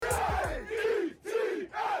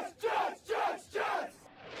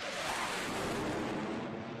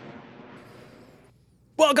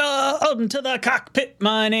Welcome to the cockpit.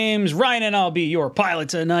 My name's Ryan, and I'll be your pilot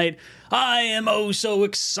tonight. I am oh so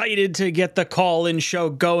excited to get the call-in show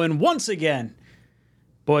going once again.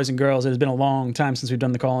 Boys and girls, it has been a long time since we've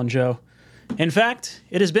done the call-in show. In fact,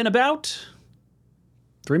 it has been about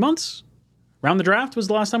 3 months. Around the draft was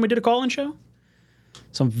the last time we did a call-in show.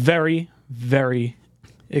 So I'm very, very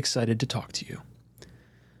excited to talk to you. I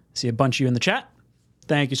see a bunch of you in the chat.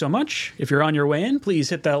 Thank you so much. If you're on your way in, please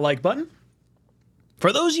hit that like button.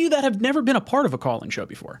 For those of you that have never been a part of a call-in show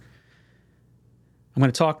before, I'm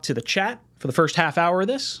going to talk to the chat for the first half hour of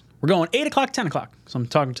this. We're going 8 o'clock, 10 o'clock. So I'm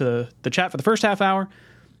talking to the chat for the first half hour.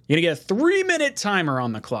 You're going to get a 3-minute timer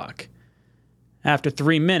on the clock. After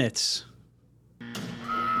 3 minutes... That's it!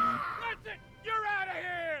 You're out of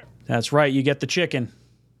here! That's right, you get the chicken.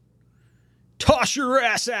 Toss your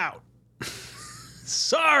ass out!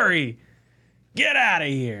 Sorry! Get out of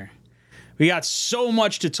here. We got so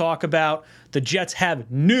much to talk about. The Jets have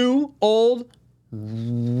new, old,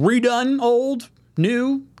 redone, old,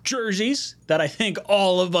 new jerseys that I think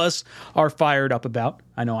all of us are fired up about.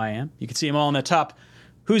 I know I am. You can see them all on the top.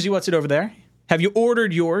 Who's you, what's it over there? Have you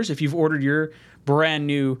ordered yours? If you've ordered your brand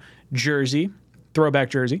new jersey, throwback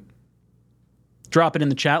jersey, drop it in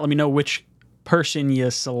the chat. Let me know which person you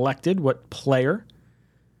selected, what player.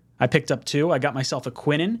 I picked up 2. I got myself a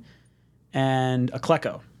Quinnen and a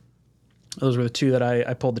Klecko. Those were the 2 that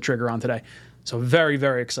I pulled the trigger on today. So very,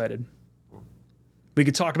 very excited. We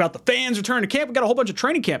could talk about the fans return to camp. We got a whole bunch of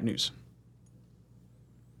training camp news.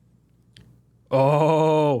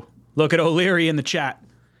 Oh, look at O'Leary in the chat.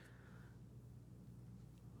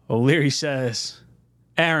 O'Leary says,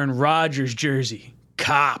 Aaron Rodgers jersey,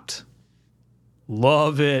 copped.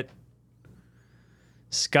 Love it.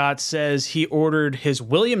 Scott says he ordered his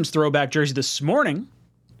Williams throwback jersey this morning.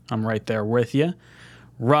 I'm right there with you.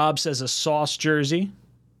 Rob says a Sauce jersey.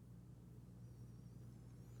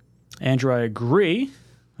 Andrew, I agree.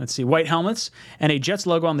 Let's see. White helmets and a Jets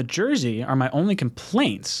logo on the jersey are my only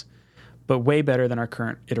complaints, but way better than our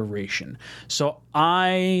current iteration. You'd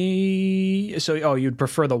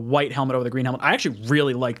prefer the white helmet over the green helmet. I actually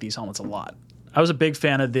really like these helmets a lot. I was a big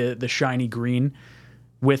fan of the shiny green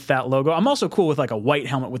with that logo. I'm also cool with like a white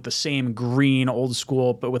helmet with the same green old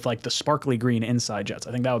school, but with like the sparkly green inside Jets.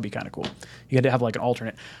 I think that would be kind of cool. You had to have like an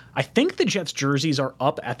alternate. I think the Jets jerseys are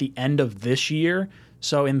up at the end of this year.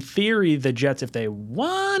 So in theory, the Jets, if they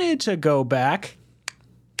wanted to go back,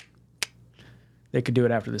 they could do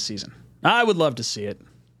it after this season. I would love to see it.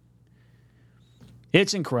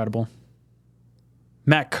 It's incredible.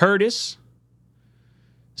 Matt Curtis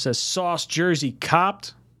says Sauce jersey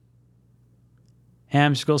copped.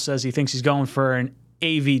 Hamskill says he thinks he's going for an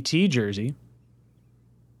AVT jersey.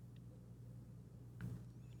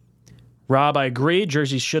 Rob, I agree.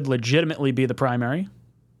 Jerseys should legitimately be the primary.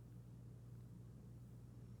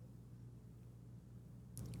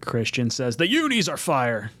 Christian says the unis are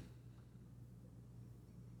fire.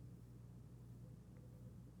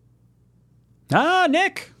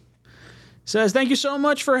 Nick says, thank you so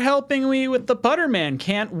much for helping me with the putter, man.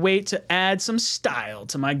 Can't wait to add some style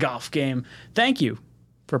to my golf game. Thank you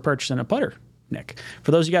for purchasing a putter, Nick.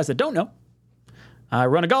 For those of you guys that don't know, I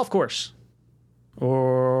run a golf course,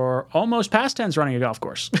 or almost past tense running a golf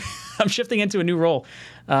course. I'm shifting into a new role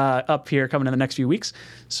up here coming in the next few weeks.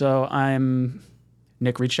 So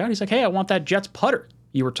Nick reached out. He's like, hey, I want that Jets putter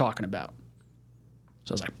you were talking about.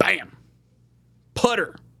 So I was like, bam,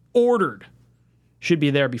 putter ordered. Should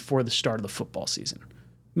be there before the start of the football season.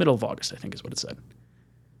 Middle of August, I think is what it said.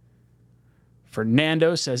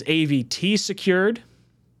 Fernando says AVT secured.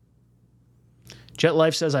 Jet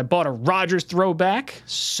Life says I bought a Rodgers throwback.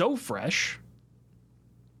 So fresh.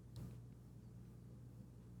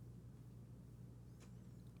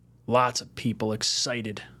 Lots of people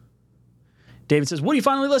excited. David says, Woody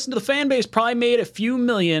finally listened to the fan base. Probably made a few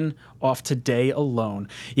million off today alone.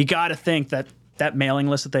 You got to think that mailing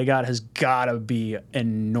list that they got has got to be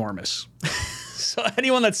enormous. So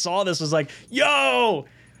anyone that saw this was like, yo,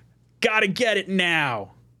 got to get it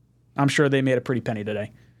now. I'm sure they made a pretty penny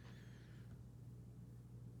today.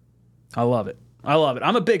 I love it.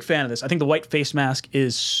 I'm a big fan of this. I think the white face mask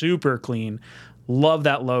is super clean. Love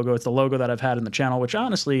that logo. It's the logo that I've had in the channel, which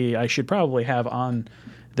honestly I should probably have on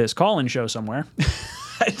this call-in show somewhere.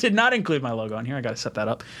 I did not include my logo on here. I got to set that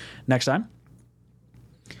up next time.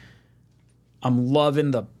 I'm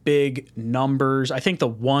loving the big numbers. I think the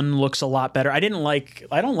 1 looks a lot better. I don't like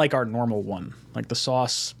our normal 1, like the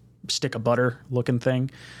sauce stick of butter looking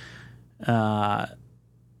thing.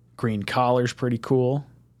 Green collar's pretty cool.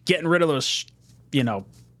 Getting rid of those,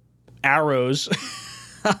 arrows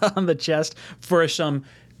on the chest for some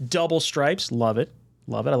double stripes. Love it.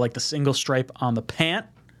 I like the single stripe on the pant.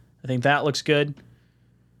 I think that looks good.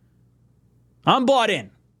 I'm bought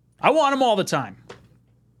in. I want them all the time.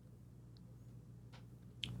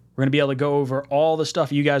 We're going to be able to go over all the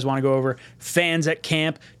stuff you guys want to go over. Fans at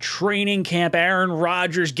camp, training camp, Aaron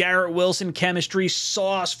Rodgers, Garrett Wilson, chemistry,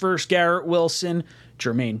 Sauce versus Garrett Wilson.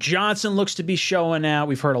 Jermaine Johnson looks to be showing out.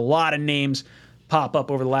 We've heard a lot of names pop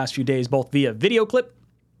up over the last few days, both via video clip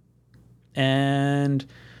and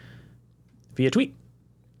via tweet.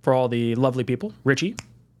 For all the lovely people, Richie,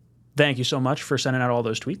 thank you so much for sending out all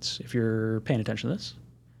those tweets. If you're paying attention to this,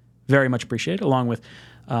 very much appreciated. Along with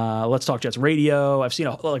Let's Talk Jets Radio, I've seen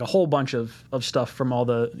a whole bunch of stuff from all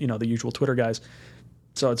the the usual Twitter guys.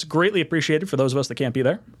 So it's greatly appreciated for those of us that can't be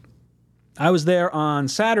there. I was there on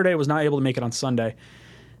Saturday. Was not able to make it on Sunday.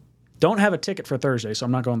 Don't have a ticket for Thursday, so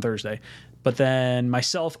I'm not going Thursday. But then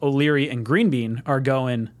myself, O'Leary, and Greenbean are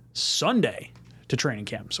going Sunday to training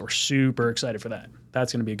camp. So we're super excited for that.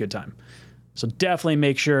 That's going to be a good time. So definitely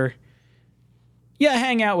make sure you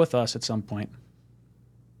hang out with us at some point.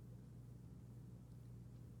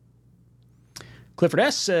 Clifford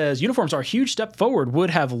S. says, uniforms are a huge step forward.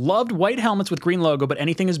 Would have loved white helmets with green logo, but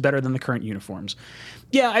anything is better than the current uniforms.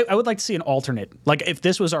 Yeah, I would like to see an alternate. Like if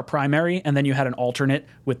this was our primary and then you had an alternate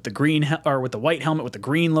with the green or with the white helmet with the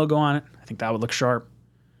green logo on it, I think that would look sharp.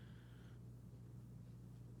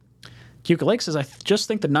 Cuca Lake says, I just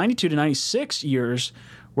think the 92 to 96 years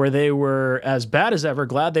where they were as bad as ever,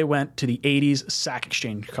 glad they went to the 80s sack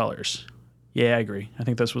exchange colors. Yeah, I agree. I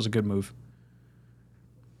think this was a good move.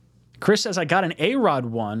 Chris says, I got an A-Rod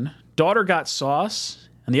one. Daughter got Sauce,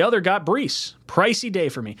 and the other got Brees. Pricey day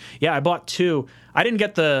for me. Yeah, I bought two. I didn't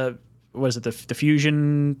get the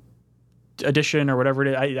Fusion edition or whatever it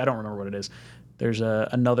is. I don't remember what it is. There's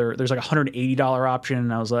like a $180 option,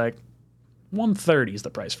 and I was like, $130 is the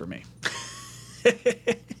price for me.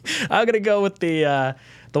 I'm going to go with the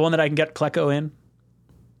one that I can get Klecko in,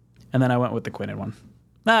 and then I went with the Quinnen one.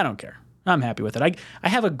 I don't care. I'm happy with it. I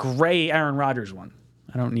have a gray Aaron Rodgers one.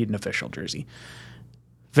 I don't need an official jersey.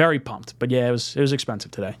 Very pumped. But yeah, it was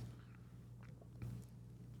expensive today.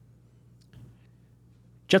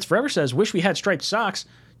 Jets Forever says, wish we had striped socks.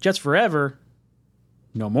 Jets Forever,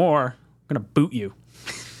 no more. I'm going to boot you.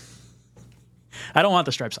 I don't want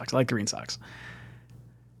the striped socks. I like green socks.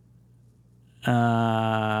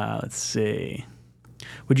 Let's see.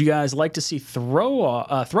 Would you guys like to see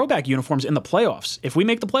throwback uniforms in the playoffs? If we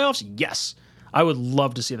make the playoffs, yes. I would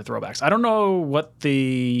love to see the throwbacks. I don't know what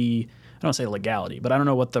I don't want to say legality, but I don't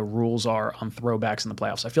know what the rules are on throwbacks in the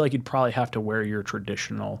playoffs. I feel like you'd probably have to wear your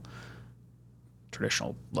traditional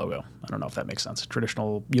logo. I don't know if that makes sense.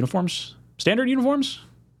 Traditional uniforms? Standard uniforms?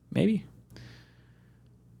 Maybe.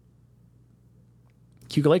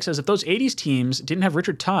 Cuca Lake says, if those 80s teams didn't have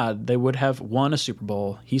Richard Todd, they would have won a Super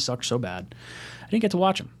Bowl. He sucked so bad. I didn't get to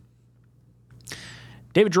watch him.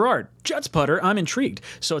 David Gerard, Jets putter, I'm intrigued.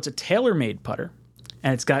 So it's a tailor-made putter,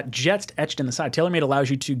 and it's got Jets etched in the side. TaylorMade allows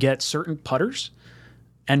you to get certain putters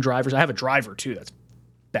and drivers. I have a driver, too. That's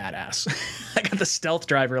badass. I got the Stealth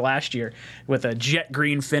driver last year with a jet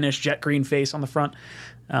green finish, jet green face on the front.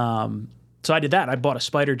 So I did that. I bought a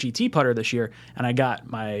Spider GT putter this year, and I got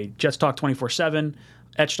my Jets Talk 24/7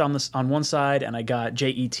 etched on one side, and I got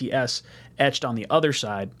JETS etched on the other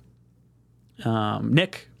side.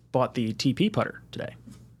 Nick bought the TP putter today.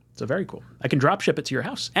 So very cool. I can drop ship it to your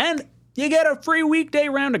house. And you get a free weekday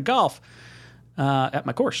round of golf at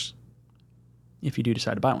my course if you do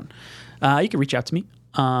decide to buy one. You can reach out to me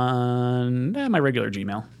on my regular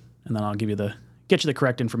Gmail, and then I'll get you the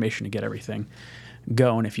correct information to get everything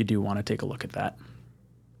going if you do want to take a look at that.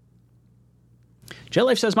 Jet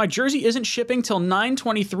Life says, my jersey isn't shipping till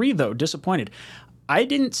 9/23, though. Disappointed. I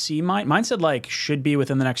didn't see mine. Mine said, should be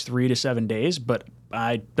within the next 3 to 7 days, but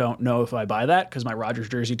I don't know if I buy that because my Rodgers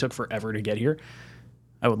jersey took forever to get here.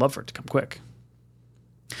 I would love for it to come quick.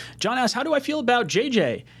 John asks, how do I feel about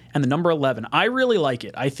JJ and the number 11? I really like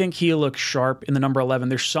it. I think he looks sharp in the number 11.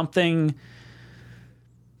 There's something,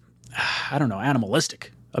 I don't know,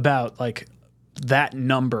 animalistic about, that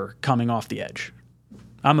number coming off the edge.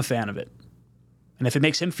 I'm a fan of it. And if it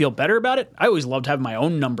makes him feel better about it, I always loved having my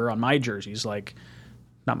own number on my jerseys,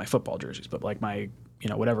 not my football jerseys, but my,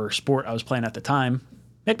 whatever sport I was playing at the time.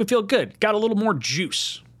 Make me feel good. Got a little more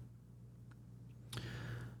juice.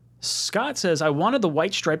 Scott says, I wanted the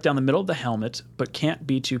white stripe down the middle of the helmet, but can't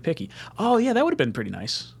be too picky. Oh, yeah, that would have been pretty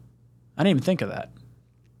nice. I didn't even think of that.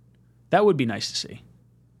 That would be nice to see.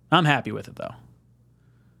 I'm happy with it, though.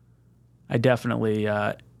 I definitely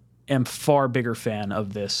am far bigger fan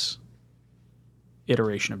of this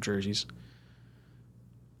iteration of jerseys.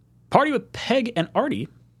 Party with Peg and Artie,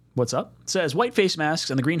 what's up? Says, white face masks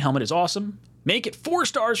and the green helmet is awesome. Make it 4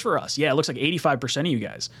 stars for us. Yeah, it looks like 85% of you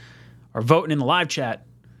guys are voting in the live chat.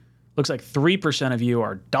 Looks like 3% of you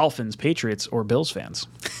are Dolphins, Patriots, or Bills fans,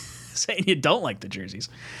 saying you don't like the jerseys.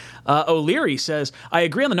 O'Leary says, I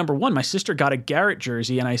agree on the number 1. My sister got a Garrett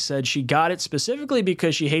jersey, and I said she got it specifically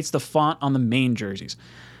because she hates the font on the main jerseys.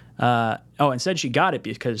 And said she got it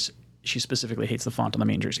because she specifically hates the font on the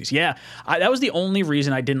main jerseys. Yeah, that was the only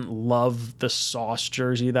reason I didn't love the Sauce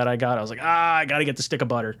jersey that I got. I was like, I got to get the stick of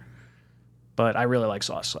butter. But I really like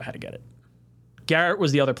Sauce, so I had to get it. Garrett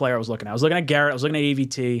was the other player I was looking at. I was looking at Garrett. I was looking at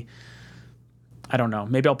AVT. I don't know.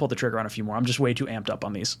 Maybe I'll pull the trigger on a few more. I'm just way too amped up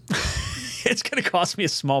on these. It's going to cost me a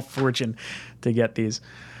small fortune to get these.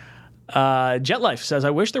 Jet Life says, I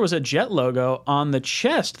wish there was a Jet logo on the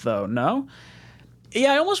chest, though. No?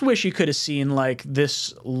 Yeah, I almost wish you could have seen like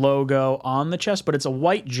this logo on the chest, but it's a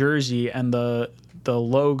white jersey and the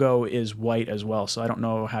logo is white as well. So I don't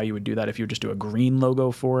know how you would do that if you would just do a green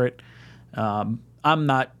logo for it. I'm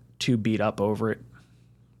not too beat up over it.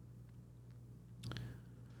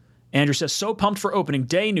 Andrew says, so pumped for opening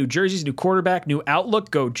day. New jerseys, new quarterback, new outlook.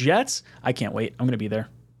 Go Jets. I can't wait. I'm going to be there.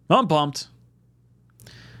 I'm pumped.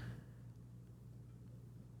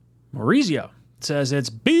 Maurizio says, it's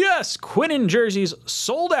BS. Quinnen jerseys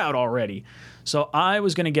sold out already. So I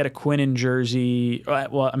was going to get a Quinnen jersey.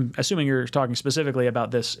 Well, I'm assuming you're talking specifically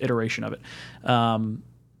about this iteration of it.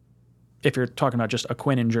 If you're talking about just a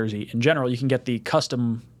Quinnen jersey in general, you can get the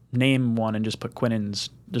custom name one and just put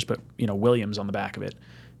Williams on the back of it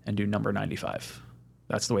and do number 95.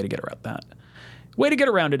 That's the way to get around that. Way to get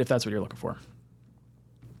around it if that's what you're looking for.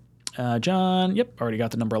 John, already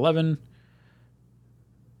got the number 11.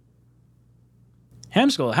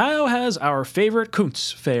 Hamskull, how has our favorite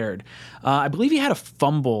Kuntz fared? I believe he had a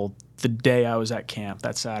fumble the day I was at camp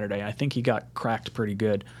that Saturday. I think he got cracked pretty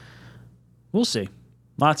good. We'll see.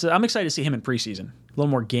 I'm excited to see him in preseason. A little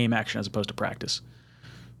more game action as opposed to practice.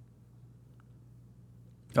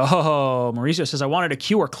 Oh, Mauricio says, I wanted a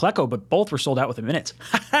Q or Klecko, but both were sold out within minutes.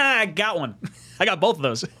 I got one. I got both of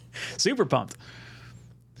those. Super pumped.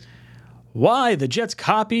 Why the Jets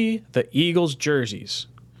copy the Eagles jerseys?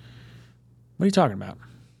 What are you talking about?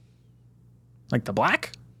 Like the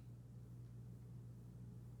black?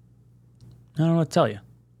 I don't know what to tell you.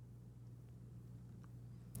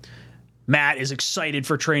 Matt is excited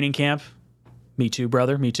for training camp. Me too,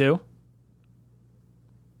 brother. Me too.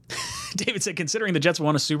 David said, considering the Jets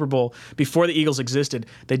won a Super Bowl before the Eagles existed,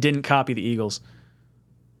 they didn't copy the Eagles.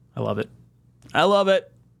 I love it. I love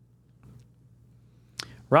it.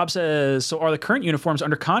 Rob says, so are the current uniforms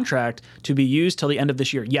under contract to be used till the end of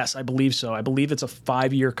this year? Yes, I believe so. I believe it's a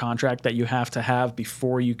 5-year contract that you have to have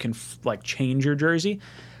before you can change your jersey.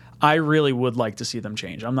 I really would like to see them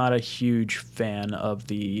change. I'm not a huge fan of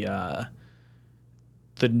the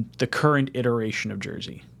current iteration of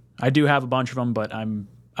jersey. I do have a bunch of them, but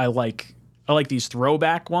I like these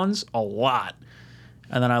throwback ones a lot.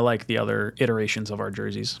 And then I like the other iterations of our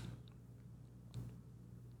jerseys.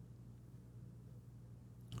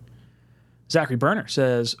 Zachary Berner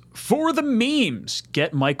says, for the memes,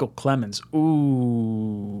 get Michael Clemens.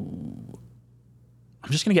 Ooh.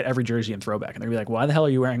 I'm just going to get every jersey in throwback. And they're going to be like, why the hell are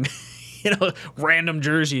you wearing random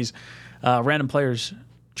jerseys, random players'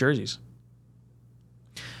 jerseys?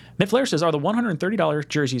 Mitt Flair says, are the $130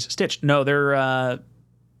 jerseys stitched? No, they're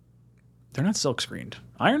not silk screened.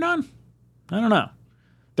 Iron-on? I don't know.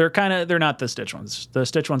 They're not the stitch ones. The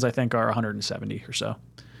stitch ones I think are 170 or so.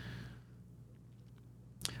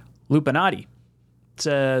 Lupinati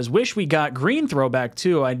says, wish we got green throwback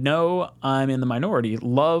too. I know I'm in the minority.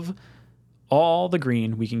 Love all the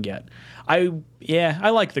green we can get. I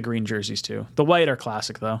like the green jerseys too. The white are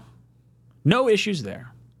classic though. No issues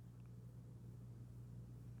there.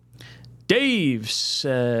 Dave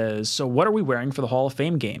says, so what are we wearing for the Hall of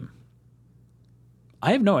Fame game?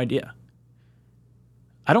 I have no idea.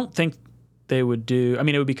 I don't think they would do... I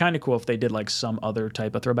mean, it would be kind of cool if they did like some other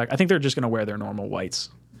type of throwback. I think they're just going to wear their normal whites.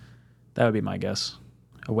 That would be my guess.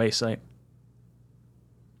 Away site.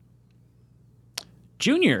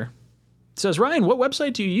 Junior says, Ryan, what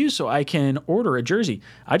website do you use so I can order a jersey?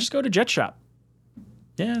 I just go to Jet Shop.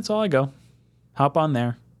 Yeah, that's all I go. Hop on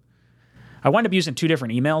there. I wind up using 2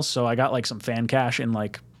 different emails, so I got like some fan cash in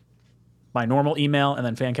like my normal email and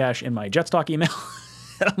then fan cash in my Jetstock email.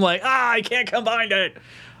 And I'm like, I can't combine it.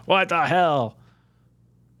 What the hell?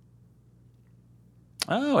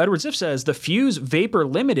 Oh, Edward Ziff says, the Fuse Vapor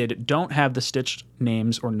Limited don't have the stitched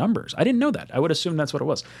names or numbers. I didn't know that. I would assume that's what it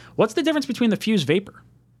was. What's the difference between the Fuse Vapor?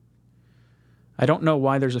 I don't know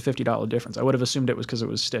why there's a $50 difference. I would have assumed it was because it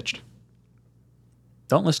was stitched.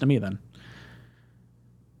 Don't listen to me then.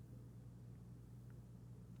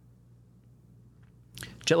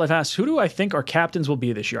 Jetlife asks, who do I think our captains will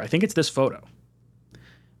be this year? I think it's this photo.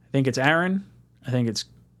 I think it's Aaron. I think it's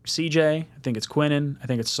CJ. I think it's Quinnen. I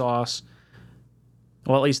think it's Sauce.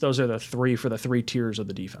 Well, at least those are the three for the three tiers of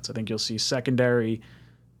the defense. I think you'll see secondary,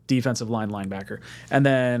 defensive line, linebacker. And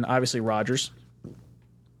then, obviously, Rodgers.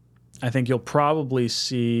 I think you'll probably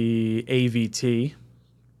see AVT.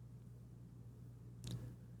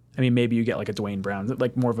 I mean, maybe you get like a Dwayne Brown,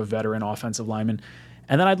 like more of a veteran offensive lineman.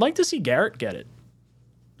 And then I'd like to see Garrett get it.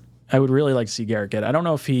 I would really like to see Garrett get it. I don't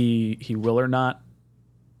know if he will or not,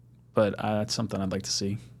 but that's something I'd like to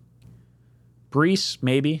see. Brees,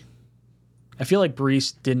 maybe. I feel like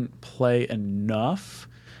Brees didn't play enough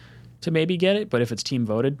to maybe get it, but if it's team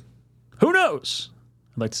voted, who knows?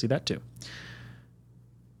 I'd like to see that too.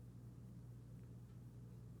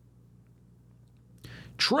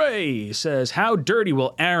 Trey says, how dirty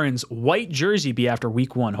will Aaron's white jersey be after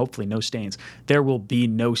week 1? Hopefully no stains. There will be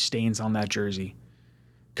no stains on that jersey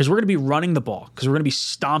because we're going to be running the ball, because we're going to be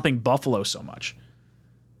stomping Buffalo so much.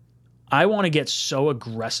 I want to get so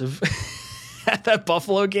aggressive at that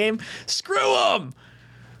Buffalo game. Screw them.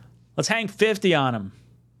 Let's hang 50 on them.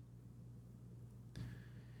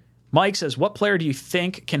 Mike says, what player do you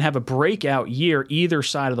think can have a breakout year either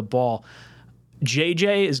side of the ball?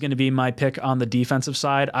 JJ is going to be my pick on the defensive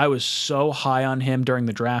side. I was so high on him during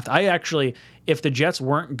the draft. I actually, if the Jets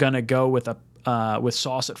weren't going to go with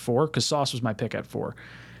Sauce at 4, because Sauce was my pick at 4,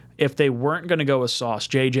 if they weren't going to go with Sauce,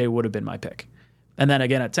 JJ would have been my pick. And then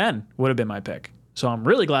again at 10 would have been my pick. So I'm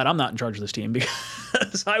really glad I'm not in charge of this team,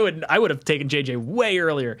 because I would have taken JJ way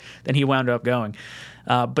earlier than he wound up going.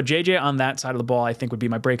 But JJ on that side of the ball, I think, would be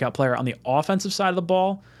my breakout player. On the offensive side of the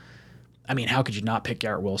ball, I mean, how could you not pick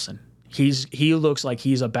Garrett Wilson? He looks like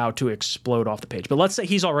he's about to explode off the page. But let's say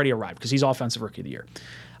he's already arrived because he's Offensive Rookie of the Year.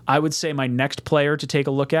 I would say my next player to take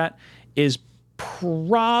a look at is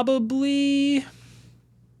probably,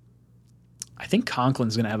 I think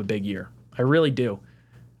Conklin's going to have a big year. I really do.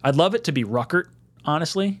 I'd love it to be Ruckert,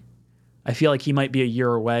 honestly. I feel like he might be a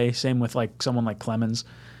year away. Same with like someone like Clemens.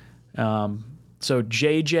 So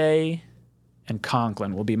JJ and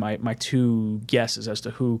Conklin will be my two guesses as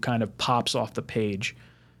to who kind of pops off the page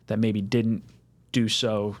that maybe didn't do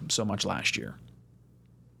so much last year.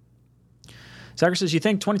 Sacker says, you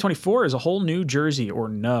think 2024 is a whole new jersey or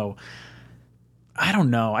no? I don't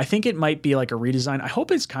know. I think it might be like a redesign. I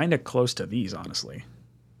hope it's kind of close to these, honestly.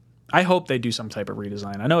 I hope they do some type of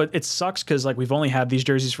redesign. I know it sucks because like we've only had these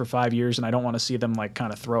jerseys for 5 years, and I don't want to see them like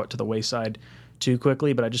kind of throw it to the wayside too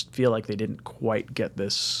quickly, but I just feel like they didn't quite get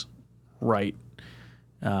this right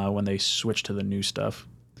when they switched to the new stuff.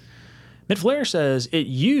 Midflare says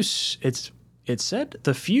it said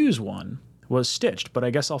the Fuse one was stitched, but I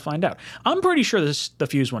guess I'll find out. I'm pretty sure the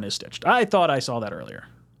Fuse one is stitched. I thought I saw that earlier.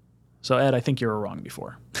 So Ed, I think you were wrong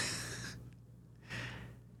before.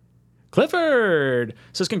 Clifford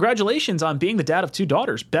says, congratulations on being the dad of 2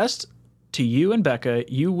 daughters. Best to you and Becca.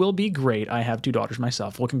 You will be great. I have 2 daughters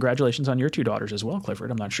myself. Well, congratulations on your 2 daughters as well,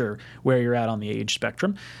 Clifford. I'm not sure where you're at on the age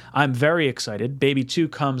spectrum. I'm very excited. Baby 2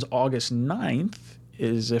 comes August 9th.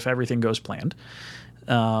 Is if everything goes planned.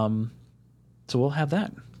 So we'll have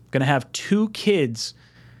that. Going to have 2 kids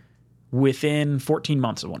within 14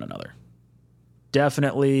 months of one another.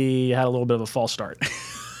 Definitely had a little bit of a false start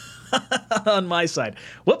on my side.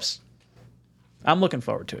 Whoops. I'm looking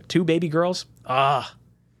forward to it. 2 baby girls.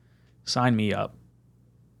 Sign me up.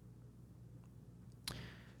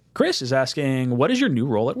 Chris is asking, what is your new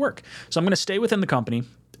role at work? So I'm going to stay within the company,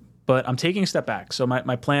 but I'm taking a step back. So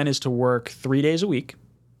my plan is to work 3 days a week.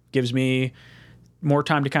 Gives me more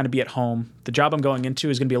time to kind of be at home. The job I'm going into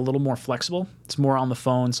is going to be a little more flexible. It's more on the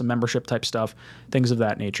phone, some membership type stuff, things of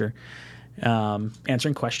that nature.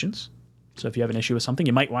 Answering questions. So if you have an issue with something,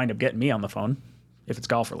 you might wind up getting me on the phone if it's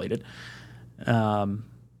golf related. But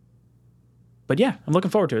yeah, I'm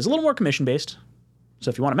looking forward to it. It's a little more commission based. So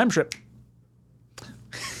if you want a membership,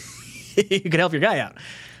 you can help your guy out.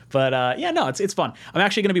 But yeah, no, it's fun. I'm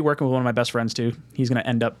actually going to be working with one of my best friends too. He's going to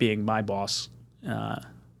end up being my boss.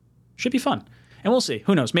 Should be fun. And we'll see.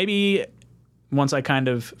 Who knows? Maybe once I kind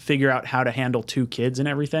of figure out how to handle 2 kids and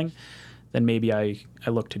everything, then maybe I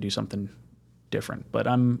look to do something different. But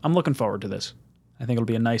I'm looking forward to this. I think it'll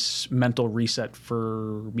be a nice mental reset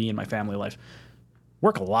for me and my family life.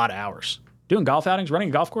 Work a lot of hours. Doing golf outings, running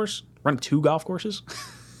a golf course, running 2 golf courses,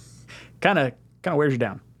 kind of wears you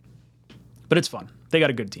down. But it's fun. They got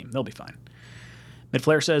a good team. They'll be fine.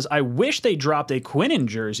 Midflare says, I wish they dropped a Quinnen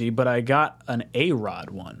jersey, but I got an A-Rod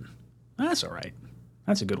one. That's all right.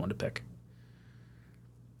 That's a good one to pick.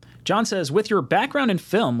 John says, with your background in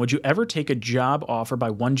film, would you ever take a job offer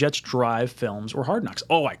by One Jets Drive Films or Hard Knocks?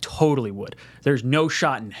 Oh, I totally would. There's no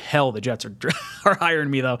shot in hell the Jets are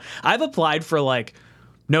hiring me, though. I've applied for, like,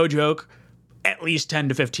 no joke, at least 10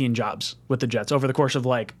 to 15 jobs with the Jets over the course of,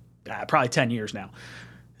 like, probably 10 years now,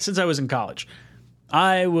 since I was in college.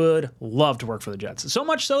 I would love to work for the Jets. So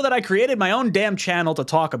much so that I created my own damn channel to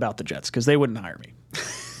talk about the Jets because they wouldn't hire me.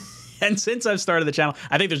 And since I've started the channel,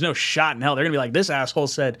 I think there's no shot in hell. They're going to be like, this asshole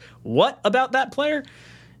said, what about that player?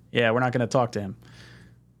 Yeah, we're not going to talk to him.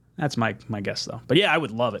 That's my guess, though. But yeah, I would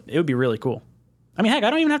love it. It would be really cool. I mean, heck, I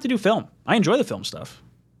don't even have to do film. I enjoy the film stuff.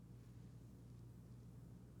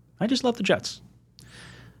 I just love the Jets.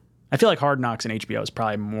 I feel like Hard Knocks and HBO is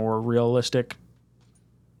probably more realistic.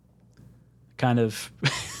 Kind of. I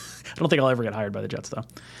don't think I'll ever get hired by the Jets, though.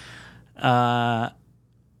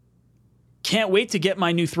 Can't wait to get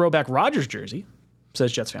my new throwback Rodgers jersey,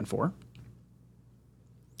 says Jets fan 4.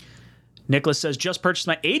 Nicholas says, just purchased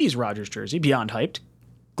my 80s Rodgers jersey, beyond hyped.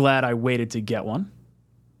 Glad I waited to get one.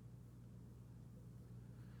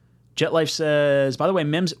 Jet Life says, by the way,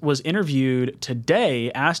 Mims was interviewed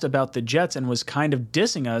today, asked about the Jets, and was kind of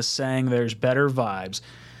dissing us, saying there's better vibes.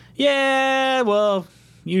 Yeah, well,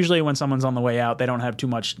 usually when someone's on the way out, they don't have too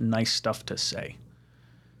much nice stuff to say.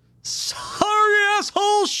 Sorry,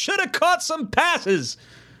 asshole, should have caught some passes.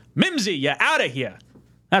 Mimsy, you out of here.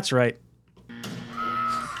 That's right.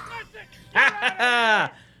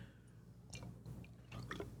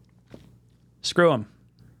 Screw him.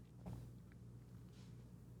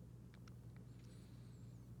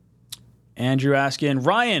 Andrew asking,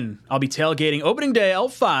 Ryan, I'll be tailgating opening day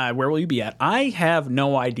L5. Where will you be at? I have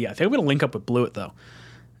no idea. I think I'm going to link up with Blewett, though.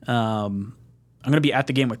 I'm going to be at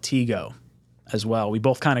the game with Tigo as well. We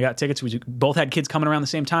both kind of got tickets. We both had kids coming around the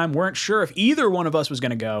same time. Weren't sure if either one of us was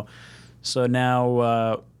going to go. So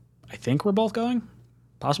now I think we're both going.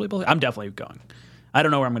 Possibly both. I'm definitely going. I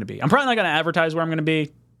don't know where I'm going to be. I'm probably not going to advertise where I'm going to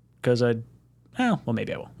be because well,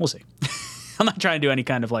 maybe I will. We'll see. I'm not trying to do any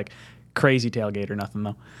kind of like crazy tailgate or nothing,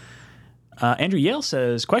 though. Andrew Yale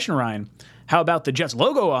says, question, Ryan, how about the Jets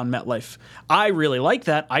logo on MetLife? I really like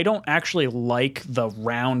that. I don't actually like the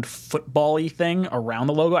round football-y thing around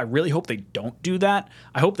the logo. I really hope they don't do that.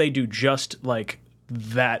 I hope they do just like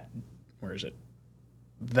that. Where is it?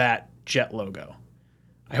 That Jet logo.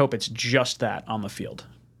 I hope it's just that on the field.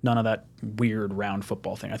 None of that weird round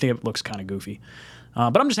football thing. I think it looks kind of goofy.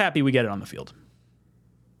 But I'm just happy we get it on the field.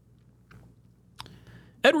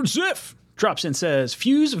 Edward Ziff drops in, says,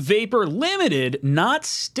 Fuse Vapor Limited, not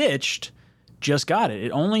stitched. Just got it.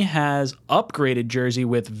 It only has upgraded jersey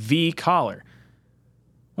with V collar.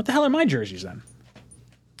 What the hell are my jerseys then?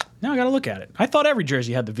 Now I got to look at it. I thought every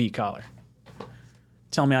jersey had the V collar.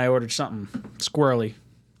 Tell me I ordered something squirrely.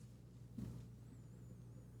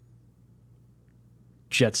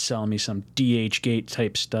 Jets selling me some DH Gate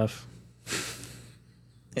type stuff.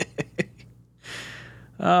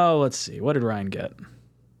 Oh, let's see. What did Ryan get?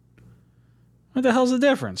 What the hell's the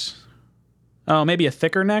difference? Oh, maybe a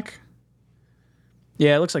thicker neck?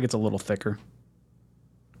 Yeah, it looks like it's a little thicker.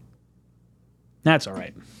 That's all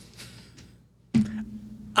right.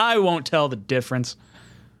 I won't tell the difference.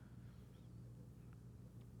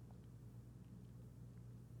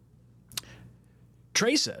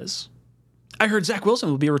 Trey says, I heard Zach Wilson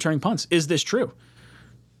will be returning punts. Is this true?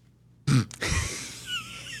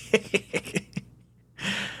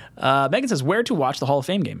 Megan says, where to watch the Hall of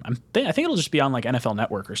Fame game? I think it'll just be on like NFL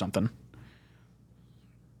Network or something.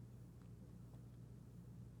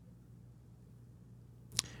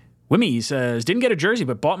 Wimmy says, didn't get a jersey,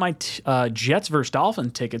 but bought my Jets versus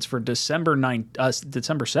Dolphins tickets for December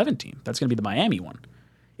 17th. That's going to be the Miami one.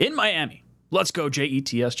 In Miami. Let's go,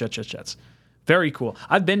 Jets, Jets. Very cool.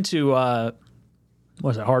 I've been to,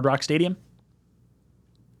 what is it, Hard Rock Stadium?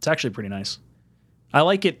 It's actually pretty nice. I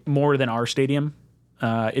like it more than our stadium.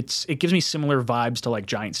 It gives me similar vibes to like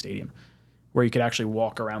Giant Stadium, where you could actually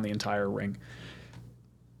walk around the entire ring.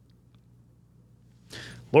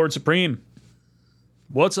 Lord Supreme,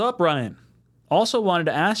 what's up, Ryan? Also wanted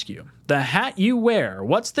to ask you, the hat you wear,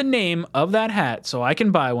 what's the name of that hat so I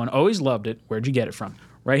can buy one? Always loved it. Where'd you get it from?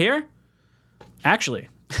 Right here? Actually,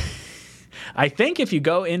 I think if you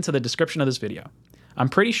go into the description of this video, I'm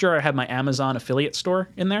pretty sure I have my Amazon affiliate store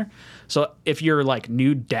in there. So if you're like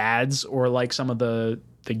new dads or like some of the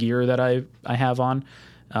gear that I have on,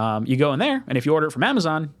 you go in there, and if you order it from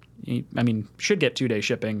Amazon, should get 2-day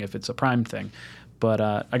shipping if it's a Prime thing. But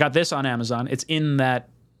I got this on Amazon. It's in that,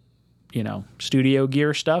 studio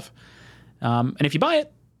gear stuff. And if you buy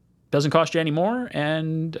it, doesn't cost you any more,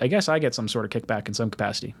 and I guess I get some sort of kickback in some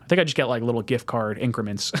capacity. I think I just get like little gift card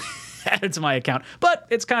increments added to my account, but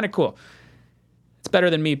it's kind of cool. It's better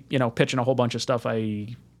than me, pitching a whole bunch of stuff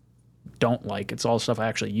I don't like. It's all stuff I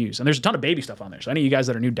actually use. And there's a ton of baby stuff on there. So any of you guys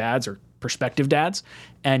that are new dads or prospective dads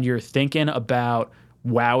and you're thinking about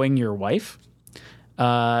wowing your wife,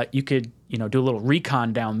 you could, do a little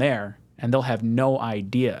recon down there and they'll have no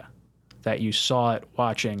idea that you saw it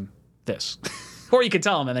watching this. Or you could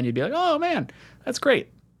tell them and then you'd be like, oh man, that's great.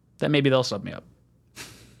 Then maybe they'll sub me up.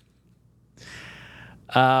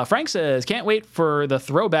 Frank says, can't wait for the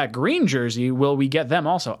throwback green jersey. Will we get them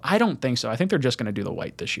also? I don't think so. I think they're just going to do the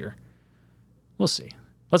white this year. We'll see.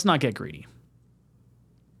 Let's not get greedy.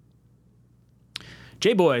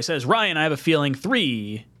 J-Boy says, Ryan, I have a feeling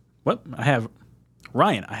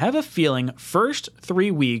first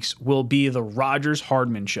 3 weeks will be the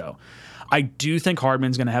Rodgers-Hardman show. I do think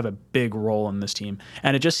Hardman's going to have a big role in this team.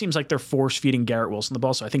 And it just seems like they're force-feeding Garrett Wilson the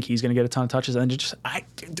ball, so I think he's going to get a ton of touches. And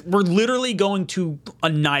we're literally going to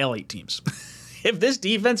annihilate teams. If this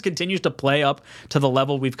defense continues to play up to the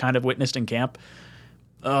level we've kind of witnessed in camp,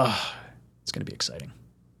 it's going to be exciting.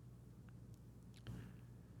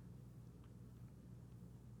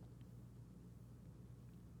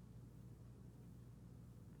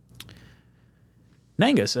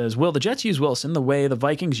 Nanga says, will the Jets use Wilson the way the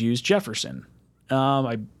Vikings used Jefferson?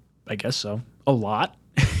 I guess so. A lot.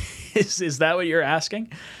 Is that what you're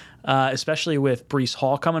asking? Especially with Breece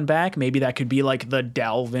Hall coming back. Maybe that could be like the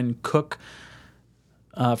Dalvin Cook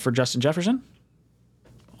for Justin Jefferson.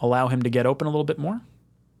 Allow him to get open a little bit more.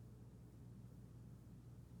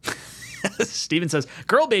 Steven says,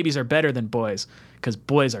 girl babies are better than boys because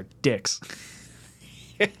boys are dicks.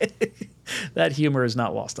 That humor is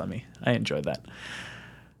not lost on me. I enjoyed that.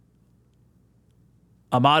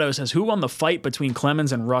 Amato says, who won the fight between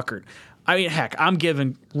Clemens and Ruckert? I mean, heck, I'm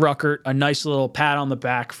giving Ruckert a nice little pat on the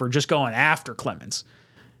back for just going after Clemens.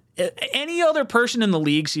 Any other person in the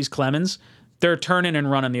league sees Clemens, they're turning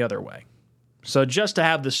and running the other way. So just to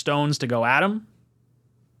have the stones to go at him,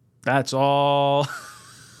 that's all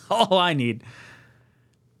I need.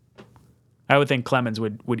 I would think Clemens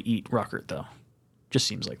would eat Ruckert, though. Just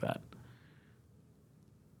seems like that.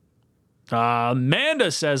 Amanda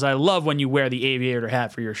says, I love when you wear the aviator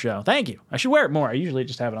hat for your show. Thank you. I should wear it more. I usually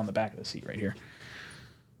just have it on the back of the seat right here.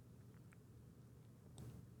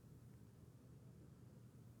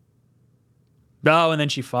 Oh, and then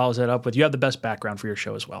she follows it up with, you have the best background for your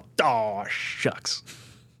show as well. Oh, shucks.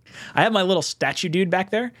 I have my little statue dude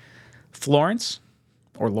back there. Florence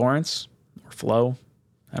or Lawrence or Flo.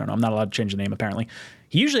 I don't know. I'm not allowed to change the name, apparently.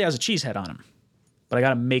 He usually has a cheese head on him, but I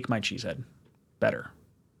got to make my cheese head better.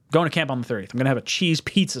 Going to camp on the 30th. I'm going to have a cheese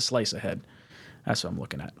pizza slice ahead. That's what I'm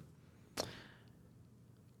looking at.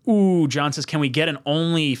 Ooh, John says, can we get an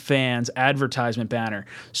OnlyFans advertisement banner?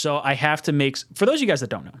 So I have to make, for those of you guys that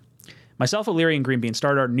don't know, myself, O'Leary, and Green Bean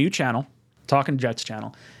started our new channel, Talking Jets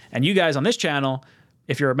channel. And you guys on this channel,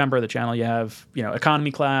 if you're a member of the channel, you have,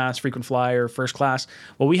 economy class, frequent flyer, first class.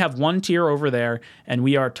 Well, we have one tier over there, and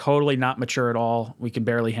we are totally not mature at all. We can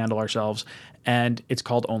barely handle ourselves. And it's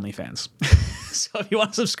called OnlyFans. So if you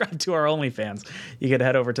want to subscribe to our OnlyFans, you can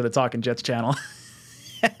head over to the Talking Jets channel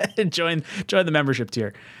and join the membership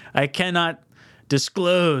tier. I cannot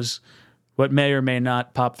disclose what may or may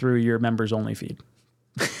not pop through your members only feed.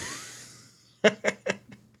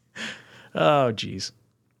 Oh, geez.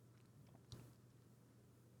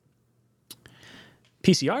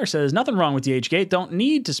 PCR says, nothing wrong with DHgate. Don't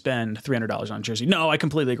need to spend $300 on a jersey. No, I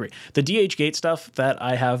completely agree. The DHgate stuff that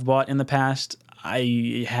I have bought in the past,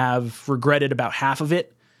 I have regretted about half of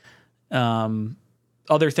it.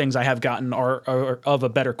 Other things I have gotten are of a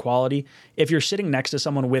better quality. If you're sitting next to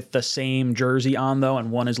someone with the same jersey on, though, and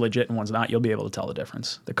one is legit and one's not, you'll be able to tell the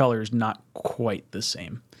difference. The color is not quite the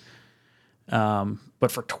same. But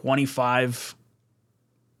for $25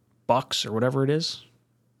 or whatever it is,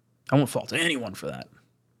 I won't fault anyone for that.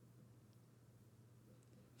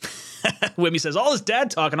 Wimmy says, all this dad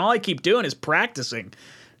talk and all I keep doing is practicing.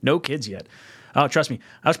 No kids yet. Oh, trust me.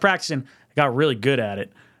 I was practicing. I got really good at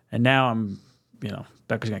it. And now I'm,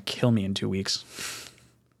 Becca's going to kill me in 2 weeks.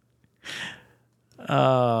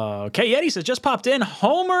 Okay, Yeti says, just popped in.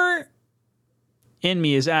 Homer in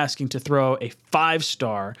me is asking to throw a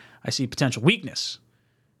 5-star. I see potential weakness.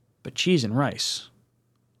 But cheese and rice.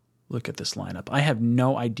 Look at this lineup. I have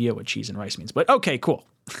no idea what cheese and rice means, but okay, cool.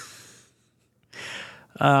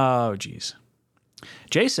 Oh, geez.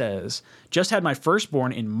 Jay says, just had my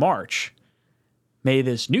firstborn in March. May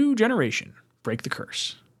this new generation break the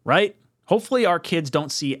curse, right? Hopefully our kids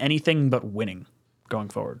don't see anything but winning going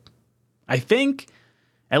forward. I think,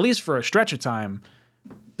 at least for a stretch of time,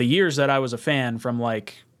 the years that I was a fan from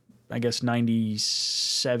I guess,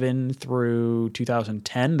 97 through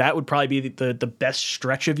 2010. That would probably be the best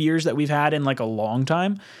stretch of years that we've had in like a long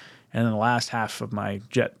time. And then the last half of my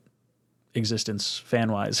Jet existence,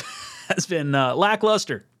 fan-wise, has been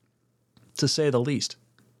lackluster, to say the least.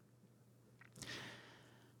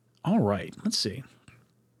 All right, let's see.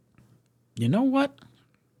 You know what?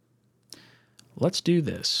 Let's do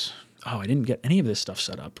this. Oh, I didn't get any of this stuff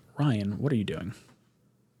set up. Ryan, what are you doing?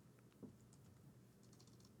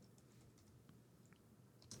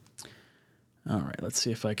 All right, let's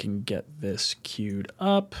see if I can get this queued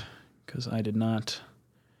up, because I did not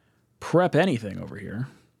prep anything over here.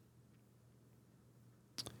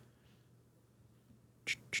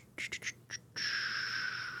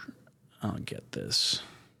 I'll get this.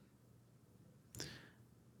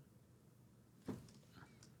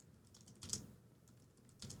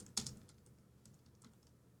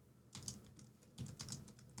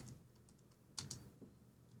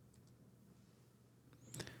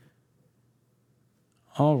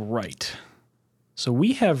 All right. So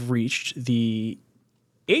we have reached the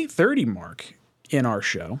 8:30 mark in our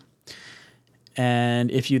show.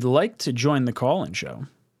 And if you'd like to join the call-in show,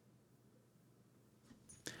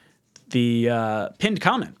 the pinned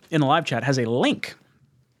comment in the live chat has a link.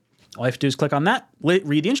 All you have to do is click on that,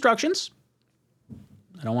 read the instructions.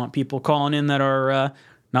 I don't want people calling in that are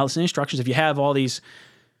not listening to instructions. If you have all these,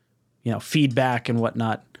 feedback and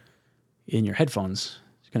whatnot in your headphones,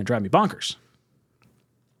 it's going to drive me bonkers.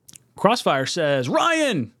 Crossfire says,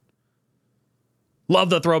 Ryan, love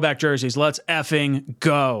the throwback jerseys. Let's effing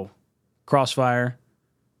go. Crossfire,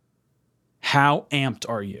 how amped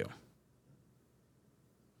are you?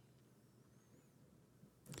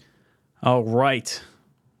 All right.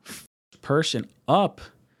 First person up.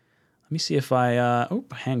 Let me see if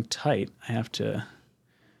hang tight. I have to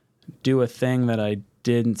do a thing that I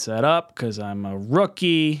didn't set up because I'm a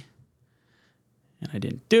rookie. And I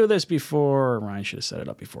didn't do this before. Ryan should have set it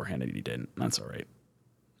up beforehand and he didn't. That's all right.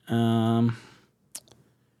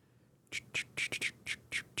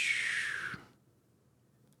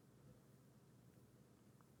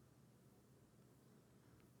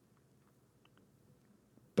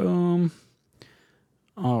 Boom.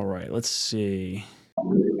 All right, let's see.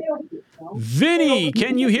 Vinny,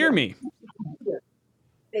 can you hear me?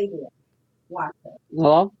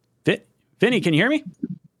 Hello? Vinny, can you hear me?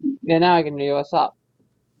 Yeah, now I can hear you. What's up?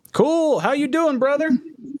 Cool. How you doing, brother?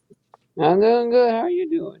 I'm doing good. How are you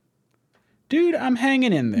doing? Dude, I'm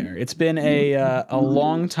hanging in there. It's been a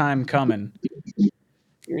long time coming.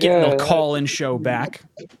 Getting the call-in show back.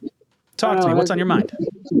 Talk to me. What's on your mind?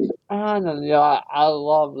 I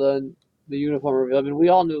love the uniform reveal. I mean, we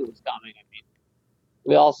all knew it was coming. I mean,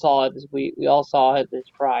 we all saw it this week. We all saw it this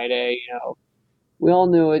Friday. We all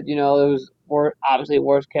knew it. It was obviously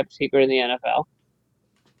worst kept secret in the NFL.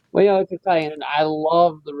 Well, it's exciting, and I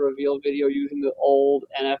love the reveal video using the old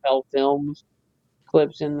NFL films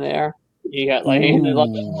clips in there. You got when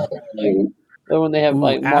they have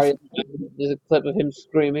Mario, there's a clip of him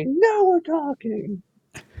screaming, "Now we're talking."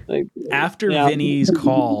 After Vinny's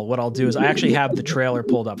call, what I'll do is I actually have the trailer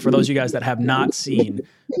pulled up. For those of you guys that have not seen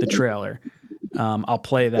the trailer, I'll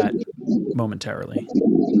play that momentarily.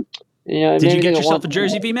 Did you get yourself a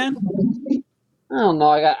jersey, V-Man? I don't know.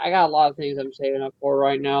 I got a lot of things I'm saving up for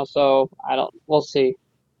right now, so we'll see.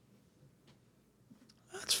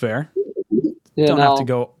 That's fair. Don't have to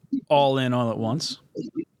go all in all at once.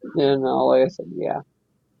 Like I said, yeah.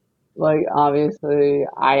 Like, obviously,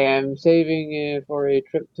 I am saving it for a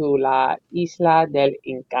trip to La Isla del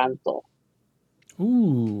Encanto.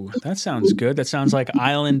 Ooh, that sounds good. That sounds like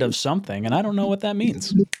Island of something, and I don't know what that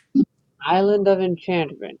means. Island of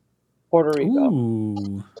Enchantment, Puerto Rico.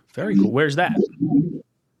 Ooh, very cool. Where's that?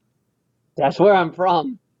 That's where I'm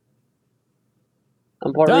from.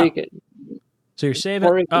 I'm Puerto Rican. So you're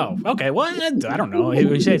saving? Oh, okay. Well, I don't know. When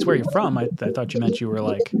you say it's where you're from, I thought you meant you were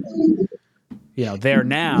like, there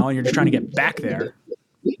now, and you're just trying to get back there.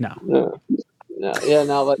 No.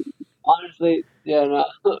 But honestly, no.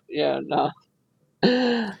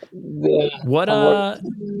 What are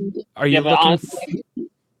you looking?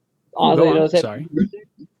 Honestly, sorry.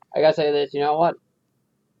 I gotta say this. You know what?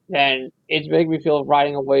 And it's making me feel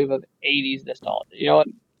riding a wave of 80s nostalgia. You know what?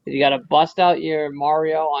 You gotta bust out your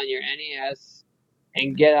Mario on your NES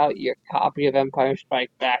and get out your copy of Empire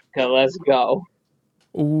Strikes Back. Let's go.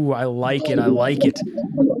 Ooh, I like it.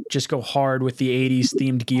 Just go hard with the 80s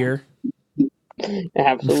themed gear.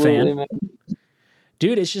 Absolutely, man.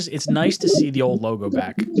 Dude, it's nice to see the old logo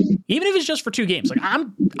back. Even if it's just for 2 games. Like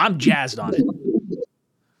I'm jazzed on it.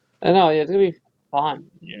 I know, it's gonna be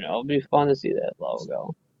fun. It'll be fun to see that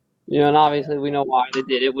logo. And obviously we know why they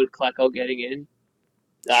did it with Klecko getting in.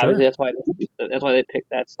 Obviously, Sure. that's why they picked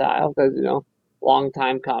that style because long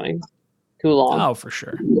time coming, too long. Oh, for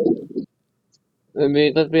sure. I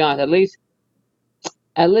mean, let's be honest.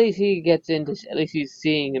 At least he gets into. At least he's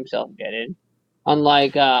seeing himself get in.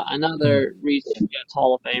 Unlike Mm. another recent Jets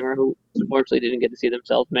Hall of Famer who unfortunately didn't get to see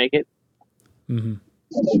themselves make it. Hmm.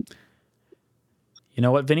 You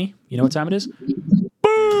know what, Vinny? You know what time it is?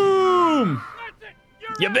 Boom! That's it.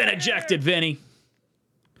 You've You're been out of here. ejected, Vinny.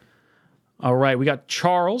 All right, we got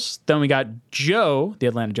Charles. Then we got Joe, the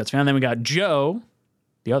Atlanta Jets fan. Then we got Joe,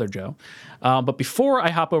 the other Joe. But before I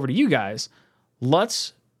hop over to you guys,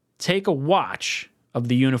 let's take a watch of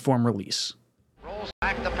the uniform release. Rolls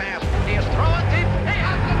back the pass. He is throwing deep. He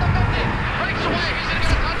has it at the 50. Breaks away. He's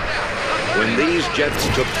going to get a touchdown. When these Jets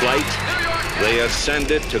took flight, they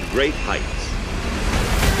ascended to great heights.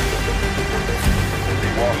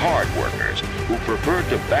 They were hard workers who preferred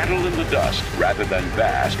to battle in the dust rather than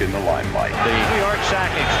bask in the limelight. The New York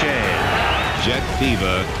Sack Exchange. Jet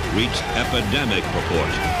fever reached epidemic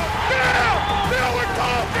proportions. Now we're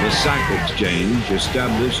talking. The Sack Exchange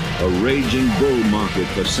established a raging bull market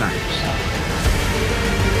for sacks.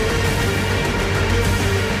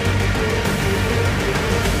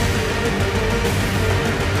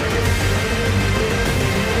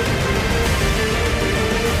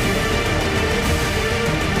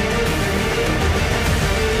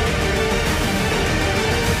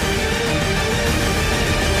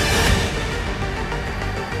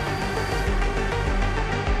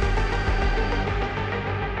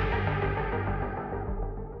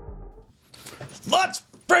 Let's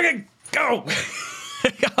friggin' go!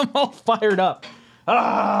 I'm all fired up.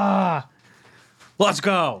 Let's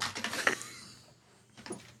go.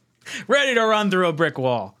 Ready to run through a brick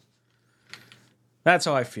wall. That's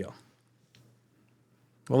how I feel.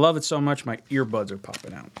 I love it so much, my earbuds are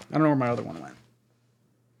popping out. I don't know where my other one went.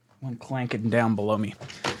 One clanking down below me.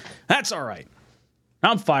 That's all right.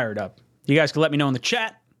 I'm fired up. You guys can let me know in the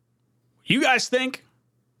chat what you guys think.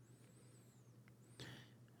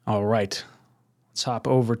 All right. Let's hop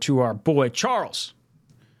over to our boy, Charles.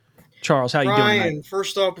 Charles, how you doing Ryan, tonight?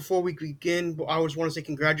 first off, before we begin, I just want to say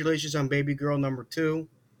congratulations on baby girl number 2.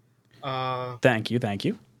 Thank you.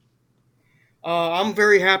 I'm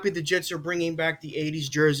very happy the Jets are bringing back the 80s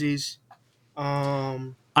jerseys.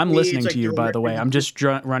 I'm Me, listening it's like to you, the by the way. American- I'm just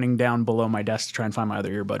running down below my desk to try and find my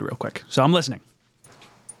other earbud real quick. So I'm listening.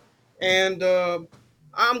 And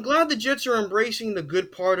I'm glad the Jets are embracing the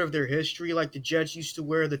good part of their history, like the Jets used to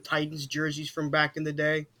wear the Titans jerseys from back in the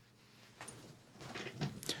day,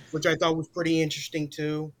 which I thought was pretty interesting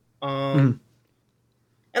too. And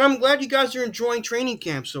I'm glad you guys are enjoying training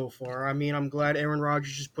camp so far. I mean, I'm glad Aaron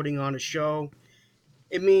Rodgers is putting on a show.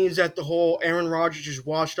 It means that the whole Aaron Rodgers is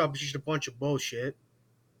washed up is just a bunch of bullshit.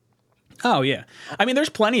 Oh, yeah. I mean, there's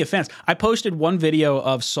plenty of fans. I posted one video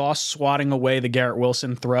of Sauce swatting away the Garrett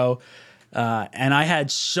Wilson throw, and I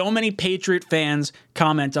had so many Patriot fans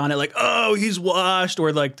comment on it like, oh, he's washed,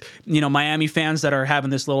 or like, Miami fans that are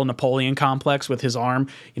having this little Napoleon complex with his arm,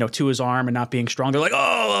 to his arm and not being strong. They're like,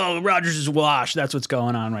 oh, Rodgers is washed. That's what's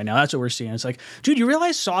going on right now. That's what we're seeing. It's like, dude, you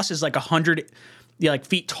realize Sauce is like 100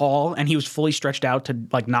 feet tall, and he was fully stretched out to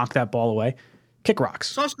like knock that ball away? Kick rocks.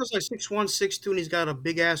 Sauce goes like 6'1", 6'2", and he's got a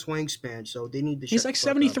big-ass wingspan, so they need to He's shut like the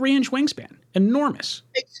fuck up. 73-inch wingspan. Enormous.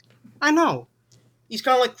 I know. He's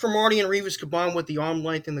kind of like Cromartie and Reeves combined with the arm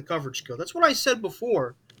length and the coverage skill. That's what I said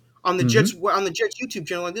before on the Jets YouTube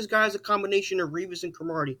channel. Like, this guy is a combination of Reeves and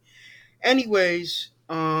Cromartie. Anyways,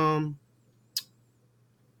 wow,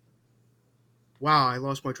 I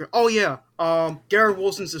lost my train. Oh yeah, Garrett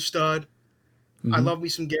Wilson's a stud. I love me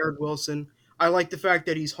some Garrett Wilson. I like the fact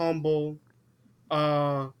that he's humble,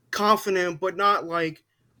 confident, but not like,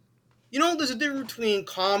 there's a difference between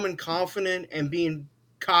calm and confident and being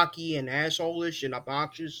cocky and asshole-ish and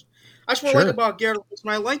obnoxious. That's what I like about Garrett Wilson.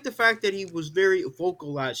 I like the fact that he was very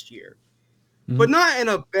vocal last year, but not in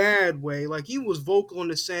a bad way. Like, he was vocal in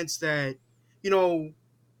the sense that,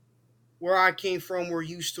 where I came from, we're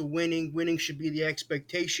used to winning. Winning should be the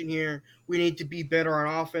expectation here. We need to be better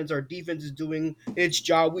on offense. Our defense is doing its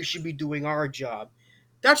job. We should be doing our job.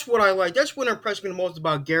 That's what I like. That's what impressed me the most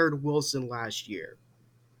about Garrett Wilson last year.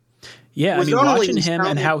 Yeah, I Was mean, not only watching his him and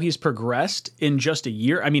talent- how he's progressed in just a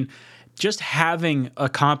year, I mean, just having a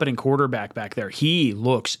competent quarterback back there, he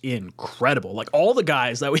looks incredible. Like, all the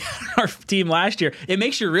guys that we had on our team last year, it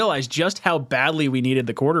makes you realize just how badly we needed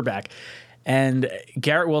the quarterback. And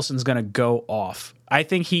Garrett Wilson's going to go off. I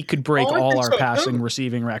think he could break Oh, I all think our so, passing, too.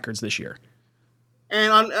 receiving records this year.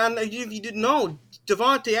 And if you didn't know,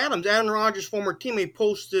 Devontae Adams, Aaron Rodgers' former teammate,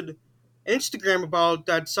 posted Instagram about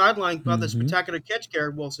that sideline, about the spectacular catch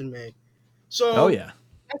Garrett Wilson made. So, Oh, yeah.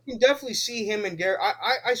 I can definitely see him and Garrett.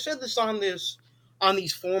 I said this on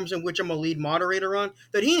these forums in which I'm a lead moderator on,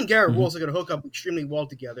 that he and Garrett Wills are going to hook up extremely well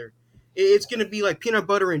together. It's going to be like peanut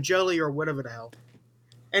butter and jelly or whatever the hell.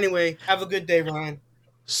 Anyway, have a good day, Ryan.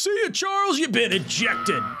 See you, Charles. You've been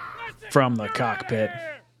ejected from the cockpit.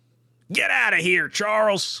 Get out of here,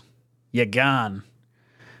 Charles. You gone.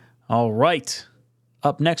 All right.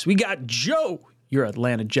 Up next, we got Joe. You're an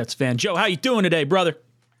Atlanta Jets fan. Joe, how you doing today, brother?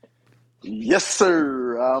 Yes,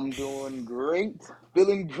 sir. I'm doing great.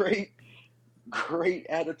 Feeling great. Great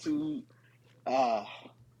attitude. I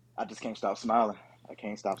just can't stop smiling. I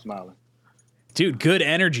can't stop smiling. Dude, good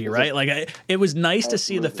energy, right? Like, it was nice to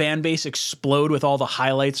see the fan base explode with all the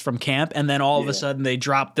highlights from camp, and then all of a sudden they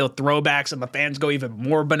drop the throwbacks and the fans go even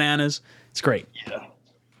more bananas. It's great.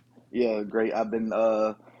 Yeah, great. I've been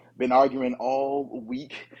arguing all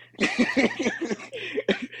week.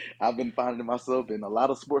 I've been finding myself in a lot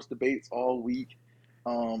of sports debates all week,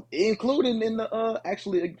 including in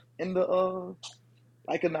the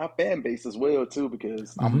like in our fan base as well too,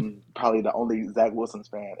 because I'm probably the only Zach Wilson's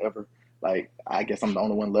fan ever. Like, I guess I'm the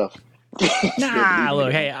only one left. Nah,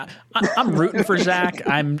 look, hey, I'm rooting for Zach.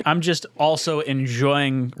 I'm just also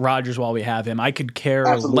enjoying Rodgers while we have him. I could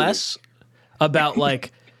care less about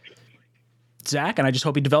like Zach, and I just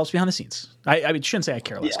hope he develops behind the scenes. I shouldn't say I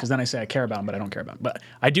care less, because then I say I care about him, but I don't care about him. But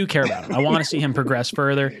I do care about him. I want to see him progress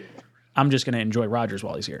further. I'm just going to enjoy Rodgers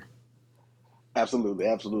while he's here. Absolutely.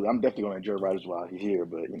 I'm definitely going to enjoy Rodgers while he's here,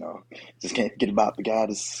 but just can't forget about the guy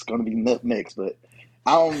that's going to be next. But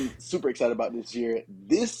I'm super excited about this year.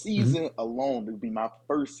 This season alone will be my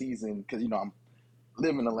first season because I'm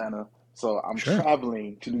living in Atlanta, so I'm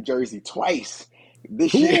traveling to New Jersey twice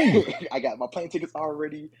this year. I got my plane tickets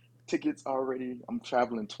already. I'm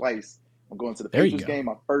traveling twice. I'm going to the Patriots game,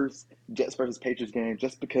 my first Jets versus Patriots game,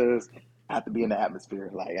 just because I have to be in the atmosphere.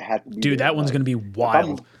 Like, I have to be. Dude, there. that one's going to be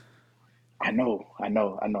wild. I know. I'm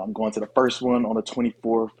going to the first one on the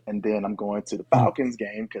 24th, and then I'm going to the Falcons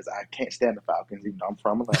game because I can't stand the Falcons, even though I'm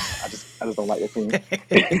from Atlanta. I just don't like that team.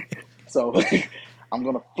 So I'm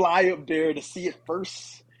going to fly up there to see it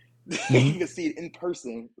first. You can see it in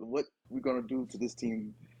person, what we're going to do to this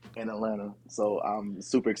team in Atlanta. So I'm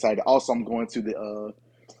super excited. Also, I'm going to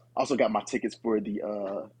also got my tickets for the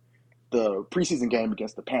preseason game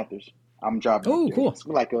against the Panthers. I'm driving. Oh, cool. It's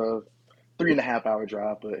like a 3.5 hour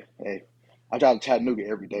drive, but hey, I drive to Chattanooga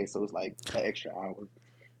every day, so it's like an extra hour.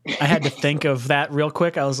 I had to think of that real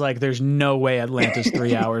quick. I was like, there's no way Atlanta's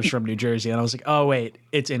 3 hours from New Jersey. And I was like, oh, wait,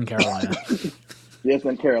 it's in Carolina. Yeah, it's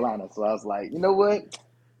in Carolina. So I was like, you know what?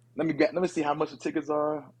 Let me see how much the tickets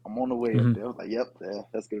are. I'm on the way up there. I was like, yep,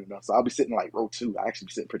 that's good enough. So I'll be sitting like row 2. I actually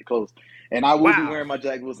be sitting pretty close. And I will be wearing my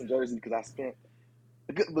Jack Wilson jersey because I spent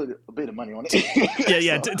a bit of money on it.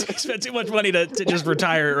 Yeah. Spent too much money to just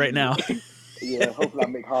retire it right now. Yeah, hopefully I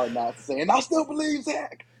make hard knocks saying, I still believe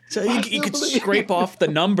Zach. So you could scrape off the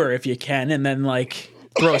number if you can, and then like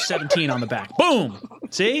throw a 17 on the back. Boom.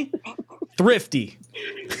 See? Thrifty.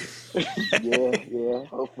 Yeah,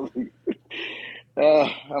 hopefully.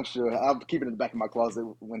 I'm sure. I'll keep it in the back of my closet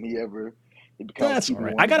when he becomes. That's all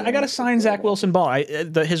right. I got to sign Zach Wilson ball.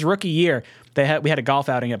 His rookie year, we had a golf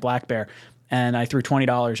outing at Black Bear, and I threw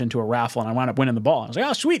 $20 into a raffle, and I wound up winning the ball. I was like,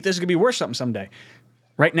 oh, sweet, this is gonna be worth something someday.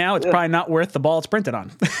 Right now, it's probably not worth the ball it's printed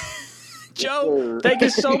on. Joe, thank you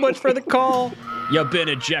so much for the call. You've been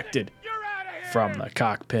ejected from the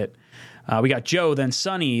cockpit. We got Joe, then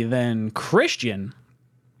Sonny, then Christian,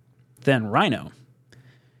 then Rhino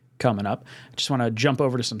coming up. Just want to jump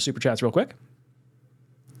over to some super chats real quick.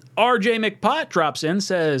 RJ McPot drops in,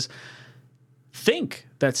 says, think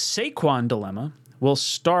that Saquon dilemma will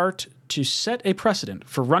start to set a precedent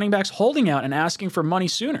for running backs holding out and asking for money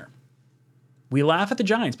sooner. We laugh at the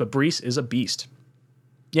Giants, but Brees is a beast.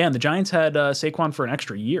 Yeah, and the Giants had Saquon for an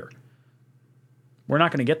extra year. We're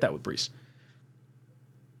not going to get that with Brees.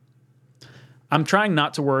 I'm trying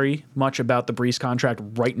not to worry much about the Brees contract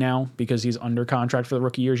right now because he's under contract for the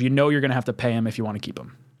rookie years. You know you're going to have to pay him if you want to keep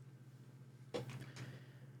him.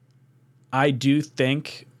 I do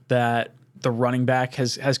think that the running back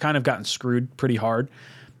has kind of gotten screwed pretty hard.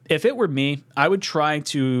 If it were me, I would try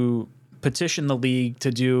to petition the league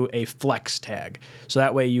to do a flex tag. So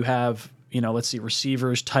that way you have, let's see,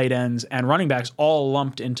 receivers, tight ends, and running backs all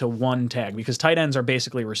lumped into one tag because tight ends are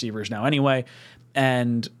basically receivers now anyway.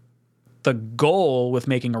 And the goal with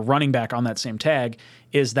making a running back on that same tag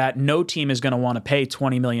is that no team is going to want to pay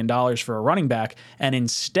 $20 million for a running back, and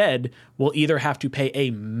instead will either have to pay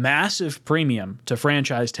a massive premium to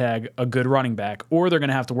franchise tag a good running back, or they're going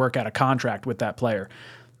to have to work out a contract with that player.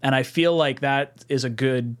 And I feel like that is a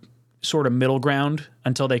good sort of middle ground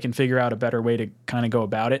until they can figure out a better way to kind of go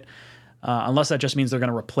about it. unless that just means they're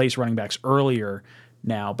going to replace running backs earlier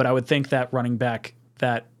now. But I would think that running back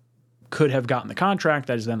that could have gotten the contract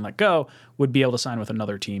that is then let go would be able to sign with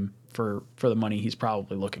another team for the money he's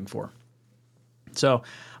probably looking for. So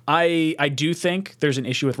I do think there's an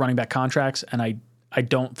issue with running back contracts, and I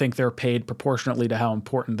don't think they're paid proportionately to how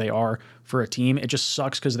important they are for a team. It just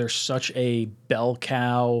sucks because they're such a bell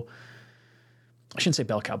cow. I shouldn't say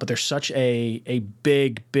bell cow, but they're such a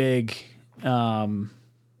big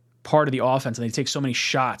part of the offense, and they take so many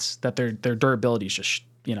shots that their durability is just,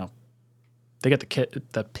 they get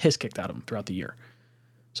the piss kicked out of them throughout the year.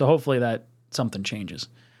 So hopefully that something changes.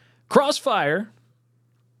 Crossfire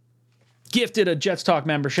gifted a Jets Talk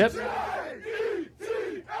membership.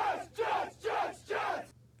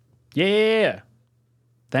 Yeah.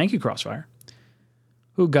 Thank you, Crossfire.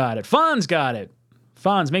 Who got it? Fonz got it.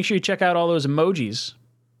 Fonz, make sure you check out all those emojis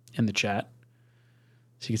in the chat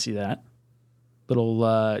so you can see that. Little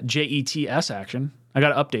JETS action. I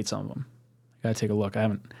got to update some of them. I got to take a look. I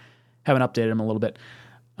haven't updated them a little bit.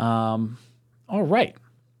 All right.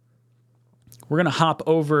 We're going to hop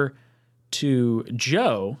over to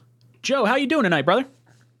Joe. Joe, how you doing tonight, brother?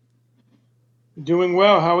 Doing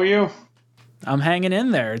well. How are you? I'm hanging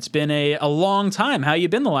in there. It's been a long time. How you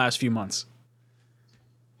been the last few months?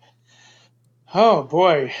 Oh,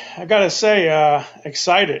 boy. I got to say,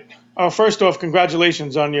 excited. Oh, first off,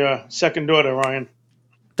 congratulations on your second daughter, Ryan.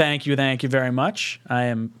 Thank you very much. I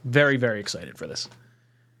am very, very excited for this.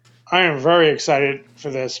 I am very excited for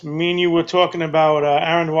this. Me and you were talking about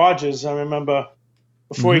Aaron Rodgers, I remember,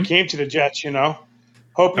 before he came to the Jets,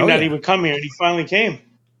 hoping that he would come here, and he finally came.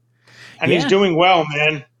 And he's doing well,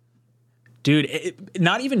 man. Dude,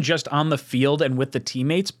 not even just on the field and with the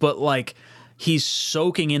teammates, but like he's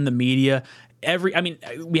soaking in the media.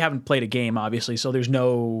 We haven't played a game, obviously, so there's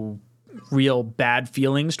no real bad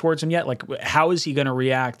feelings towards him yet. Like, how is he going to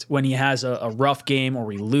react when he has a rough game or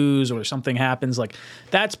we lose or something happens? Like,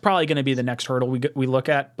 that's probably going to be the next hurdle we look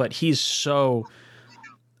at. But he's so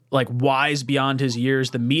like wise beyond his years.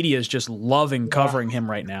 The media is just loving covering him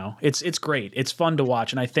right now. It's great. It's fun to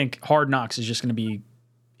watch, and I think Hard Knocks is just going to be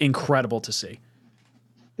incredible to see.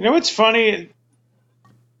 It's funny.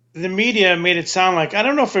 The media made it sound like, I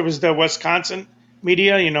don't know if it was the Wisconsin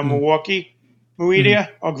media, Milwaukee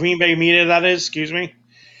media, or Green Bay media, that is, excuse me.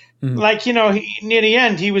 Like, near the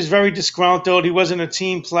end, he was very disgruntled. He wasn't a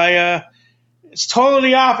team player. It's totally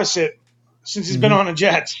the opposite since he's been on the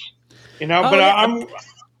Jets, I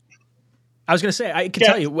was going to say, I can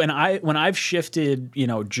tell you when I've shifted,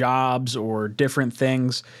 jobs or different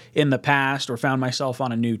things in the past or found myself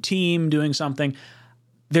on a new team doing something,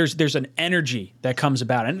 there's an energy that comes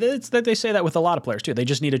about. And it's that they say that with a lot of players too. They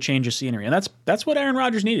just need a change of scenery. And that's what Aaron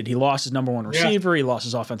Rodgers needed. He lost his number one receiver. He lost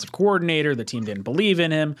his offensive coordinator. The team didn't believe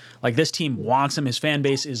in him. Like, this team wants him. His fan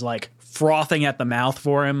base is like frothing at the mouth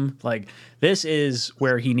for him. Like, this is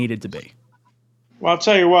where he needed to be. Well, I'll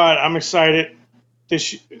tell you what, I'm excited.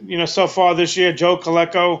 So far this year, Joe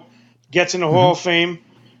Colecco gets in the Hall of Fame.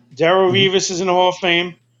 Darrell Revis is in the Hall of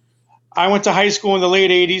Fame. I went to high school in the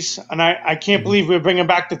late 80s, and I can't believe we're bringing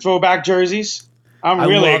back the throwback jerseys. I'm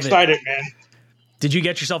really excited, man. Did you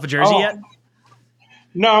get yourself a jersey yet?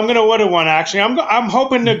 No, I'm going to order one, actually. I'm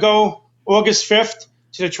hoping to go August 5th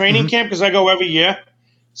to the training camp because I go every year.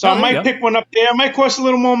 So I might pick one up there. It might cost a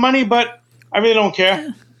little more money, but I really don't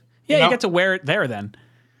care. Yeah, you get to wear it there then.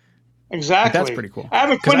 Exactly. That's pretty cool. I have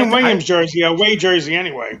a Quinnen Williams jersey, a away jersey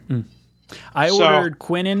anyway. I ordered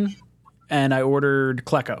Quinnen and I ordered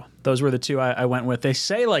Klecko. Those were the two I went with. They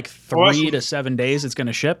say like 3 to 7 days it's going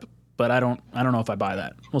to ship, but I don't know if I buy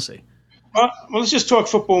that. We'll see. Well, let's just talk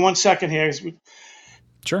football 1 second here.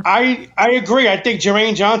 Sure. I agree. I think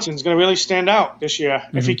Jermaine Johnson's going to really stand out this year.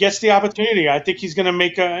 If he gets the opportunity, I think he's going to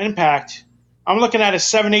make an impact. I'm looking at a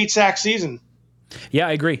 7-8 sack season. Yeah,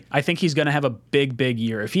 I agree. I think he's going to have a big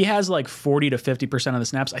year. If he has like 40 to 50% of the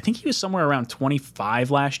snaps, I think he was somewhere around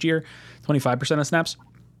 25 last year, 25% of snaps.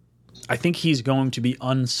 I think he's going to be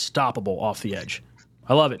unstoppable off the edge.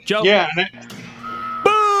 I love it. Joe. Yeah.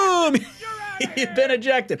 Boom! You've been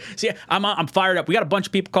ejected. See, I'm fired up. We got a bunch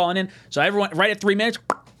of people calling in. So everyone, right at 3 minutes,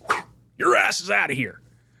 your ass is out of here.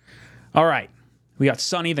 All right. We got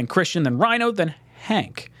Sonny, then Christian, then Rhino, then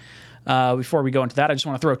Hank. Before we go into that, I just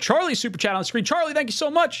want to throw Charlie's super chat on the screen. Charlie, thank you so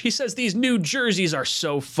much. He says, these new jerseys are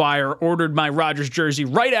so fire. Ordered my Rodgers jersey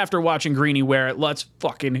right after watching Greeny wear it. Let's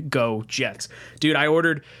fucking go Jets. Dude, I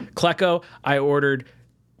ordered Klecko. I ordered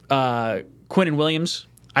Quinnen Williams.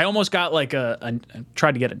 I almost got like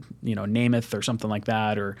tried to get a Namath or something like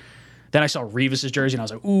that. Or then I saw Revis's jersey and I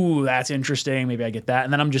was like, ooh, that's interesting. Maybe I get that.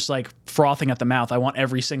 And then I'm just like frothing at the mouth. I want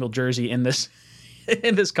every single jersey in this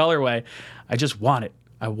in this colorway. I just want it.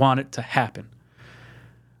 I want it to happen.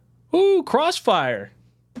 Ooh, Crossfire.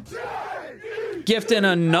 Gifting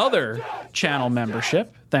another channel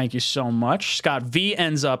membership. Thank you so much. Scott V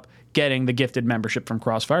ends up getting the gifted membership from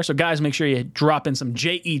Crossfire. So, guys, make sure you drop in some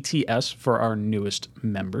JETS for our newest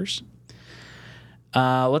members.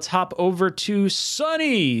 Let's hop over to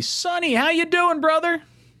Sonny. Sonny, how you doing, brother?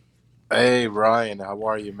 Hey, Ryan. How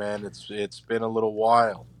are you, man? It's been a little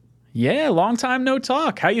while. Yeah, long time no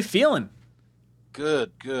talk. How you feeling?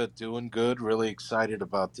 Good. Doing good. Really excited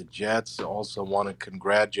about the Jets. Also want to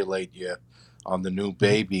congratulate you on the new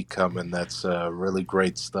baby coming. That's really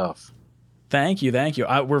great stuff. Thank you.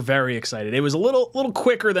 We're very excited. It was a little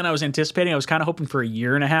quicker than I was anticipating. I was kind of hoping for a 1.5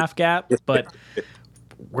 year gap, but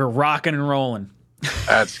we're rocking and rolling.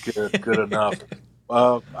 That's good. Good enough.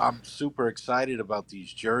 I'm super excited about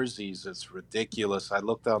these jerseys. It's ridiculous. I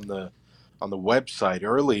looked on the website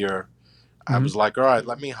earlier. I was like, all right,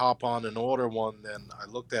 let me hop on and order one. Then I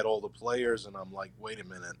looked at all the players, and I'm like, wait a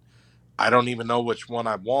minute. I don't even know which one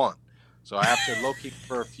I want. So after looking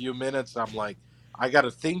for a few minutes, I'm like, I got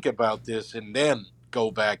to think about this and then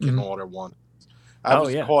go back and order one. I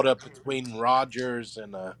was caught up between Rodgers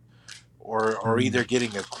and or either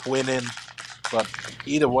getting a Quinnen. But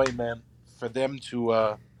either way, man, for them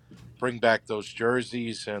to bring back those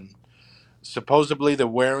jerseys, and supposedly they're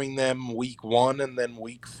wearing them week 1 and then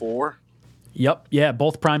week 4. Yep. Yeah,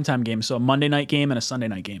 both primetime games. So a Monday night game and a Sunday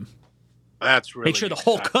night game. That's really make sure the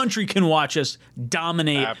whole country can watch us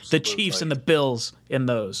dominate the Chiefs and the Bills in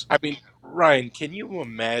those. I mean, Ryan, can you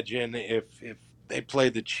imagine if they play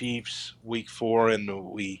the Chiefs week 4 and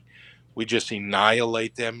we just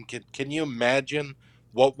annihilate them? Can you imagine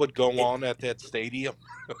what would go on at that stadium?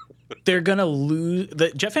 They're gonna lose.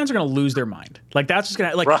 The Jet fans are gonna lose their mind. Like that's just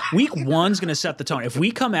gonna week 1's gonna set the tone. If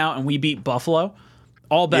we come out and we beat Buffalo,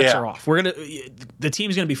 all bets are off. The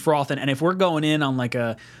team's gonna be frothing, and if we're going in on like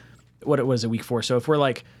a week 4. So if we're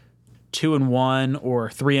like 2-1 or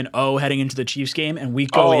 3-0 heading into the Chiefs game, and we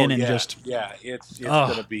go in and it's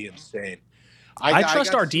gonna be insane. I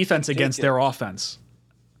trust our defense against their offense.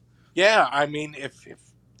 Yeah, I mean,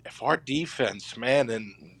 if our defense, man,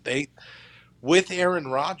 and with Aaron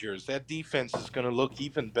Rodgers, that defense is going to look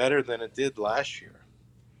even better than it did last year.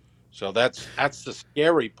 So that's the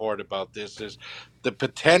scary part about this is the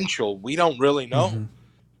potential. We don't really know.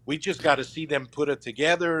 We just got to see them put it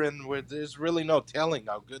together, and there's really no telling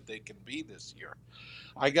how good they can be this year.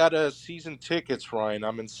 I got season tickets, Ryan.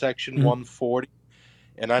 I'm in section 140,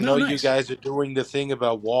 and I know you guys are doing the thing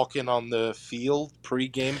about walking on the field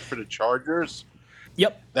pregame for the Chargers.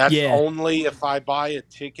 Yep. That's only if I buy a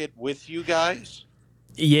ticket with you guys?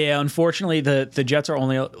 Yeah, unfortunately, the Jets are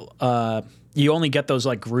only you only get those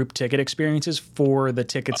like group ticket experiences for the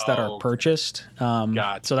tickets that are purchased.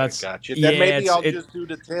 Gotcha. So that's gotcha. Then maybe I'll just do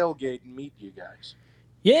the tailgate and meet you guys.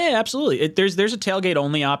 Yeah, absolutely. There's a tailgate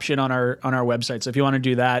only option on our website. So if you want to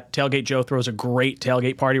do that, Tailgate Joe throws a great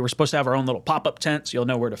tailgate party. We're supposed to have our own little pop-up tent, so you'll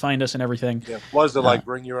know where to find us and everything. Yeah. Was it like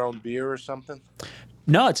bring your own beer or something?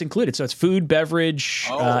 No, it's included. So it's food, beverage,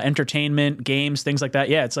 entertainment, games, things like that.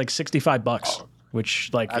 Yeah, it's like $65, which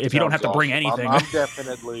like if you don't have to bring anything.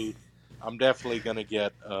 I'm definitely gonna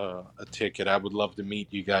get a ticket. I would love to meet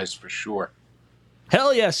you guys for sure.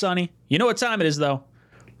 Hell yeah, Sonny. You know what time it is though.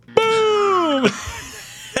 Boom!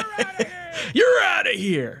 You're out of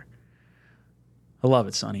here. I love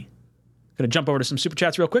it, Sonny. Gonna jump over to some super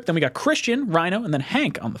chats real quick. Then we got Christian, Rhino, and then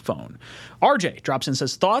Hank on the phone. RJ drops in and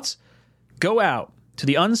says, thoughts go out to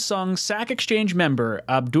the unsung Sack Exchange member,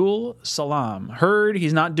 Abdul Salam. Heard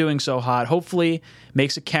he's not doing so hot. Hopefully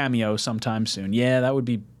makes a cameo sometime soon. Yeah, that would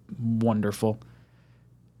be wonderful.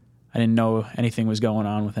 I didn't know anything was going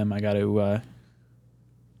on with him. I got to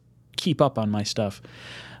keep up on my stuff.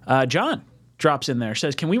 John drops in there,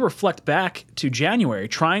 says, can we reflect back to January,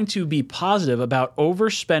 trying to be positive about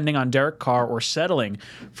overspending on Derek Carr or settling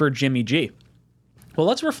for Jimmy G? Well,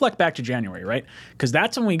 let's reflect back to January, right? Because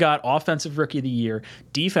that's when we got Offensive Rookie of the Year,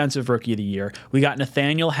 Defensive Rookie of the Year. We got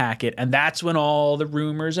Nathaniel Hackett, and that's when all the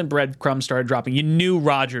rumors and breadcrumbs started dropping. You knew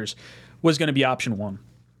Rodgers was going to be option 1.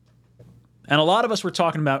 And a lot of us were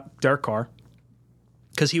talking about Derek Carr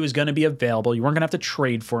because he was going to be available. You weren't going to have to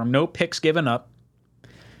trade for him. No picks given up.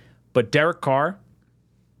 But Derek Carr,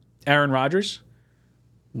 Aaron Rodgers,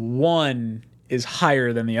 one is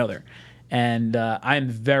higher than the other. And I'm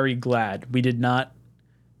very glad we did not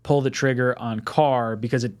pull the trigger on Carr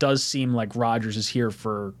because it does seem like Rodgers is here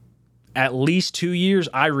for at least 2 years.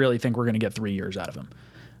 I really think we're going to get 3 years out of him.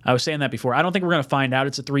 I was saying that before. I don't think we're going to find out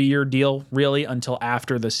it's a 3-year deal, really, until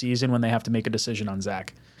after the season when they have to make a decision on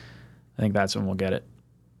Zach. I think that's when we'll get it.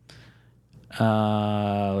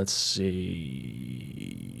 Let's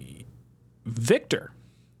see. Victor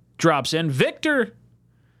drops in. Victor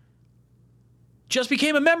just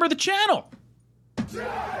became a member of the channel.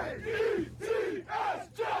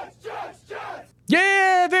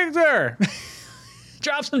 Yeah, Victor.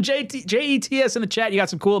 Drop some JETS in the chat. You got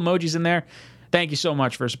some cool emojis in there. Thank you so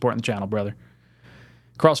much for supporting the channel, brother.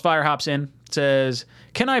 Crossfire hops in, says,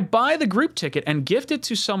 can I buy the group ticket and gift it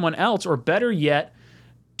to someone else, or better yet,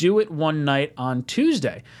 do it one night on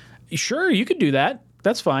Tuesday? Sure, you could do that.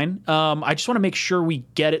 That's fine. I just want to make sure we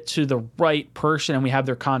get it to the right person and we have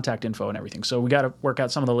their contact info and everything. So we got to work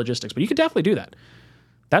out some of the logistics, but you could definitely do that.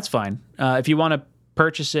 That's fine. If you want to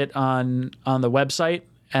purchase it on the website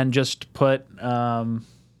and just put, I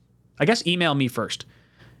guess, email me first.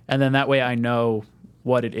 And then that way I know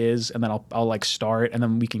what it is, and then I'll like star it, and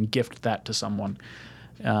then we can gift that to someone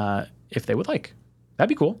if they would like. That'd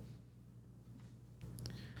be cool.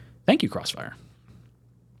 Thank you, Crossfire.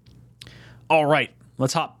 All right,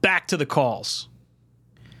 let's hop back to the calls.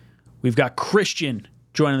 We've got Christian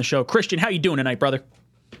joining the show. Christian, how you doing tonight, brother?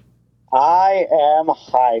 I am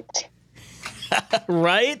hyped.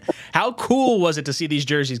 Right? How cool was it to see these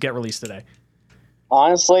jerseys get released today?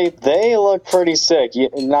 Honestly, they look pretty sick.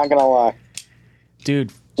 Not gonna lie,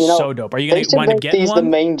 dude. So dope. Are you gonna wind up getting these one? The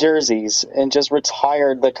main jerseys and just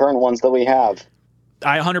retire the current ones that we have.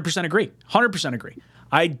 I 100% agree. 100% agree.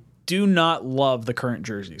 I do not love the current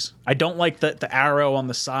jerseys. I don't like the arrow on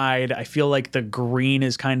the side. I feel like the green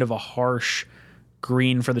is kind of a harsh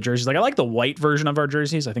green for the jerseys. Like, I like the white version of our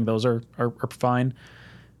jerseys. I think those are fine.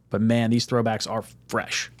 But man, these throwbacks are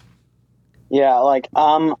fresh. Yeah, like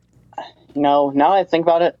now that I think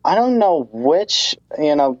about it, I don't know which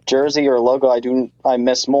jersey or logo I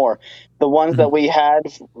miss more. The ones that we had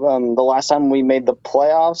the last time we made the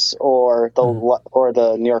playoffs, or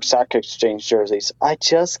the New York Stock Exchange jerseys. I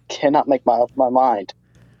just cannot make my mind.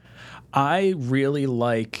 I really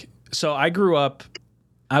like. So I grew up.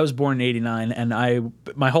 I was born in '89, and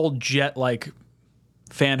my whole Jet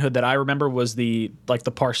fanhood that I remember was the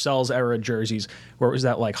Parcells era jerseys, where it was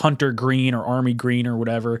that like hunter green or army green or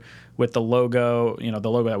whatever with the logo,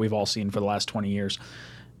 the logo that we've all seen for the last 20 years.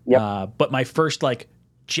 Yep. But my first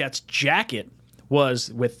Jets jacket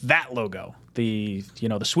was with that logo, the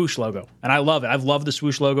swoosh logo, and I love it. I've loved the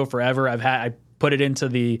swoosh logo forever. I put it into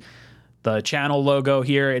the channel logo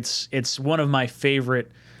here. It's one of my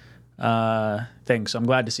favorite things. So I'm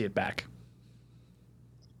glad to see it back.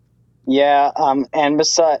 Yeah, and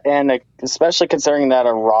especially considering that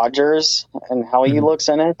Rodgers and how he looks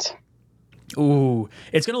in it. Ooh,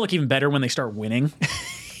 it's gonna look even better when they start winning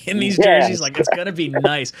in these jerseys. Like, it's gonna be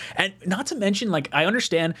nice. And not to mention, I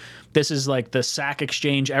understand this is like the sack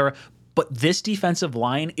exchange era, but this defensive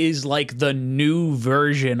line is like the new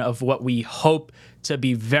version of what we hope to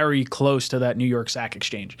be very close to that New York sack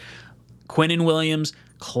exchange. Quinnen Williams,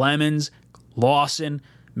 Clemens, Lawson,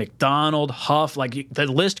 McDonald, Huff, the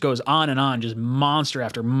list goes on and on, just monster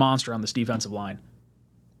after monster on this defensive line.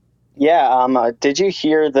 Yeah, did you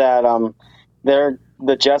hear that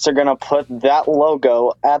the Jets are going to put that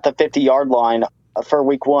logo at the 50-yard line for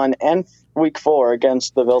week 1 and week 4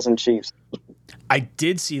 against the Bills and Chiefs? I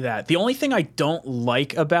did see that. The only thing I don't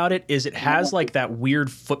like about it is it has that weird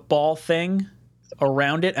football thing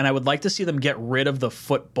around it, and I would like to see them get rid of the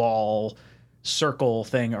football circle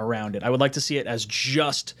thing around it. I would like to see it as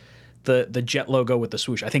just the Jet logo with the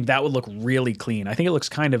swoosh. I think that would look really clean. I think it looks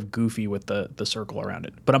kind of goofy with the circle around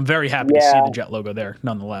it, but I'm very happy to see the Jet logo there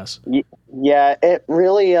nonetheless. Yeah, it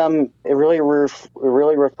really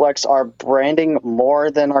reflects our branding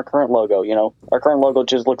more than our current logo. Our current logo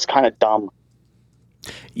just looks kind of dumb.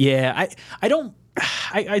 Yeah, I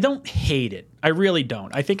don't hate it. I really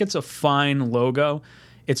don't. I think it's a fine logo.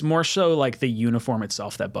 It's more so the uniform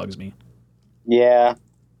itself that bugs me. Yeah.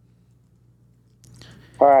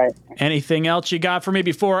 All right. Anything else you got for me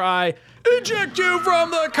before I eject you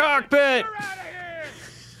from the cockpit?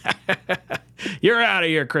 You're out of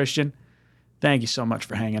here, Christian. Thank you so much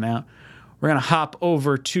for hanging out. We're going to hop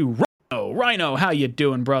over to Rhino. Rhino, how you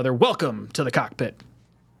doing, brother? Welcome to the cockpit.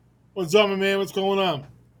 What's up, my man? What's going on?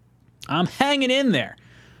 I'm hanging in there.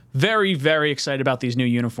 Very, very excited about these new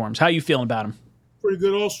uniforms. How you feeling about them? Pretty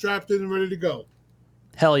good, all strapped in and ready to go.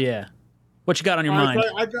 Hell yeah. What you got on your mind?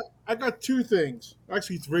 I got 2 things.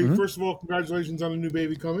 Actually 3. Mm-hmm. First of all, congratulations on the new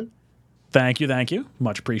baby coming. Thank you.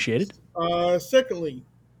 Much appreciated. Secondly,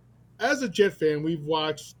 as a Jet fan, we've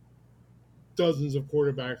watched dozens of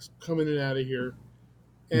quarterbacks coming in and out of here.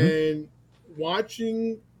 Mm-hmm. And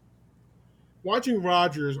watching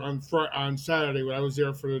Rodgers on Saturday when I was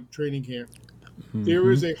there for the training camp, mm-hmm.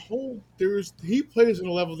 He plays at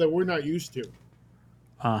a level that we're not used to.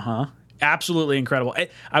 Uh-huh. Absolutely incredible.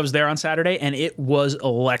 I was there on Saturday, and it was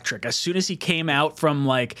electric. As soon as he came out from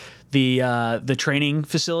like the training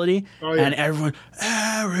facility, and everyone,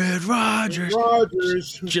 Aaron Rodgers,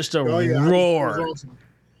 just a roar. It was awesome.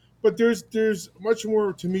 But there's much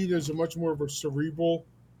more, to me, there's a much more of a cerebral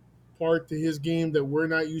part to his game that we're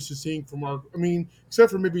not used to seeing from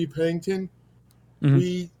except for maybe Pennington.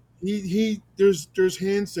 There's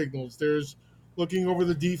hand signals, there's looking over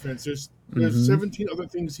the defense, there's 17 other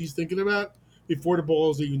things he's thinking about before the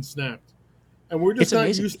ball is even snapped. And we're just not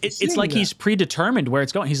used to seeing It's like that. he's predetermined where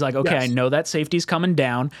it's going. He's like, okay, I know that safety's coming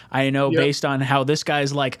down. I know based on how this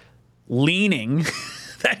guy's like leaning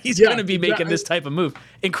that he's going to be making this type of move.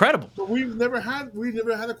 Incredible. But we've never had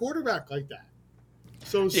a quarterback like that.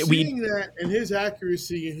 So seeing that and his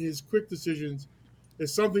accuracy and his quick decisions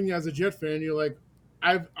is something, as a Jet fan, you're like,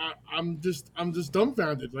 I'm just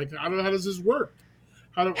dumbfounded. Like, I don't know, how does this work?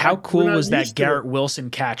 How cool was that Garrett Wilson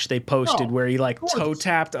catch they posted where he like toe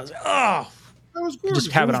tapped? I was like, oh, that was gorgeous.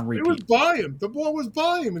 Just have it on repeat. It was by him. The ball was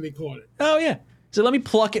by him, and he caught it. Oh yeah. So let me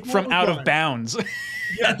pluck it from out of bounds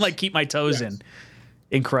and like keep my toes in.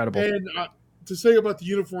 Incredible. And to say about the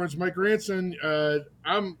uniforms, my grandson,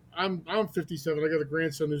 I'm 57. I got a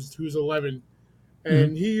grandson who's 11,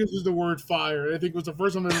 and he uses the word fire. And I think it was the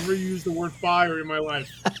first time I ever used the word fire in my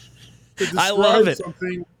life. I love it.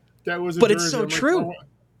 Something that was but it's so true.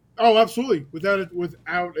 Oh, absolutely,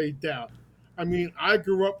 without a doubt. I mean, I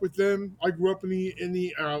grew up with them. I grew up in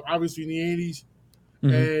the obviously in the 80s,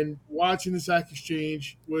 and watching the sack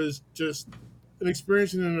exchange was just an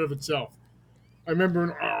experience in and of itself. I remember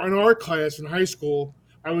in our class in high school,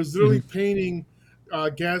 I was literally painting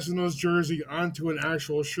Gastineau's jersey onto an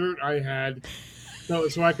actual shirt I had, so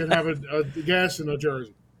I could have a Gastineau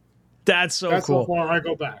jersey. That's cool. That's how far I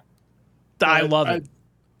go back. I love it.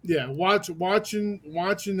 Yeah, watching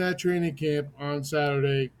that training camp on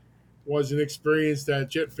Saturday was an experience that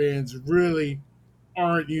Jet fans really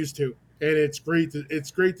aren't used to, and it's great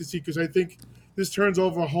to see, because I think this turns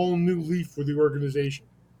over a whole new leaf for the organization.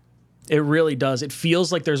 It really does. It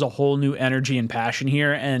feels like there's a whole new energy and passion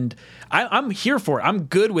here, and I'm here for it. I'm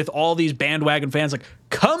good with all these bandwagon fans. Like,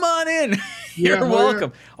 come on in. You're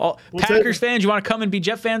welcome. All Packers fans, you want to come and be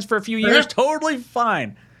Jet fans for a few years? Totally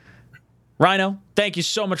fine. Rhino, thank you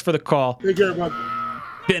so much for the call. Take care, bud.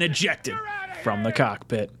 Been ejected from the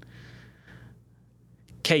cockpit.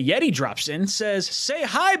 K Yeti drops in, says, say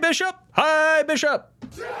hi, Bishop. Hi, Bishop.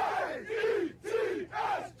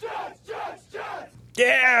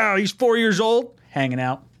 Yeah, he's 4 years old, hanging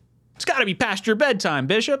out. It's got to be past your bedtime,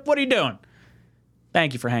 Bishop. What are you doing?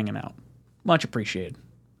 Thank you for hanging out. Much appreciated.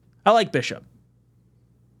 I like Bishop.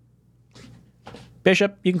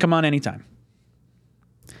 Bishop, you can come on anytime.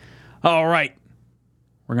 All right.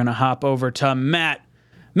 We're going to hop over to Matt.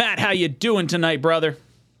 Matt, how you doing tonight, brother?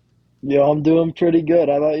 Yeah, I'm doing pretty good.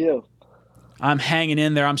 How about you? I'm hanging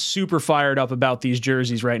in there. I'm super fired up about these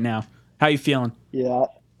jerseys right now. How you feeling? Yeah,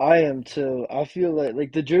 I am too. I feel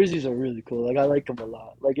like the jerseys are really cool. Like, I like them a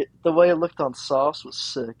lot. Like, the way it looked on softs was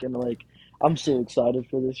sick, and like, I'm so excited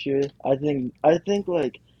for this year. I think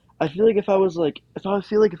like, I feel like if I was like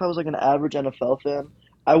an average NFL fan,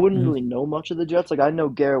 I wouldn't really know much of the Jets. Like, I know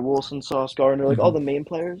Garrett Wilson, Sauce Gardner, like all the main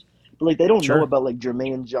players, but like they don't know about like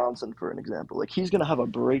Jermaine Johnson, for an example. Like, he's gonna have a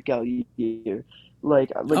breakout year.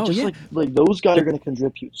 Like those guys are gonna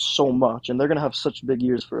contribute so much, and they're gonna have such big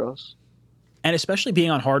years for us. And especially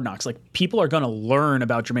being on Hard Knocks, like, people are going to learn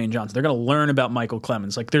about Jermaine Johnson. They're going to learn about Michael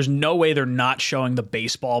Clemens. Like, there's no way they're not showing the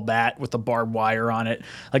baseball bat with the barbed wire on it.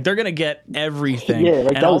 Like, they're going to get everything. Yeah,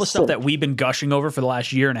 like, and all the stuff that we've been gushing over for the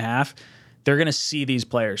last year and a half, they're going to see these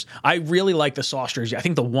players. I really like the Sauce jersey. I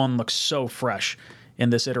think the one looks so fresh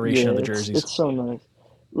in this iteration of the jerseys. It's so nice.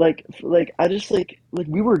 Like I just like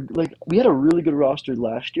we had a really good roster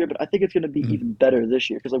last year, but I think it's going to be even better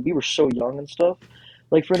this year, because like we were so young and stuff.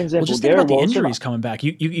 Like, for an example, just think about the injuries coming back.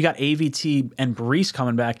 You got AVT and Brees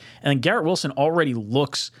coming back, and then Garrett Wilson already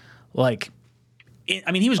looks like,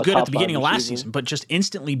 I mean, he was good at the beginning of last season, but just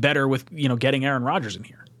instantly better with, getting Aaron Rodgers in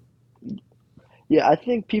here. Yeah, I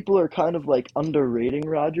think people are kind of like underrating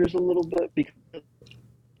Rodgers a little bit, because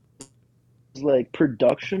like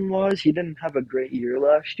production-wise, he didn't have a great year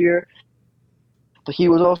last year, but he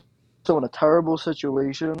was also in a terrible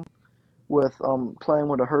situation with playing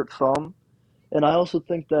with a hurt thumb. And I also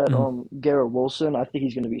think that Garrett Wilson, I think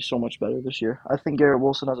he's going to be so much better this year. I think Garrett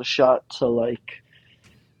Wilson has a shot to,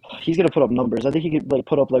 he's going to put up numbers. I think he could,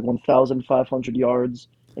 put up, 1,500 yards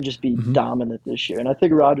and just be dominant this year. And I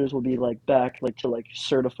think Rodgers will be, back, to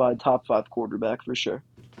certified top 5 quarterback for sure.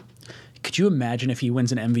 Could you imagine if he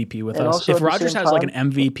wins an MVP with us? If Rodgers has, an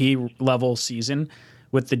MVP level season,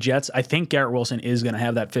 with the Jets, I think Garrett Wilson is going to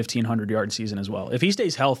have that 1,500-yard season as well. If he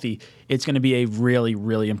stays healthy, it's going to be a really,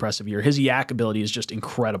 really impressive year. His yak ability is just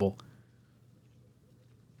incredible.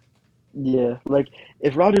 Yeah, like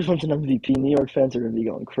if Rodgers wins an MVP, New York fans are gonna be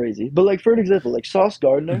going crazy. But like for an example, like Sauce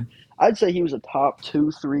Gardner, I'd say he was a top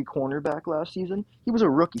 2, 3 cornerback last season. He was a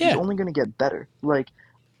rookie. He's Yeah. only gonna get better. Like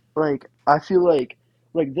I feel like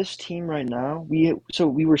this team right now, we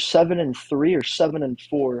were 7-3 or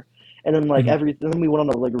 7-4, and then then we went on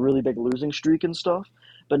a like really big losing streak and stuff.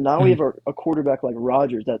 But now we have a quarterback like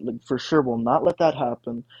Rodgers that like, for sure will not let that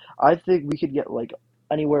happen. I think we could get like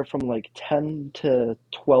anywhere from like 10 to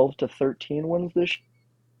 12 to 13 wins this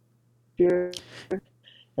year. And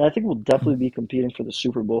I think we'll definitely be competing for the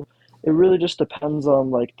Super Bowl. It really just depends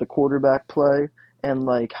on like the quarterback play and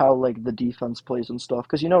like how like the defense plays and stuff.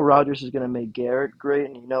 Because Rodgers is going to make Garrett great,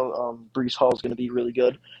 and Breece Hall is going to be really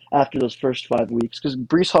good after those first 5 weeks. Because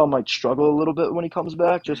Breece Hall might struggle a little bit when he comes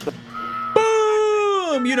back. Just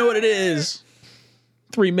boom, you know what it is.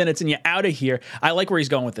 3 minutes and you're out of here. I like where he's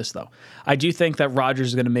going with this, though. I do think that Rodgers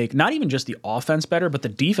is going to make not even just the offense better, but the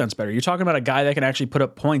defense better. You're talking about a guy that can actually put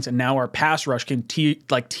up points, and now our pass rush can tee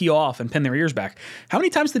off and pin their ears back. How many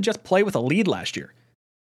times did the Jets play with a lead last year?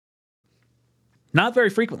 Not very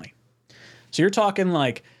frequently. So you're talking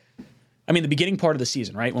the beginning part of the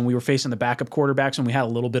season, right? When we were facing the backup quarterbacks and we had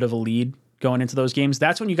a little bit of a lead going into those games,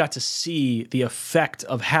 that's when you got to see the effect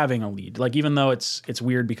of having a lead. Like, even though it's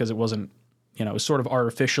weird because it wasn't, it was sort of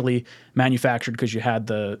artificially manufactured because you had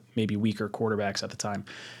the maybe weaker quarterbacks at the time.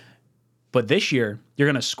 But this year, you're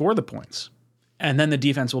going to score the points, and then the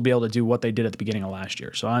defense will be able to do what they did at the beginning of last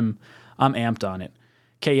year. So I'm amped on it.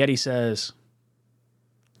 K. Yeti says,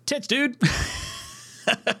 tits, dude.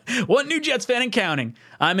 One new Jets fan and counting.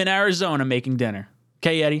 I'm in Arizona making dinner.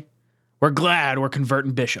 K. Yeti, we're glad we're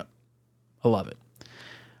converting Bishop. I love it.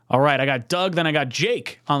 All right, I got Doug, then I got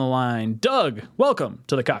Jake on the line. Doug, welcome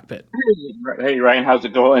to the cockpit. Hey, Ryan, how's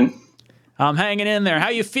it going? I'm hanging in there. How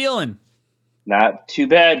you feeling? Not too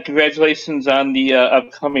bad. Congratulations on the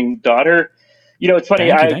upcoming daughter. It's funny.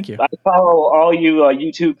 Thank you. I follow all you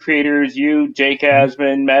YouTube creators, you, Jake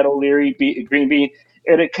Asman, Matt O'Leary, Green Bean,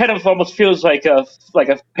 and it kind of almost feels like a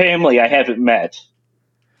family I haven't met.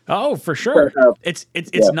 Oh, for sure. It's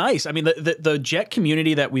yeah. nice. I mean, the Jet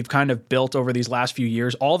community that we've kind of built over these last few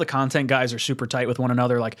years, all the content guys are super tight with one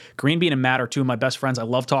another. Like Green Bean and Matt are two of my best friends. I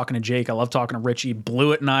love talking to Jake. I love talking to Richie.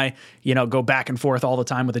 Blewett and I, go back and forth all the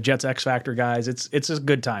time with the Jets X Factor guys. It's a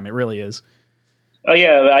good time. It really is. Oh,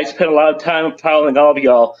 yeah. I spent a lot of time following all of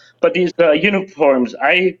y'all. But these uniforms,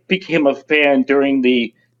 I became a fan during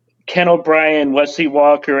the Ken O'Brien, Wesley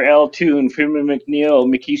Walker, Al Toon, Freeman McNeil,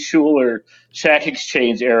 Mickey Schuler, Shaq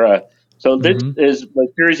Exchange era. So this is the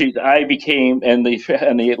jerseys I became, and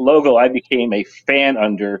the logo I became a fan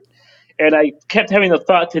under. And I kept having the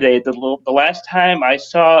thought today that the last time I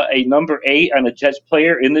saw a number 8 on a Jets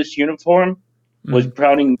player in this uniform was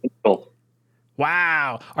Browning Mitchell.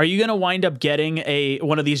 Wow. Are you going to wind up getting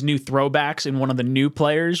one of these new throwbacks and one of the new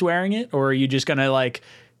players wearing it? Or are you just going to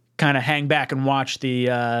kind of hang back and watch the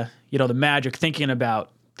the magic, thinking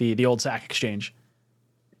about the old Sack Exchange?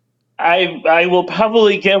 I will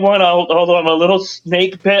probably get one, although I'm a little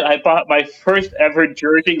snake bit. I bought my first ever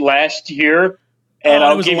jersey last year, and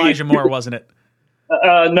it was Elijah Moore, wasn't it?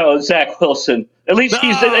 No, Zach Wilson. At least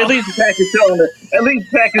Zach is still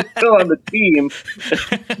on the team.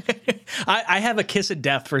 I have a kiss of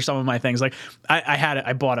death for some of my things. Like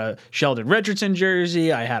I bought a Sheldon Richardson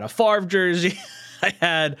jersey. I had a Favre jersey. I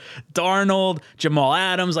had Darnold, Jamal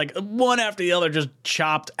Adams, like one after the other, just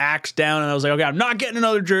chopped, axed down. And I was like, okay, I'm not getting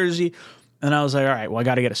another jersey. And I was like, all right, well, I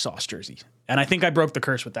got to get a Sauce jersey. And I think I broke the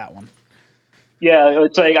curse with that one. Yeah,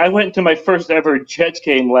 it's like I went to my first ever Jets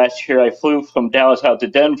game last year. I flew from Dallas out to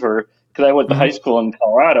Denver because I went to high school in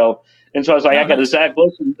Colorado. And so I was like, I got a Zach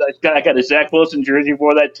Wilson jersey,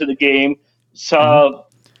 wore that to the game, saw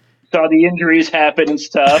the injuries happen and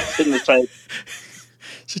stuff. And it's like,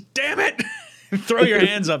 damn it. Throw your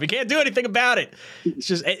hands up. You can't do anything about it. It's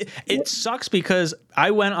just it sucks because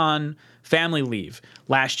I went on family leave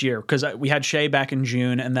last year because we had Shea back in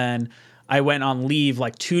June, and then I went on leave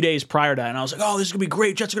like 2 days prior to that, and I was like, oh, this is going to be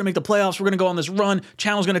great. Jets are going to make the playoffs. We're going to go on this run.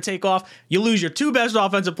 Channel's going to take off. You lose your 2 best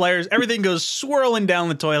offensive players. Everything goes swirling down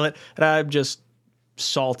the toilet, and I'm just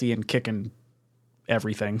salty and kicking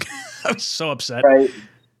everything. I was so upset. Right.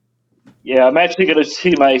 Yeah, I'm actually going to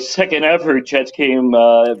see my second ever Jets game,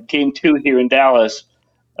 game 2 here in Dallas.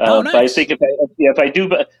 Nice. But I think if I do,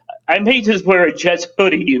 but I may just wear a Jets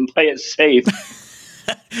hoodie and play it safe.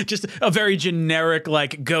 Just a very generic,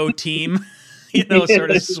 go team,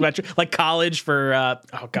 sort of sweatshirt, like college for,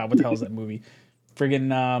 oh God, what the hell is that movie?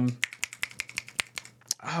 Friggin',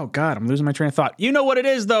 Oh, God, I'm losing my train of thought. You know what it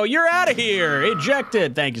is, though. You're out of here.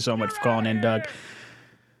 Ejected. Thank you so much for calling in, Doug.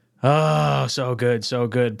 Oh, so good, so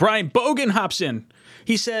good. Brian Bogan hops in.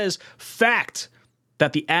 He says, fact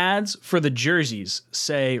that the ads for the jerseys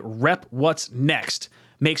say rep what's next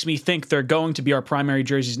makes me think they're going to be our primary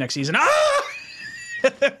jerseys next season. Ah! I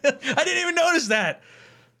didn't even notice that.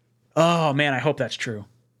 Oh, man, I hope that's true.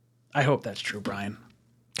 I hope that's true, Brian.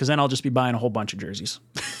 Because then I'll just be buying a whole bunch of jerseys.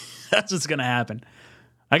 That's what's going to happen.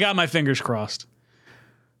 I got my fingers crossed.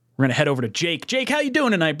 We're going to head over to Jake. Jake, how you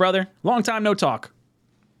doing tonight, brother? Long time no talk.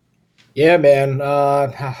 Yeah, man.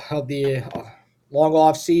 The long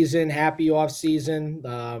off season, happy off season.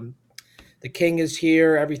 The king is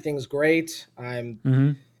here. Everything's great.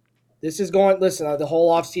 This is going. Listen, the whole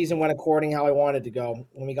off season went according how I wanted to go.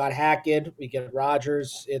 When we got Hackett, we get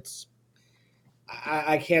Rodgers.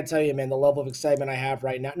 I can't tell you, man, the level of excitement I have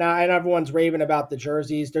right now. Now, I know everyone's raving about the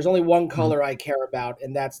jerseys. There's only one color I care about,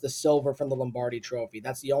 and that's the silver from the Lombardi Trophy.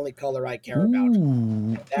 That's the only color I care about.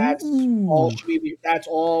 That's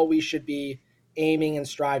all we should be aiming and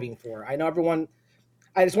striving for. I know everyone.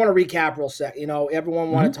 I just want to recap real sec.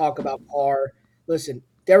 Everyone want to talk about Carr. Listen,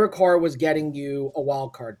 Derek Carr was getting you a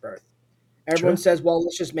wild card berth. Everyone says, well,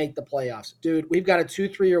 let's just make the playoffs. Dude, we've got a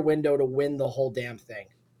 2-3 year window to win the whole damn thing.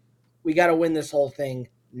 We got to win this whole thing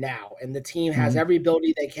now. And the team has every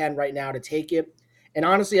ability they can right now to take it. And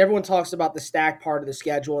honestly, everyone talks about the stack part of the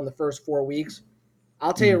schedule in the first 4 weeks.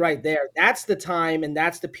 I'll tell you right there, that's the time and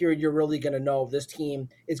that's the period you're really going to know if this team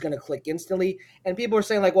is going to click instantly. And people are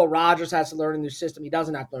saying, like, well, Rodgers has to learn a new system. He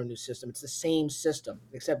doesn't have to learn a new system. It's the same system,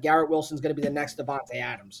 except Garrett Wilson's going to be the next Devontae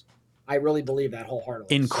Adams. I really believe that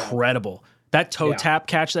wholeheartedly. Incredible. That toe tap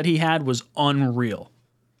catch that he had was unreal.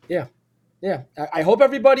 Yeah. Yeah. I hope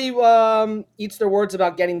everybody eats their words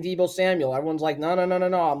about getting Deebo Samuel. Everyone's like, no.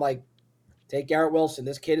 I'm like, take Garrett Wilson.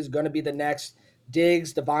 This kid is going to be the next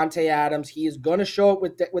Diggs, Devontae Adams. He is going to show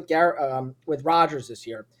it with Rodgers this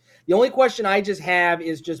year. The only question I just have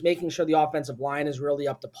is just making sure the offensive line is really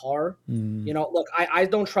up to par. Look, I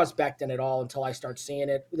don't trust Becton at all until I start seeing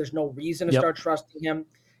it. There's no reason to start trusting him.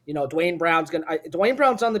 Dwayne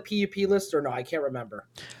Brown's on the PUP list or no? I can't remember.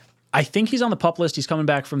 I think he's on the PUP list. He's coming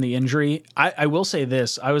back from the injury. I will say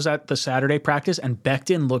this. I was at the Saturday practice, and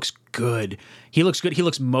Becton looks good. He looks good. He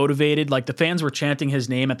looks motivated. Like, the fans were chanting his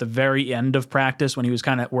name at the very end of practice when he was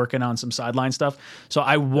kind of working on some sideline stuff. So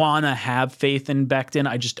I want to have faith in Becton.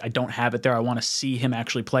 I don't have it there. I want to see him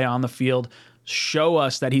actually play on the field, show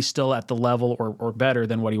us that he's still at the level or better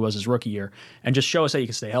than what he was his rookie year, and just show us that he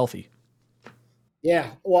can stay healthy.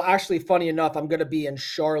 Yeah. Well, actually, funny enough, I'm going to be in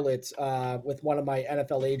Charlotte with one of my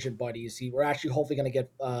NFL agent buddies. We're actually hopefully going to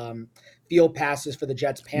get field passes for the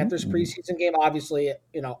Jets-Panthers preseason game. Obviously,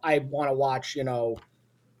 I want to watch,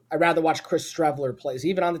 I'd rather watch Chris Streveler play. Is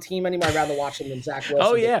he even on the team anymore? I'd rather watch him than Zach Wilson.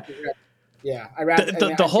 Oh, yeah. Yeah.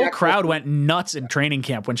 The whole crowd went nuts in training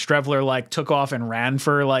camp when Streveler took off and ran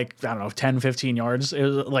for 10, 15 yards. It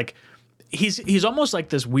was like... He's almost like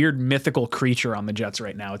this weird mythical creature on the Jets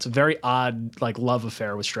right now. It's a very odd love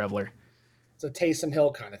affair with Streveler. It's a Taysom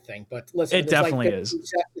Hill kind of thing. But listen, it definitely is.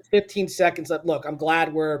 15 seconds left. Look, I'm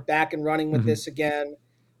glad we're back and running with this again.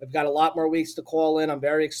 We've got a lot more weeks to call in. I'm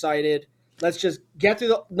very excited. Let's just get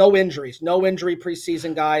through no injuries. No injury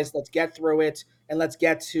preseason, guys. Let's get through it, and let's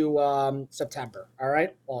get to September. All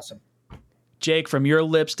right? Awesome. Jake, from your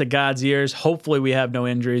lips to God's ears, hopefully we have no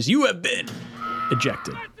injuries. You have been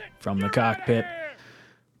ejected from the cockpit.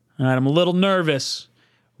 All right, I'm a little nervous.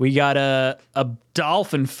 We got a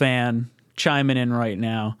Dolphin fan chiming in right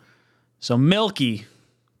now. So, Milky,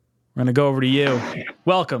 we're going to go over to you.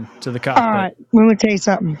 Welcome to the cockpit. All right, let me tell you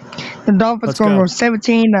something. The Dolphins going to go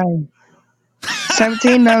 17-0.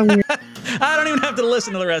 17-0. I don't even have to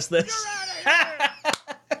listen to the rest of this.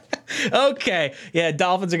 Okay. Yeah,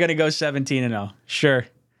 Dolphins are going to go 17-0. Sure.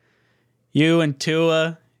 You and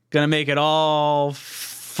Tua going to make it all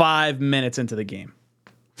 5 minutes into the game.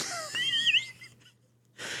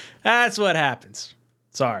 That's what happens.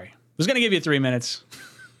 Sorry. Was going to give you 3 minutes.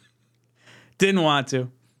 Didn't want to.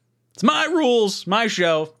 It's my rules, my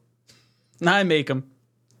show. I make them.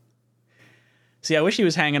 See, I wish he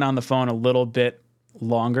was hanging on the phone a little bit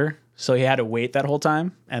longer, so he had to wait that whole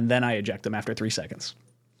time, and then I eject him after 3 seconds.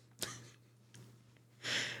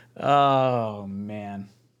 Oh, man.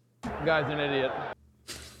 The guy's an idiot.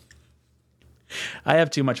 I have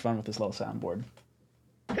too much fun with this little soundboard.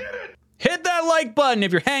 Hit that like button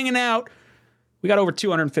if you're hanging out. We got over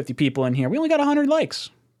 250 people in here. We only got 100 likes.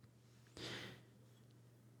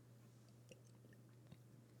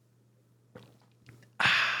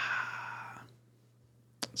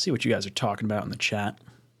 Let's see what you guys are talking about in the chat.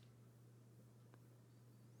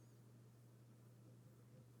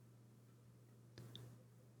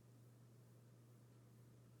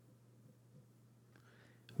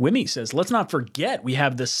 Wimmy says, let's not forget we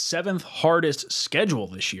have the 7th hardest schedule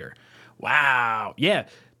this year. Wow. Yeah.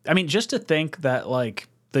 I mean, just to think that like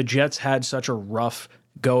the Jets had such a rough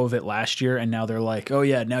go of it last year, and now they're like, oh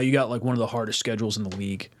yeah, now you got like one of the hardest schedules in the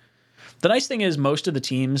league. The nice thing is most of the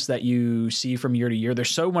teams that you see from year to year, there's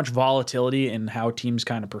so much volatility in how teams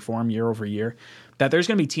kind of perform year over year that there's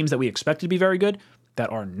going to be teams that we expect to be very good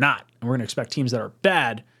that are not. And we're going to expect teams that are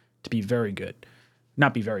bad to be very good.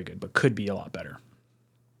 Not be very good, but could be a lot better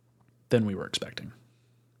than we were expecting.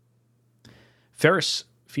 Ferris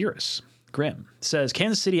Grim says,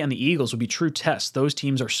 Kansas City and the Eagles will be true tests. Those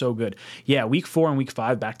teams are so good. Yeah, week 4 and week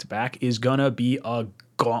 5 back-to-back is going to be a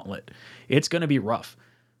gauntlet. It's going to be rough.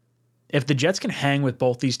 If the Jets can hang with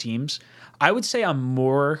both these teams, I would say I'm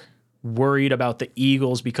more worried about the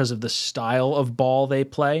Eagles because of the style of ball they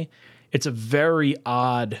play. It's a very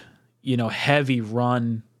odd, heavy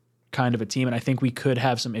run kind of a team, and I think we could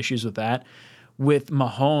have some issues with that. With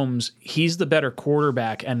Mahomes, he's the better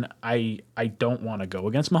quarterback, and I don't want to go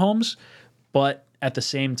against Mahomes, but at the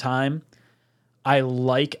same time, I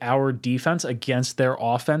like our defense against their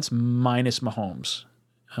offense minus Mahomes.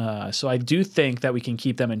 So I do think that we can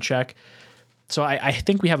keep them in check. So I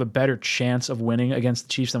think we have a better chance of winning against the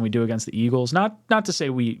Chiefs than we do against the Eagles. Not to say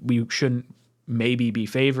we shouldn't maybe be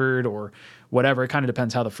favored or whatever. It kind of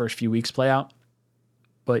depends how the first few weeks play out.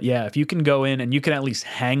 But yeah, if you can go in and you can at least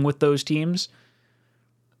hang with those teams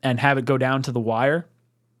and have it go down to the wire,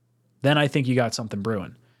 then I think you got something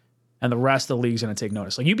brewing. And the rest of the league's going to take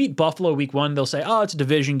notice. Like you beat Buffalo week 1, they'll say, oh, it's a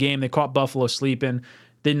division game. They caught Buffalo sleeping.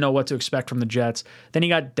 Didn't know what to expect from the Jets. Then you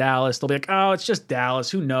got Dallas. They'll be like, oh, it's just Dallas.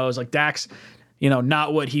 Who knows? Like Dak's,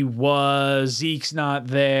 not what he was. Zeke's not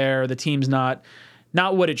there. The team's not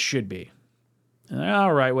what it should be.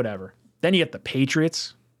 All right, whatever. Then you get the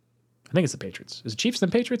Patriots. I think it's the Patriots. Is it Chiefs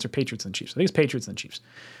then Patriots or Patriots then Chiefs? I think it's Patriots then Chiefs.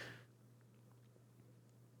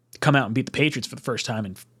 Come out and beat the Patriots for the first time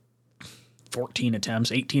in 14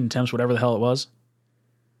 attempts, 18 attempts, whatever the hell it was.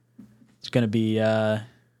 It's going to be,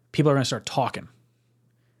 people are going to start talking.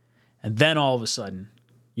 And then all of a sudden,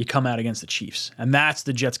 you come out against the Chiefs. And that's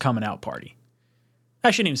the Jets coming out party.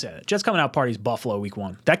 I shouldn't even say that. Jets coming out party is Buffalo week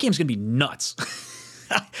 1. That game's going to be nuts.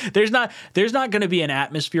 There's not going to be an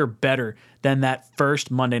atmosphere better than that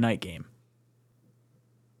first Monday night game.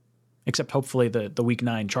 Except hopefully the week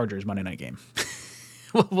 9 Chargers Monday night game.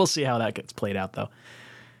 We'll see how that gets played out, though.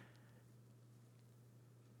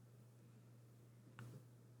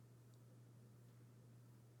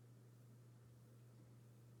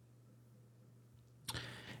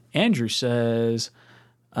 Andrew says,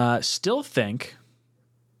 still think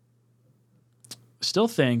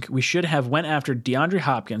we should have went after DeAndre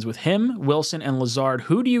Hopkins with him, Wilson, and Lazard.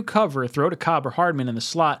 Who do you cover? Throw to Cobb or Hardman in the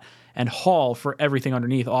slot and Hall for everything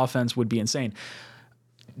underneath. Offense would be insane.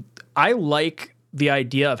 I like the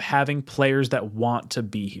idea of having players that want to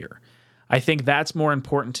be here. I think that's more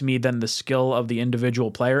important to me than the skill of the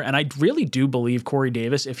individual player. And I really do believe Corey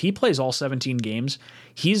Davis, if he plays all 17 games,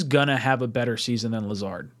 he's going to have a better season than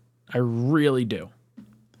Lazard. I really do.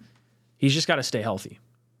 He's just got to stay healthy,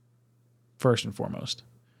 first and foremost.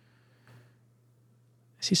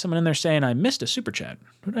 I see someone in there saying I missed a super chat.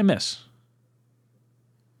 What did I miss?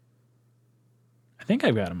 I think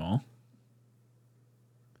I've got them all.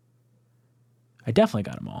 I definitely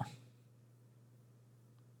got them all.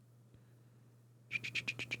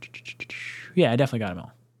 Yeah, I definitely got them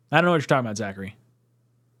all. I don't know what you're talking about, Zachary.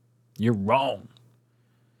 You're wrong.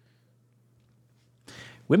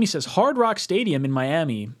 Wimmy says, Hard Rock Stadium in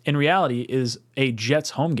Miami, in reality, is a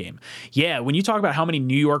Jets home game. Yeah, when you talk about how many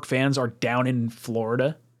New York fans are down in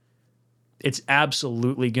Florida, it's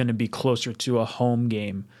absolutely going to be closer to a home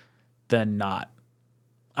game than not.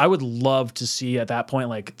 I would love to see at that point,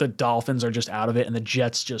 like, the Dolphins are just out of it and the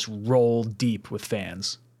Jets just roll deep with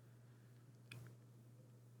fans.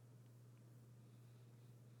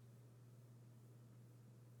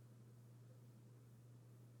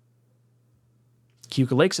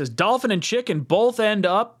 Cuca Lake says, dolphin and chicken both end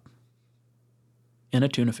up in a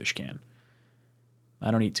tuna fish can.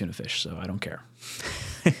 I don't eat tuna fish, so I don't care.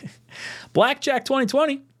 Blackjack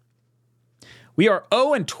 2020. We are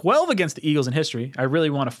 0-12 against the Eagles in history. I really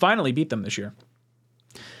want to finally beat them this year.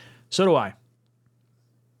 So do I.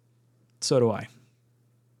 So do I.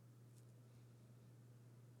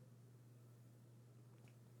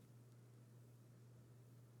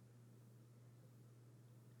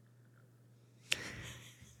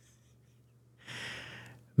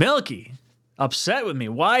 Milky, upset with me.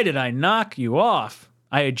 Why did I knock you off?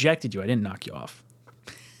 I ejected you. I didn't knock you off.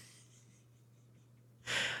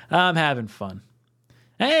 I'm having fun.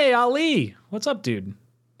 Hey, Ali. What's up, dude?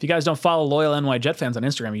 If you guys don't follow loyal NY Jet fans on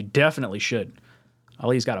Instagram, you definitely should.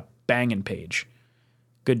 Ali's got a banging page.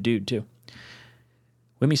 Good dude, too.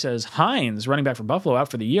 Wimmy says, Hines, running back for Buffalo, out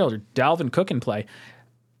for the year. Or Dalvin Cook in play.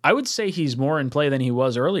 I would say he's more in play than he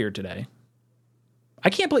was earlier today. I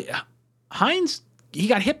can't believe Hines, he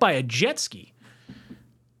got hit by a jet ski.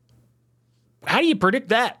 How do you predict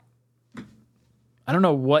that? I don't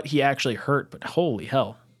know what he actually hurt, but holy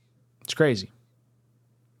hell. It's crazy.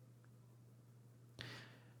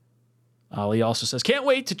 Ali also says, can't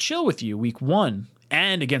wait to chill with you week 1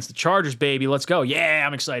 and against the Chargers, baby. Let's go. Yeah,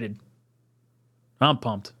 I'm excited. I'm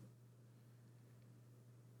pumped.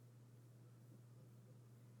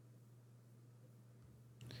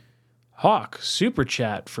 Hawk, super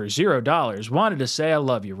chat for $0. Wanted to say I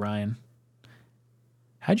love you, Ryan.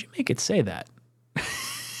 How'd you make it say that?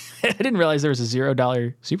 I didn't realize there was a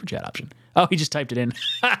 $0 super chat option. Oh, he just typed it in.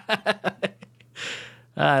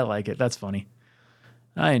 I like it. That's funny.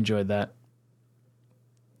 I enjoyed that.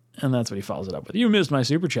 And that's what he follows it up with. You missed my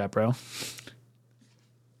super chat, bro.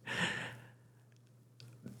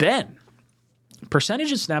 Ben.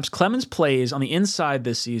 Percentage of snaps Clemens plays on the inside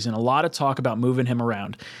this season. A lot of talk about moving him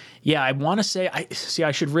around. Yeah, I want to say,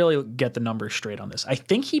 I should really get the numbers straight on this. I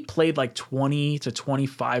think he played like 20 to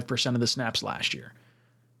 25% of the snaps last year.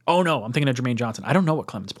 Oh no, I'm thinking of Jermaine Johnson. I don't know what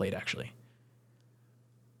Clemens played, actually.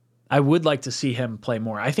 I would like to see him play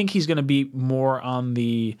more. I think he's going to be more on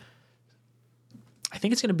the... I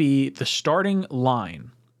think it's going to be the starting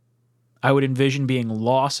line. I would envision being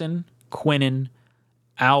Lawson, Quinnen,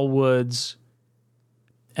 Al Woods,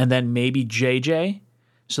 and then maybe JJ.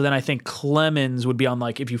 So then I think Clemens would be on,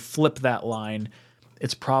 like, if you flip that line,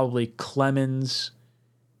 it's probably Clemens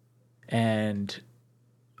and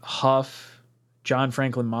Huff, John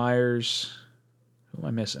Franklin Myers. Who am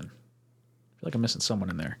I missing? I feel like I'm missing someone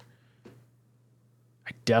in there.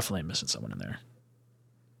 I definitely am missing someone in there.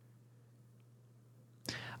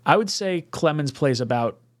 I would say Clemens plays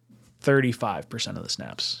about 35% of the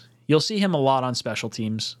snaps. You'll see him a lot on special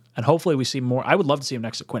teams, and hopefully we see more. I would love to see him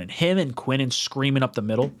next to Quinnen. Him and Quinnen screaming up the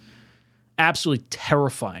middle. Absolutely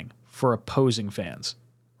terrifying for opposing fans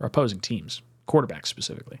or opposing teams, quarterbacks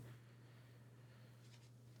specifically.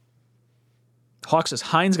 Hawk says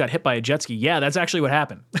Hines got hit by a jet ski. Yeah, that's actually what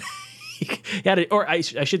happened. I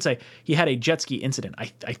should say he had a jet ski incident.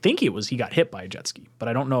 I think he got hit by a jet ski, but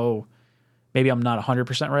I don't know. Maybe I'm not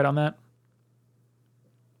 100% right on that.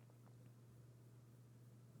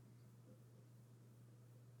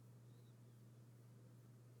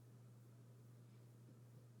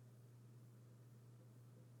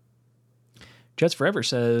 Jets Forever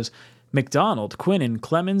says, McDonald, Quinnen,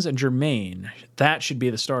 Clemens, and Jermaine. That should be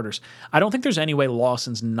the starters. I don't think there's any way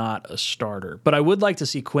Lawson's not a starter, but I would like to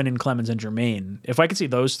see Quinnen, Clemens, and Jermaine. If I could see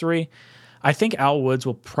those three, I think Al Woods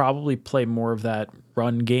will probably play more of that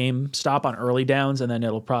run game stop on early downs, and then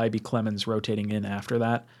it'll probably be Clemens rotating in after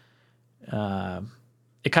that.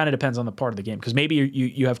 It kind of depends on the part of the game, because maybe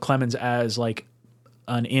you have Clemens as like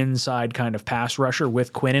an inside kind of pass rusher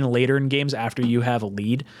with Quinnen later in games after you have a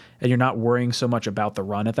lead, and you're not worrying so much about the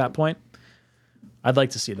run at that point. I'd like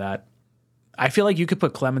to see that. I feel like you could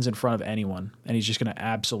put Clemens in front of anyone, and he's just going to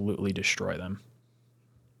absolutely destroy them.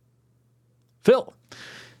 Phil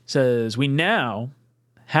says, we now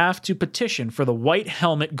have to petition for the white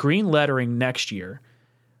helmet, green lettering next year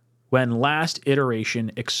when last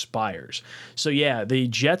iteration expires. So yeah, the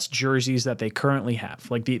Jets jerseys that they currently have,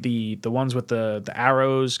 like the ones with the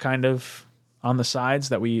arrows kind of on the sides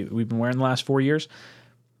that we've been wearing the last 4 years,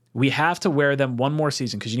 we have to wear them one more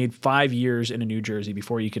season because you need 5 years in a new jersey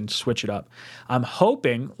before you can switch it up. I'm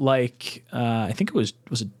hoping, like, I think was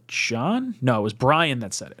it John? No, it was Brian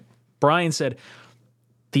that said it. Brian said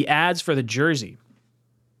the ads for the jersey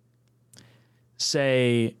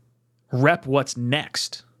say rep what's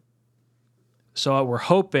next. So we're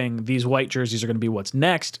hoping these white jerseys are going to be what's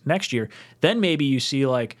next year. Then maybe you see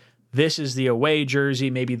like this is the away jersey.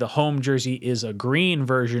 Maybe the home jersey is a green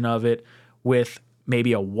version of it with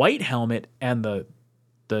maybe a white helmet and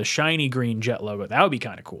the shiny green Jet logo. That would be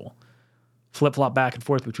kind of cool. Flip-flop back and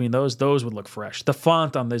forth between those. Those would look fresh. The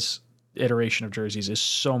font on this iteration of jerseys is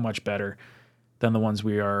so much better than the ones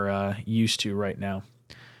we are used to right now.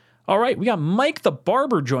 All right, we got Mike the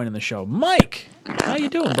Barber joining the show. Mike, how you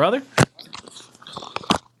doing, brother?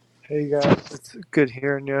 Hey guys, it's good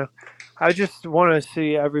hearing you. I just want to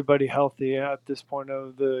see everybody healthy at this point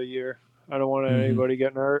of the year. I don't want anybody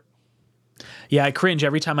getting hurt. Yeah, I cringe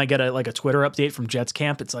every time I get a Twitter update from Jets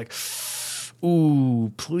camp. It's like,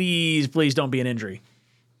 ooh, please don't be an injury.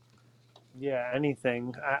 Yeah,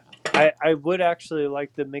 anything. I would actually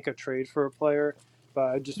like to make a trade for a player, but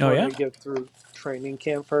I just want to get through training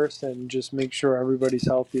camp first and just make sure everybody's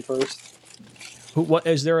healthy first. What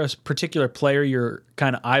is there a particular player you're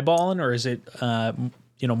kind of eyeballing, or is it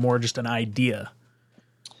more just an idea?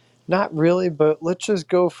 Not really, but let's just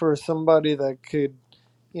go for somebody that could,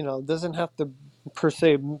 doesn't have to per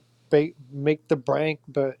se make the bank,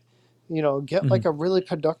 but get like a really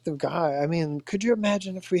productive guy. I mean, could you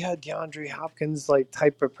imagine if we had DeAndre Hopkins like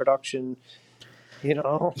type of production?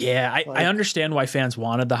 Yeah, I understand why fans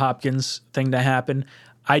wanted the Hopkins thing to happen.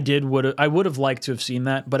 I would have liked to have seen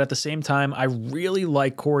that, but at the same time, I really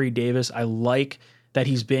like Corey Davis. I like that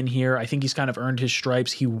he's been here. I think he's kind of earned his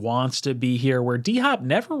stripes. He wants to be here, where D-Hop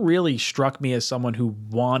never really struck me as someone who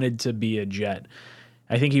wanted to be a Jet.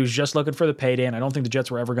 I think he was just looking for the payday, and I don't think the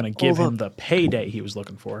Jets were ever going to give him the payday he was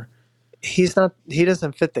looking for. He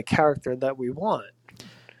doesn't fit the character that we want.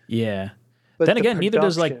 Yeah. But then again, neither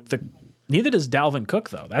does Dalvin Cook,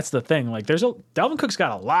 though. That's the thing. Like Dalvin Cook's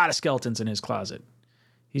got a lot of skeletons in his closet.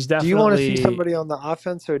 He's definitely. Do you want to see somebody on the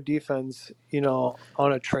offense or defense,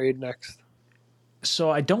 on a trade next?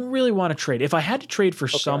 So I don't really want to trade. If I had to trade for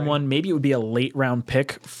someone, maybe it would be a late round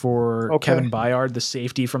pick for Kevin Byard, the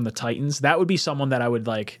safety from the Titans. That would be someone that I would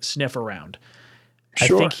like sniff around.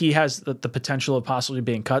 Sure. I think he has the potential of possibly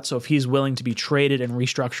being cut. So if he's willing to be traded and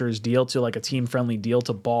restructure his deal to like a team friendly deal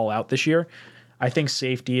to ball out this year, I think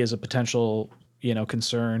safety is a potential,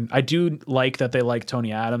 concern. I do like that they like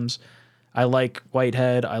Tony Adams. I like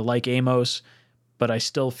Whitehead. I like Amos, but I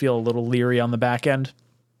still feel a little leery on the back end.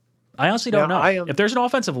 I honestly don't know. If there's an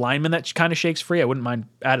offensive lineman that kind of shakes free, I wouldn't mind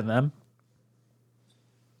adding them.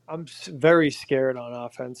 I'm very scared on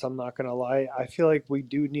offense. I'm not going to lie. I feel like we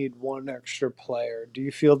do need one extra player. Do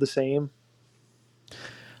you feel the same?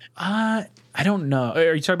 I don't know.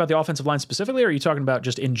 Are you talking about the offensive line specifically, or are you talking about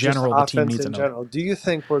just in general the team needs another? General. Do you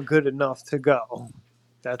think we're good enough to go?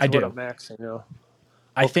 That's what I'm asking.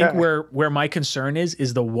 I think where my concern is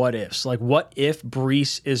the what ifs. Like, what if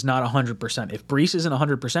Breece is not 100%? If Breece isn't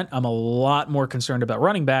 100%, I'm a lot more concerned about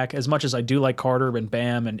running back. As much as I do like Carter and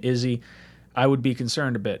Bam and Izzy, I would be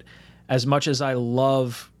concerned a bit. As much as I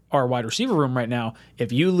love our wide receiver room right now,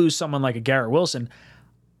 if you lose someone like a Garrett Wilson,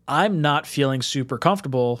 I'm not feeling super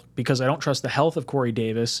comfortable because I don't trust the health of Corey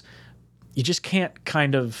Davis. You just can't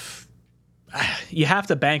you have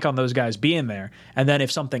to bank on those guys being there. And then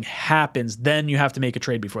if something happens, then you have to make a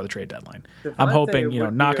trade before the trade deadline. I'm hoping,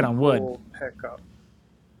 knocking on wood. Pickup.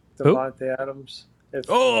 Devontae Adams. It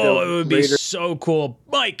would be so cool.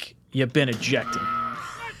 Mike, you've been ejected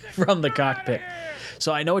from the cockpit.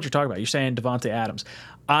 So I know what you're talking about. You're saying Devontae Adams.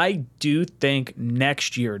 I do think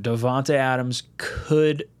next year Devontae Adams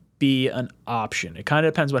could be an option. It kind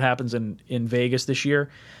of depends what happens in Vegas this year.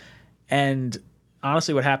 And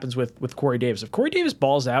honestly, what happens with Corey Davis. If Corey Davis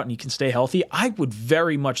balls out and he can stay healthy, I would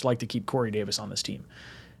very much like to keep Corey Davis on this team.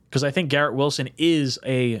 Because I think Garrett Wilson is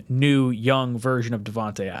a new, young version of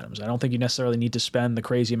Devontae Adams. I don't think you necessarily need to spend the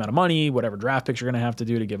crazy amount of money, whatever draft picks you're going to have to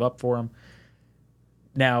do to give up for him.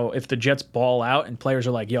 Now, if the Jets ball out and players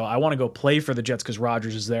are like, yo, I want to go play for the Jets because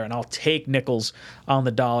Rodgers is there, and I'll take nickels on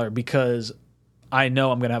the dollar because I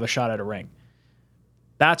know I'm going to have a shot at a ring.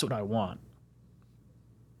 That's what I want.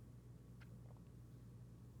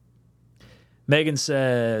 Megan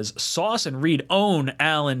says, Sauce and Reed own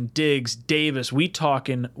Allen, Diggs, Davis. We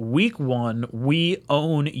talking week 1. We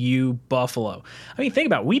own you, Buffalo. I mean, think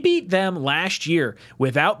about it. We beat them last year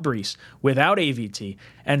without Breece, without AVT,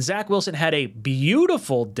 and Zach Wilson had a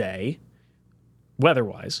beautiful day,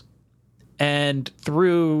 weather-wise, and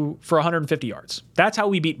threw for 150 yards. That's how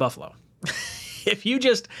we beat Buffalo. If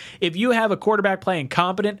you have a quarterback playing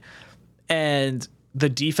competent and the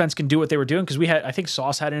defense can do what they were doing, because I think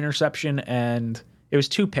Sauce had an interception and it was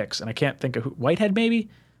 2 picks, and I can't think of who. Whitehead maybe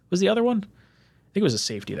was the other one. I think it was a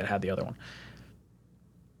safety that had the other one.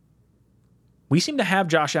 We seem to have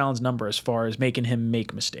Josh Allen's number as far as making him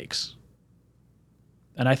make mistakes.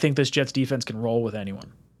 And I think this Jets defense can roll with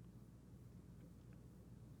anyone.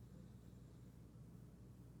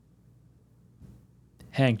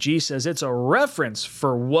 Hank G says it's a reference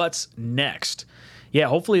for what's next. Yeah,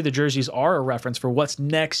 hopefully the jerseys are a reference for what's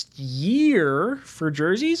next year for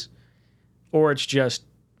jerseys. Or it's just,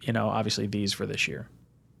 obviously these for this year.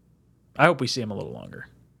 I hope we see them a little longer.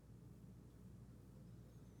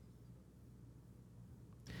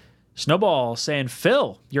 Snowball saying,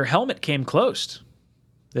 Phil, your helmet came close.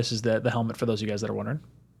 This is the helmet for those of you guys that are wondering.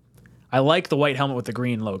 I like the white helmet with the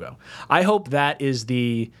green logo. I hope that is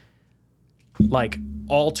the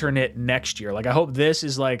alternate next year. I hope this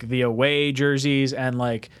is the away jerseys and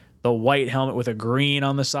the white helmet with a green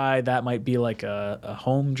on the side. That might be a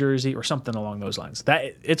home jersey or something along those lines.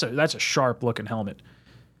 That's a sharp looking helmet.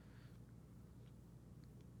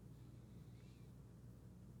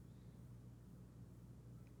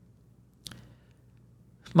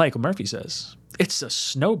 Michael Murphy says, it's a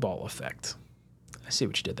snowball effect. I see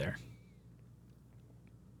what you did there.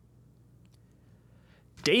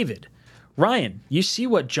 David, Ryan, you see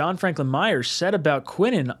what John Franklin Myers said about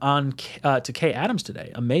Quinnen on to Kay Adams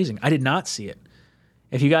today. Amazing. I did not see it.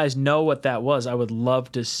 If you guys know what that was, I would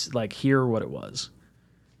love to hear what it was.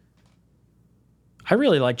 I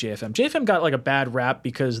really like JFM. JFM got like a bad rap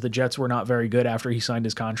because the Jets were not very good after he signed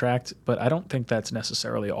his contract, but I don't think that's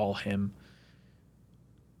necessarily all him.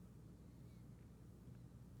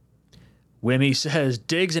 Wimmy says,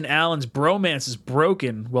 Diggs and Allen's bromance is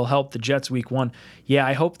broken, will help the Jets week 1. Yeah,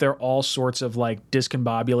 I hope they're all sorts of like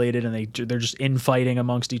discombobulated and they're just infighting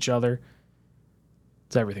amongst each other.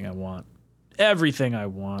 It's everything I want. Everything I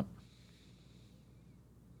want.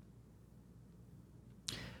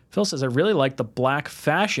 Phil says, I really like the black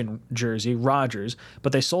fashion jersey, Rodgers,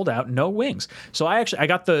 but they sold out, no wings. So I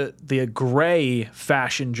got the gray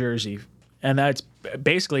fashion jersey, and that's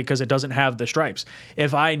basically because it doesn't have the stripes.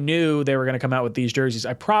 If I knew they were going to come out with these jerseys,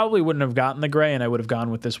 I probably wouldn't have gotten the gray, and I would have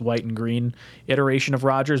gone with this white and green iteration of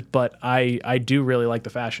Rodgers, but I do really like the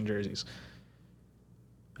fashion jerseys.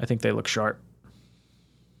 I think they look sharp.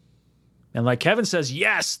 And like Kevin says,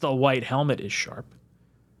 yes, the white helmet is sharp.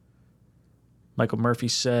 Michael Murphy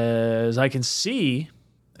says, I can see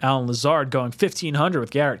Alan Lazard going 1,500 with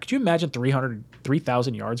Garrett. Could you imagine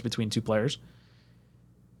 3,000 yards between two players?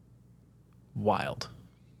 Wild.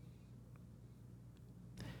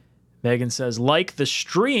 Megan says, like the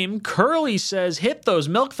stream. Curly says, hit those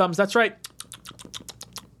milk thumbs. That's right.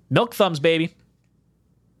 Milk thumbs, baby.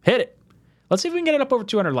 Hit it. Let's see if we can get it up over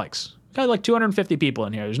 200 likes. We've got like 250 people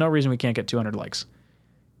in here. There's no reason we can't get 200 likes.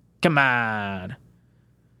 Come on.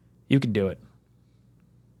 You can do it.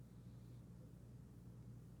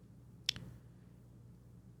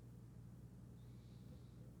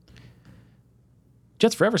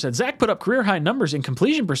 Jets Forever said, Zach put up career-high numbers in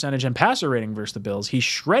completion percentage and passer rating versus the Bills. He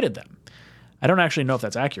shredded them. I don't actually know if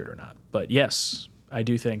that's accurate or not, but yes, I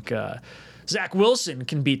do think Zach Wilson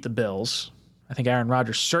can beat the Bills. I think Aaron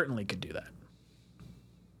Rodgers certainly could do that.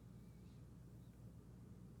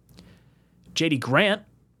 JD Grant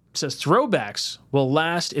says, throwbacks will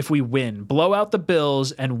last if we win. Blow out the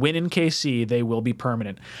Bills and win in KC, they will be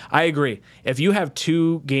permanent. I agree. If you have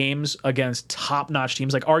 2 games against top-notch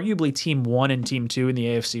teams, like arguably Team 1 and Team 2 in the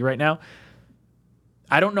AFC right now,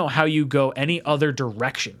 I don't know how you go any other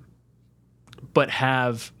direction but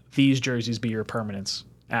have these jerseys be your permanents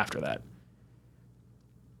after that.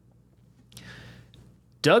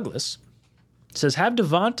 Douglas says, have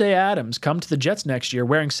Devontae Adams come to the Jets next year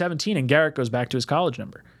wearing 17 and Garrett goes back to his college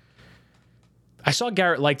number. I saw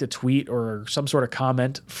Garrett liked a tweet or some sort of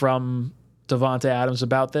comment from Devontae Adams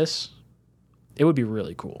about this. It would be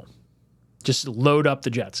really cool. Just load up the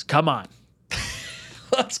Jets. Come on.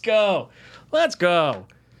 Let's go. Let's go.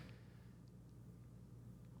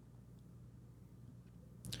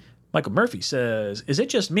 Michael Murphy says, is it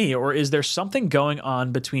just me or is there something going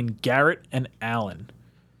on between Garrett and Allen?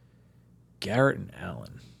 Garrett and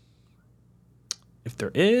Allen. If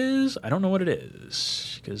there is, I don't know what it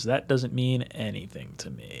is because that doesn't mean anything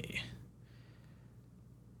to me.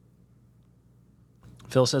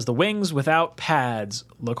 Phil says the wings without pads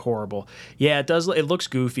look horrible. Yeah, it does. It looks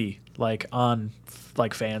goofy, like on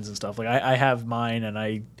like fans and stuff. Like I have mine and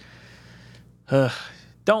I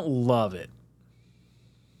don't love it.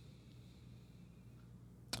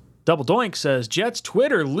 Double Doink says, Jets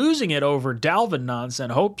Twitter losing it over Dalvin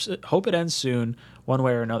nonsense. Hope it ends soon, one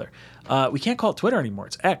way or another. We can't call it Twitter anymore.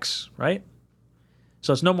 It's X, right?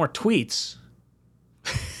 So it's no more tweets.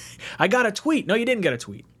 I got a tweet. No, you didn't get a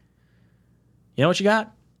tweet. You know what you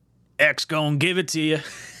got? X gonna give it to you.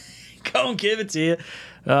 Gonna give it to you.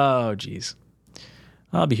 Oh, geez.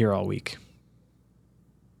 I'll be here all week.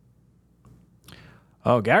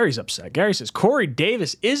 Oh, Gary's upset. Gary says, Corey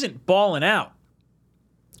Davis isn't balling out.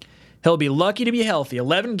 He'll be lucky to be healthy.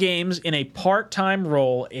 11 games in a part-time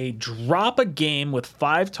role, a drop a game with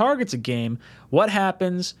 5 targets a game. What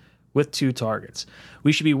happens with 2 targets?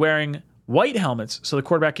 We should be wearing white helmets so the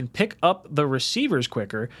quarterback can pick up the receivers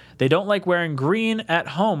quicker. They don't like wearing green at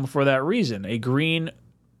home for that reason. A green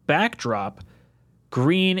backdrop,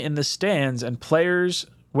 green in the stands, and players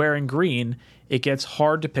wearing green, it gets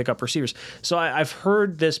hard to pick up receivers. So I've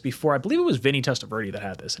heard this before. I believe it was Vinny Testaverde that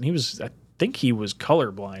had this, and I think he was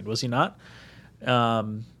colorblind, was he not? Yeah,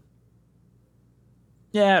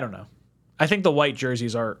 I don't know. I think the white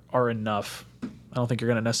jerseys are enough. I don't think you're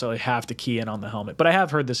going to necessarily have to key in on the helmet, but I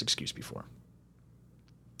have heard this excuse before.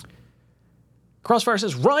 Crossfire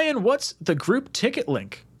says, Ryan, what's the group ticket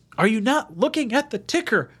link? Are you not looking at the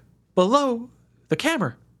ticker below the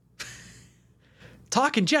camera?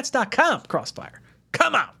 TalkingJets.com, Crossfire.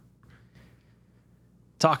 Come on.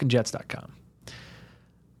 TalkingJets.com.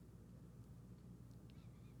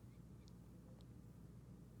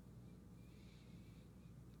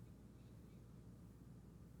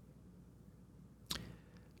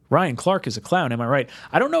 Ryan Clark is a clown, am I right?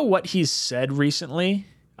 I don't know what he's said recently.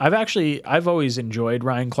 I've always enjoyed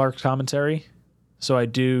Ryan Clark's commentary, so I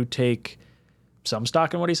do take some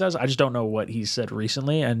stock in what he says. I just don't know what he said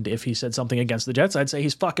recently, and if he said something against the Jets, I'd say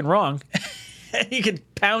he's fucking wrong. He could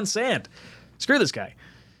pound sand. Screw this guy.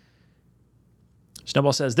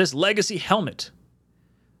 Snowball says, this legacy helmet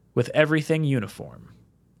with everything uniform.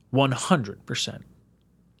 100%.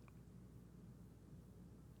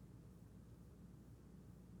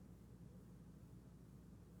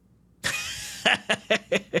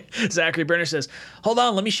 Zachary Brenner says, hold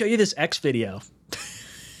on, let me show you this X video.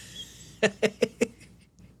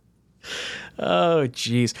 Oh,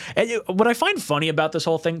 jeez. And what I find funny about this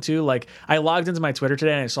whole thing, too, like, I logged into my Twitter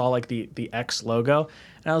today and I saw, like, the X logo.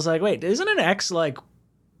 And I was like, wait, isn't an X, like,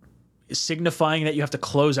 signifying that you have to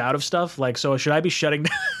close out of stuff? Like, so should I be shutting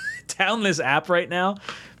down this app right now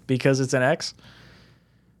because it's an X?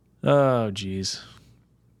 Oh, jeez.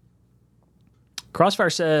 Crossfire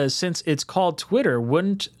says, since it's called Twitter,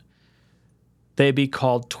 wouldn't they be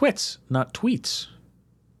called twits, not tweets?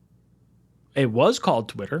 It was called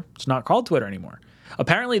Twitter. It's not called Twitter anymore.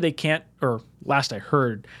 Apparently they can't, or last I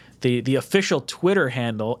heard, the official Twitter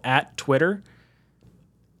handle at Twitter,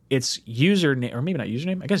 its username, or maybe not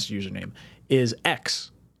username, I guess it's username, is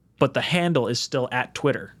X, but the handle is still at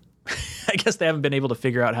Twitter. I guess they haven't been able to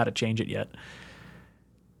figure out how to change it yet.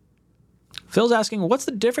 Phil's asking, what's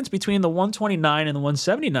the difference between the 129 and the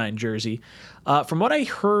 179 jersey? From what I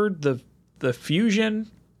heard, the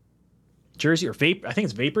Fusion jersey, or Vape, I think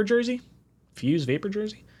it's Vapor jersey, Fuse Vapor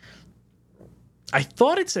jersey, I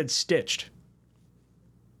thought it said stitched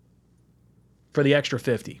for the extra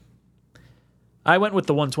 50. I went with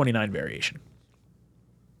the 129 variation.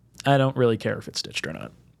 I don't really care if it's stitched or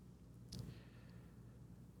not.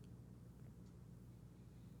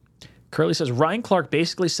 Curly says, Ryan Clark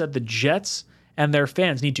basically said the Jets and their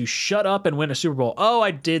fans need to shut up and win a Super Bowl. Oh,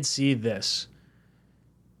 I did see this.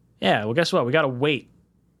 Yeah, well, guess what? We got to wait.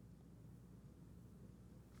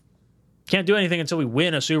 Can't do anything until we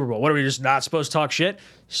win a Super Bowl. What, are we just not supposed to talk shit?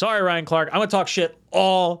 Sorry, Ryan Clark. I'm going to talk shit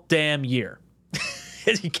all damn year.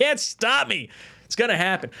 You can't stop me. It's going to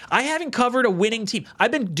happen. I haven't covered a winning team.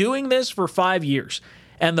 I've been doing this for 5 years,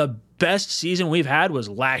 and the best season we've had was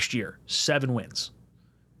last year. 7 wins.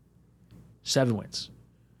 7 wins.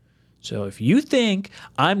 So if you think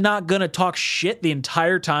I'm not going to talk shit the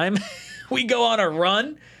entire time we go on a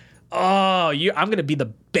run, I'm going to be the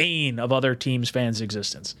bane of other teams' fans'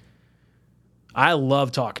 existence. I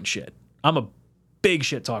love talking shit. I'm a big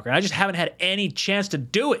shit talker. I just haven't had any chance to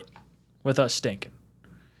do it with us stinking.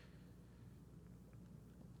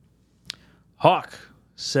 Hawk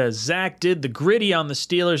says, Zach did the gritty on the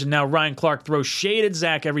Steelers, and now Ryan Clark throws shade at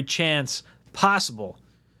Zach every chance possible.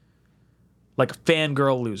 Like a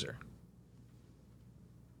fangirl loser.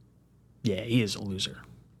 Yeah, he is a loser.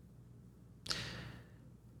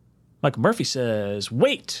 Michael Murphy says,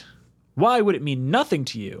 wait, why would it mean nothing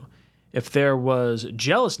to you if there was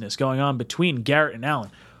jealousness going on between Garrett and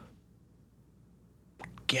Allen?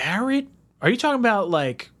 Garrett? Are you talking about,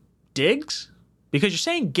 like, Diggs? Because you're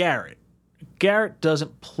saying Garrett. Garrett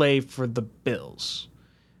doesn't play for the Bills.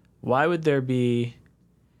 Why would there be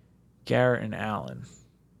Garrett and Allen?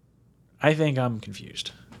 I think I'm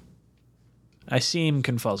confused. I seem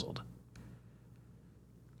confuzzled.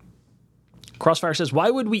 Crossfire says,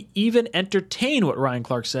 why would we even entertain what Ryan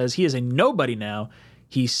Clark says? He is a nobody now.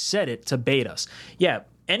 He said it to bait us. Yeah,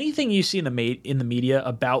 anything you see in the media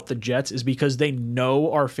about the Jets is because they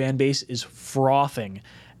know our fan base is frothing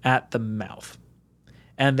at the mouth.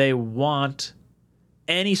 And they want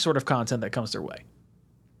any sort of content that comes their way.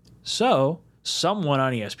 So someone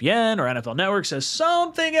on ESPN or NFL Network says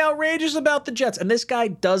something outrageous about the Jets, and this guy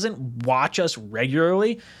doesn't watch us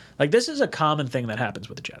regularly. Like, this is a common thing that happens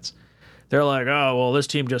with the Jets. They're like, oh, well, this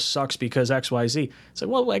team just sucks because XYZ. It's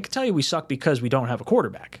like, well, I can tell you we suck because we don't have a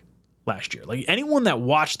quarterback last year. Like, anyone that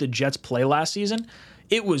watched the Jets play last season,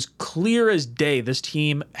 it was clear as day this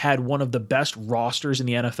team had one of the best rosters in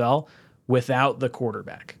the NFL without the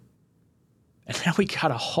quarterback. And now we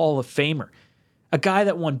got a Hall of Famer. A guy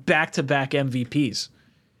that won back-to-back MVPs.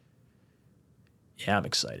 Yeah, I'm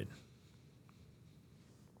excited.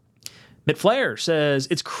 Mitt Flair says,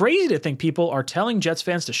 it's crazy to think people are telling Jets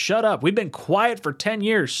fans to shut up. We've been quiet for 10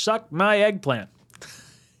 years. Suck my eggplant.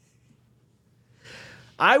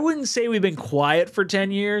 I wouldn't say we've been quiet for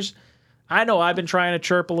 10 years. I know I've been trying to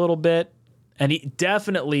chirp a little bit. And he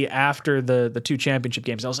definitely after the 2 championship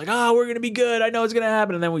games, I was like, oh, we're going to be good. I know it's going to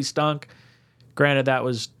happen. And then we stunk. Granted, that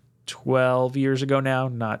was 12 years ago now,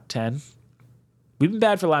 not 10. We've been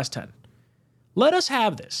bad for the last 10. Let us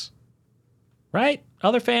have this. Right?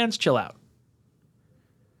 Other fans, chill out.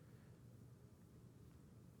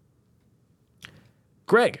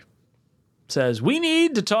 Greg says, we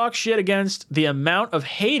need to talk shit against the amount of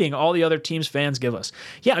hating all the other teams' fans give us.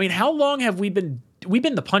 Yeah, I mean, how long have we been... We've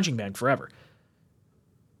been the punching bag forever.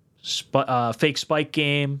 Fake spike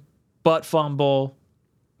game, butt fumble,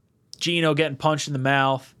 Gino getting punched in the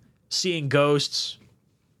mouth, seeing ghosts,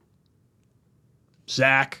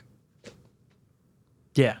 Zach.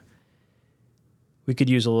 Yeah, we could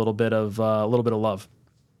use a little bit of love.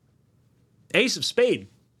 Ace of Spade,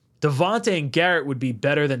 Devontae and Garrett would be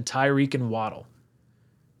better than Tyreek and Waddle.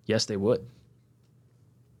 Yes, they would.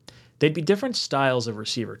 They'd be different styles of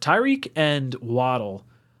receiver. Tyreek and Waddle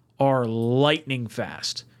are lightning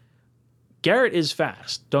fast. Garrett is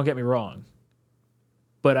fast, don't get me wrong.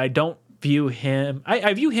 But I don't view him...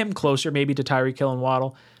 I view him closer maybe to Tyreek Hill and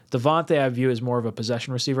Waddle. Devontae I view as more of a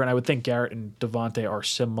possession receiver, and I would think Garrett and Devontae are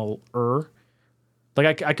similar.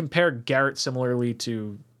 Like, I compare Garrett similarly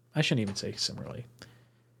to... I shouldn't even say similarly.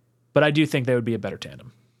 But I do think they would be a better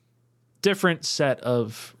tandem. Different set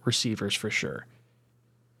of receivers for sure.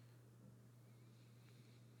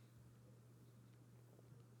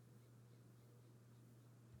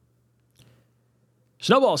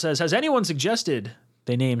 Snowball says, has anyone suggested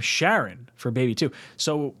they name Sharon for baby 2?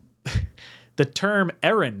 So the term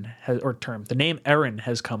Erin the name Erin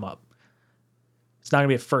has come up. It's not going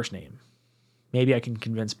to be a first name. Maybe I can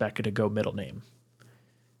convince Becca to go middle name.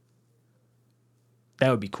 That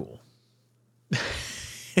would be cool.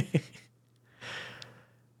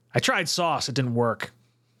 I tried Sauce. It didn't work.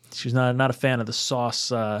 She's not a fan of the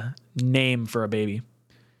Sauce name for a baby.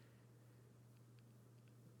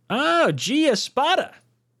 Oh, G Espada.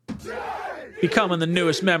 Becoming the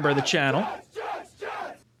newest member of the channel.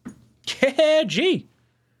 Yeah, G.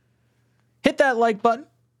 Hit that like button.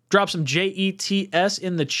 Drop some JETS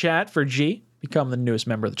in the chat for G. Become the newest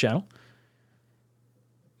member of the channel.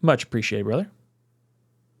 Much appreciated, brother.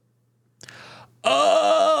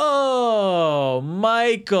 Oh,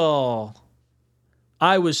 Michael.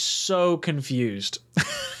 I was so confused.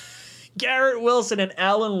 Garrett Wilson and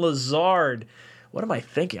Alan Lazard. What am I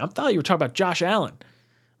thinking? I thought you were talking about Josh Allen. I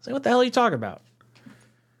was like, what the hell are you talking about?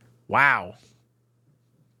 Wow.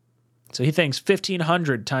 So he thinks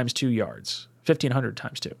 1,500 times 2 yards. 1,500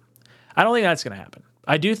 times 2. I don't think that's going to happen.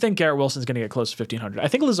 I do think Garrett Wilson's going to get close to 1,500. I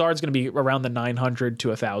think Lazard's going to be around the 900 to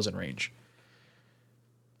 1,000 range.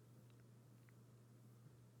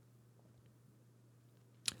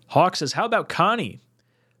 Hawk says, how about Connie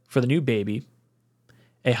for the new baby?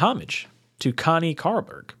 A homage to Connie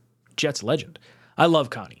Carlberg, Jets legend. I love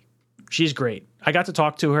Connie. She's great. I got to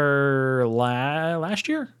talk to her last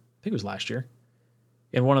year. I think it was last year.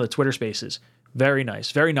 In one of the Twitter spaces. Very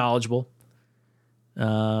nice. Very knowledgeable.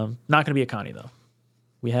 Not going to be a Connie, though.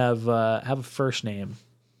 We have a first name.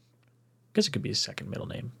 I guess it could be a second middle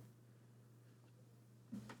name.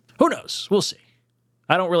 Who knows? We'll see.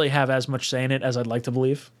 I don't really have as much say in it as I'd like to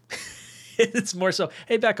believe. It's more so,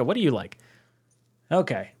 hey, Becca, what do you like?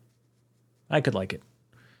 Okay. I could like it.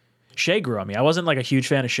 Shea grew on me. I wasn't like a huge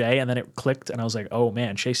fan of Shea, and then it clicked, and I was like, oh,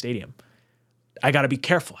 man, Shea Stadium. I got to be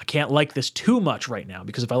careful. I can't like this too much right now,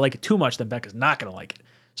 because if I like it too much, then Becca's not going to like it.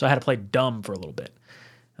 So I had to play dumb for a little bit.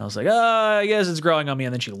 And I was like, I guess it's growing on me,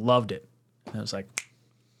 and then she loved it. And I was like,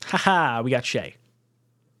 haha, we got Shea.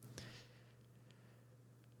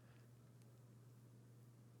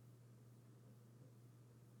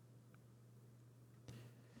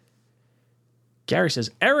 Gary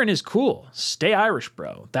says, Aaron is cool. Stay Irish,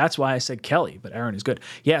 bro. That's why I said Kelly, but Aaron is good.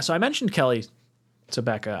 Yeah, so I mentioned Kelly to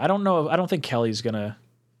Becca. I don't think Kelly's gonna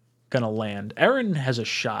land. Aaron has a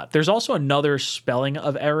shot. There's also another spelling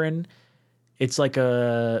of Aaron. It's like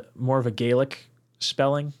a more of a Gaelic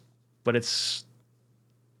spelling, but I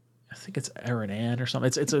think it's Aaron Ann or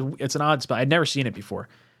something. It's an odd spell. I'd never seen it before.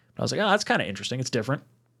 But I was like, oh, that's kind of interesting. It's different.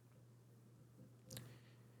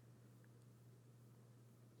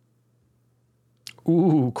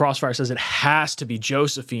 Ooh, Crossfire says it has to be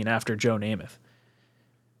Josephine after Joe Namath.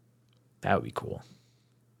 That would be cool.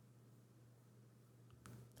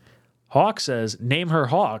 Hawk says, name her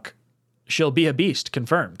Hawk. She'll be a beast.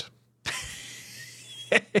 Confirmed.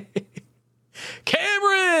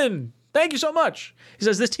 Cameron! Thank you so much. He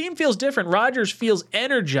says, this team feels different. Rodgers feels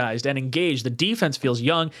energized and engaged. The defense feels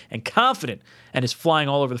young and confident and is flying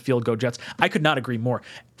all over the field. Go Jets. I could not agree more.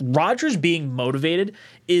 Rodgers being motivated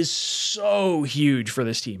is so huge for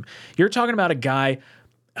this team. You're talking about a guy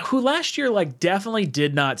who last year like definitely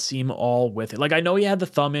did not seem all with it. Like I know he had the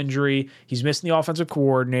thumb injury. He's missing the offensive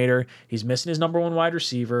coordinator. He's missing his number one wide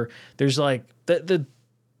receiver. There's like the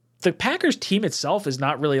Packers team itself is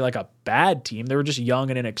not really like a bad team. They were just young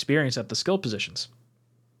and inexperienced at the skill positions.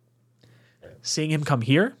 Seeing him come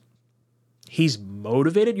here, he's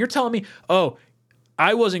motivated. You're telling me, oh,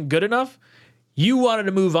 I wasn't good enough? You wanted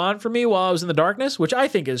to move on from me while I was in the darkness, which I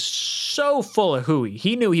think is so full of hooey.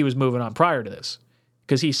 He knew he was moving on prior to this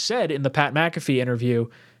because he said in the Pat McAfee interview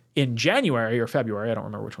in January or February, I don't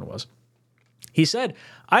remember which one it was, he said,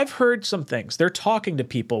 I've heard some things. They're talking to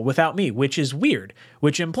people without me, which is weird,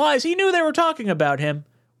 which implies he knew they were talking about him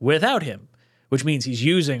without him, which means he's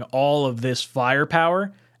using all of this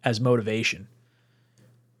firepower as motivation.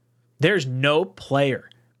 There's no player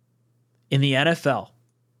in the NFL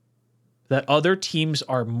that other teams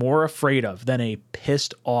are more afraid of than a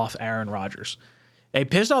pissed off Aaron Rodgers. A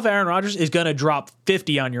pissed off Aaron Rodgers is going to drop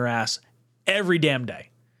 50 on your ass every damn day.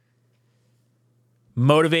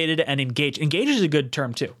 Motivated and engaged. Engaged is a good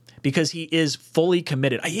term too, because he is fully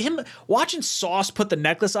committed. Him watching Sauce put the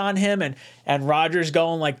necklace on him and Rodgers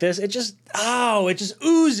going like this, it just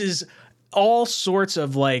oozes all sorts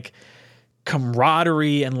of like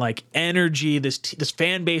camaraderie and like energy. This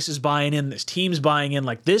fan base is buying in. This team's buying in.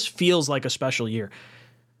 Like this feels like a special year.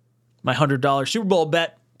 My $100 Super Bowl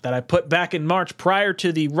bet that I put back in March prior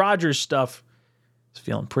to the Rodgers stuff is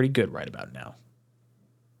feeling pretty good right about now.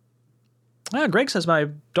 Greg says my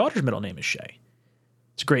daughter's middle name is Shay.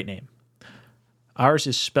 It's a great name. Ours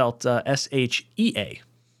is spelt S-H-E-A,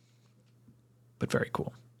 but very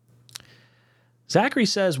cool. Zachary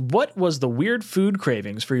says, what was the weird food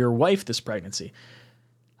cravings for your wife this pregnancy?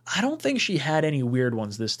 I don't think she had any weird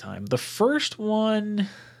ones this time. The first one,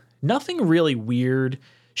 nothing really weird.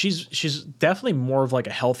 She's definitely more of like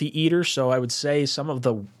a healthy eater, so I would say some of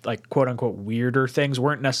the like quote unquote weirder things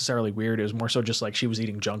weren't necessarily weird. It was more so just like she was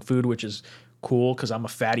eating junk food, which is cool because I'm a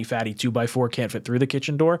fatty 2x4, can't fit through the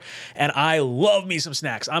kitchen door, and I love me some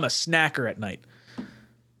snacks. I'm a snacker at night.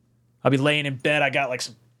 I'll be laying in bed, I got like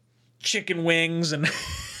some chicken wings and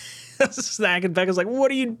snacking. Becca's like, what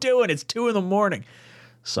are you doing? It's 2 a.m.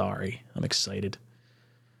 Sorry, I'm excited.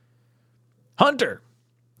 Hunter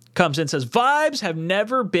comes in and says, vibes have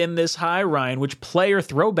never been this high, Ryan. Which player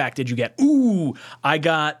throwback did you get? Ooh, I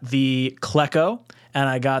got the Klecko and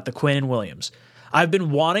I got the Quinnen Williams. I've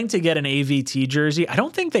been wanting to get an AVT jersey. I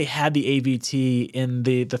don't think they had the AVT in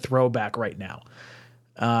the throwback right now.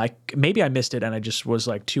 Maybe I missed it and I just was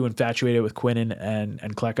like too infatuated with Quinnen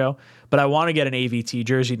and Klecko. But I want to get an AVT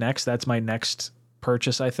jersey next. That's my next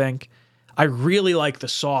purchase, I think. I really like the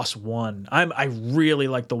Sauce one. I really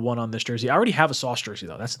like the one on this jersey. I already have a Sauce jersey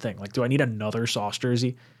though. That's the thing. Like, do I need another Sauce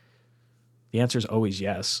jersey? The answer is always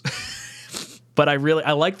yes. But I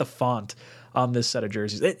like the font on this set of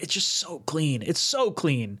jerseys. It's just so clean. It's so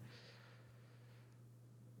clean.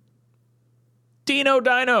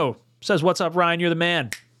 Dino says, what's up, Ryan? You're the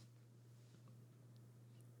man.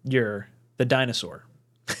 You're the dinosaur.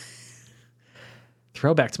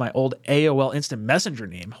 Throwback to my old AOL Instant Messenger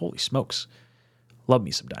name. Holy smokes. Love me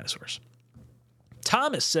some dinosaurs.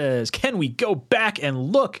 Thomas says, can we go back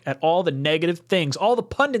and look at all the negative things all the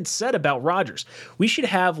pundits said about Rodgers? We should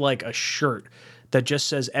have like a shirt that just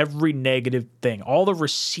says every negative thing, all the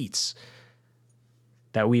receipts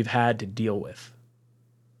that we've had to deal with.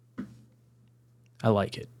 I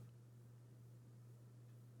like it.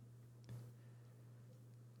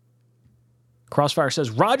 Crossfire says,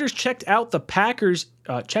 Rodgers checked out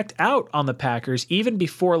on the Packers even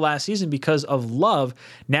before last season because of love.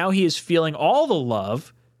 Now he is feeling all the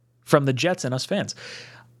love from the Jets and us fans.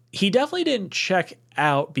 He definitely didn't check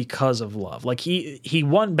out because of love. Like he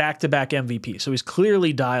won back-to-back MVP, so he's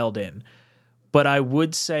clearly dialed in. But I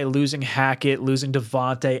would say losing Hackett, losing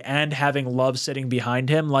Devontae, and having Love sitting behind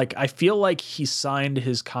him, like I feel like he signed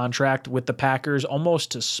his contract with the Packers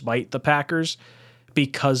almost to spite the Packers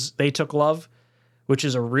because they took Love, which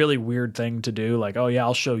is a really weird thing to do. Like, oh yeah,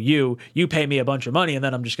 I'll show you. You pay me a bunch of money, and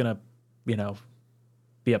then I'm just going to,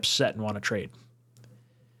 be upset and want to trade.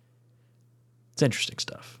 It's interesting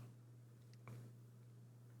stuff.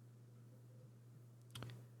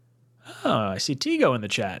 Oh, I see Tigo in the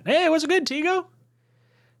chat. Hey, what's good, Tigo?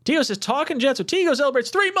 Tigo says, talking Jets. So Tigo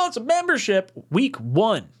celebrates 3 months of membership. Week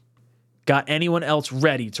 1. Got anyone else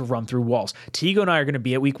ready to run through walls? Tigo and I are going to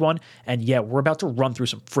be at week 1, and yeah, we're about to run through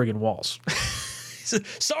some friggin' walls.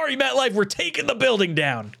 Sorry, MetLife, we're taking the building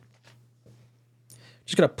down.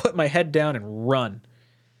 Just going to put my head down and run.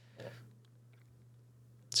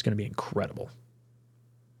 It's going to be incredible.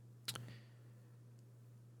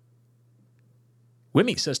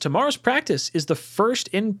 Wimmy says, tomorrow's practice is the first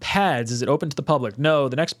in pads. Is it open to the public? No,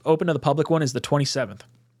 the next open to the public one is the 27th.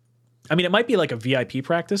 I mean, it might be like a VIP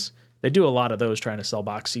practice. They do a lot of those trying to sell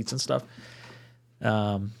box seats and stuff.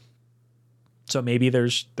 So maybe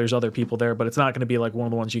there's other people there, but it's not going to be like one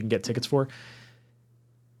of the ones you can get tickets for.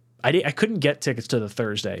 I couldn't get tickets to the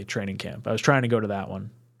Thursday training camp. I was trying to go to that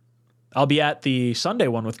one. I'll be at the Sunday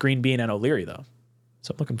one with Green Bean and O'Leary, though.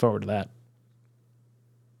 So I'm looking forward to that.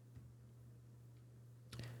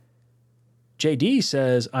 JD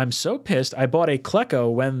says, I'm so pissed. I bought a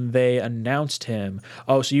Klecko when they announced him.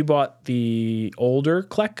 Oh, so you bought the older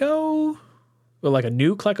Klecko? Well, like a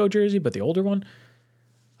new Klecko jersey, but the older one?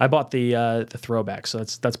 I bought the throwback, so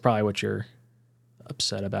that's probably what you're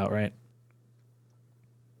upset about, right?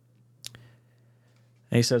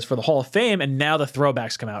 And he says, for the Hall of Fame, and now the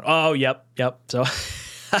throwbacks come out. Oh, yep. So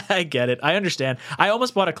I get it. I understand. I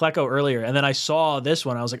almost bought a Klecko earlier, and then I saw this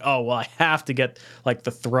one. I was like, oh, well, I have to get like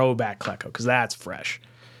the throwback Klecko because that's fresh.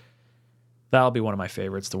 That'll be one of my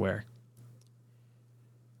favorites to wear.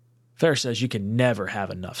 Fair says you can never have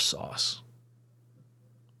enough sauce.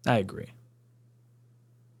 I agree.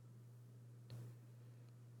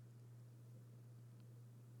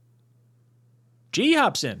 G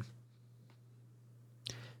hops in.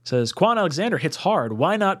 Says, Quan Alexander hits hard.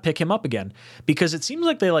 Why not pick him up again? Because it seems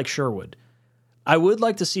like they like Sherwood. I would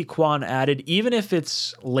like to see Quan added, even if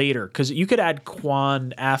it's later, because you could add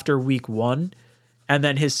Quan after week 1, and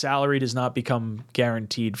then his salary does not become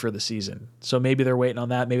guaranteed for the season. So maybe they're waiting on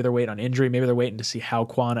that. Maybe they're waiting on injury. Maybe they're waiting to see how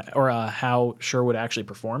Quan or how Sherwood actually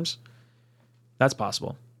performs. That's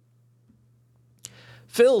possible.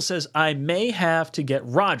 Phil says, I may have to get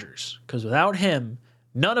Rodgers, because without him,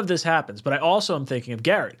 none of this happens. But I also am thinking of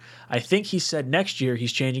Garrett. I think he said next year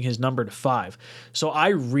he's changing his number to 5. So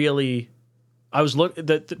I was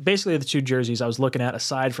basically the two jerseys I was looking at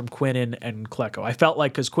aside from Quinnen and Klecko. I felt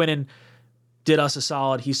like because Quinnen did us a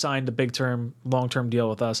solid, he signed a long-term deal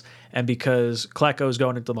with us, and because Klecko's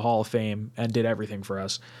going into the Hall of Fame and did everything for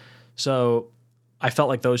us. So I felt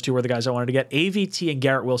like those two were the guys I wanted to get. AVT and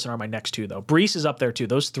Garrett Wilson are my next two, though. Brees is up there, too.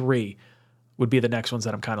 Those 3 would be the next ones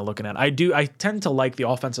that I'm kind of looking at. I tend to like the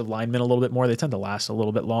offensive linemen a little bit more. They tend to last a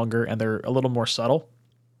little bit longer, and they're a little more subtle.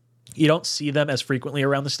 You don't see them as frequently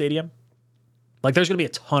around the stadium. Like, there's going to be a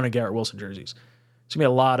ton of Garrett Wilson jerseys. There's going to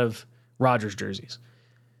be a lot of Rodgers jerseys.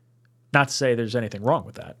 Not to say there's anything wrong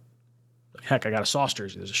with that. Heck, I got a Sauce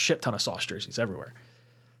jersey. There's a shit ton of Sauce jerseys everywhere.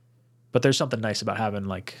 But there's something nice about having,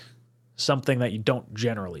 like, something that you don't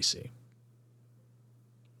generally see.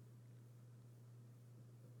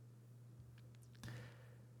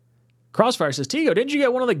 Crossfire says, Tigo, didn't you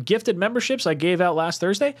get one of the gifted memberships I gave out last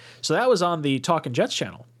Thursday? So that was on the Talkin' Jets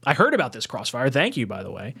channel. I heard about this, Crossfire. Thank you, by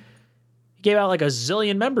the way. He gave out like a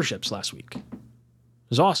zillion memberships last week. It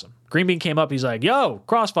was awesome. Green Bean came up. He's like, yo,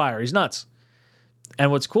 Crossfire. He's nuts.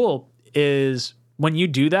 And what's cool is when you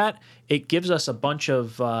do that, it gives us a bunch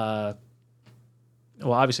of,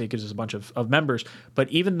 obviously it gives us a bunch of members, but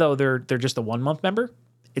even though they're just a 1-month member,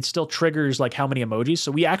 it still triggers like how many emojis. So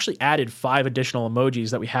we actually added 5 additional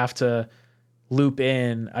emojis that we have to loop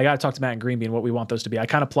in. I got to talk to Matt and Green Bean what we want those to be. I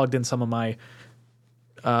kind of plugged in some of my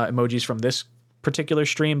emojis from this particular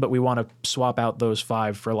stream, but we want to swap out those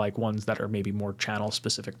 5 for like ones that are maybe more channel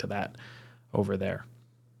specific to that over there.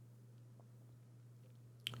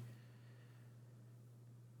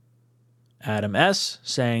 Adam S.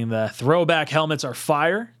 saying the throwback helmets are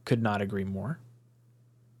fire. Could not agree more.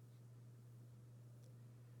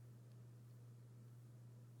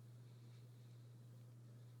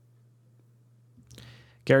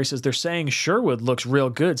 Gary says they're saying Sherwood looks real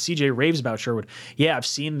good. CJ raves about Sherwood. Yeah, I've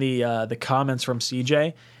seen the comments from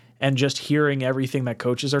CJ, and just hearing everything that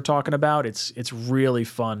coaches are talking about, it's really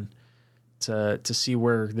fun to see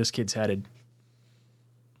where this kid's headed.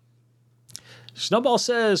 Snowball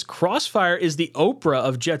says Crossfire is the Oprah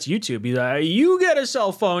of Jets YouTube. He's like, you get a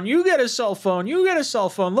cell phone, you get a cell phone, you get a cell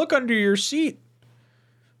phone. Look under your seat.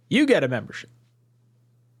 You get a membership.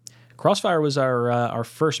 Crossfire was our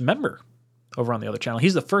first member over on the other channel.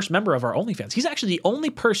 He's the first member of our OnlyFans. He's actually the only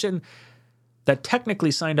person that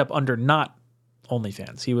technically signed up under not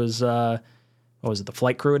OnlyFans. He was, what was it, the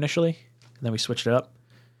flight crew initially? And then we switched it up.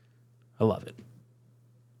 I love it.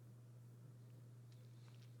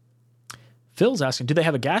 Phil's asking, do they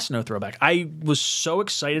have a Gastineau throwback? I was so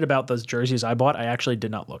excited about those jerseys I bought, I actually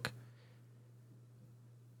did not look.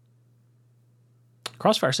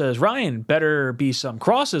 Crossfire says, Ryan, better be some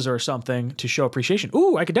crosses or something to show appreciation.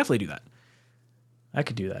 Ooh, I could definitely do that. I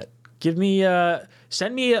could do that. Give me,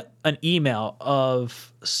 send me an email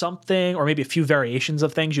of something or maybe a few variations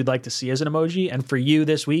of things you'd like to see as an emoji. And for you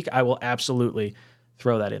this week, I will absolutely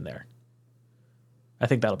throw that in there. I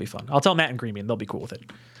think that'll be fun. I'll tell Matt and Green Bean. They'll be cool with it.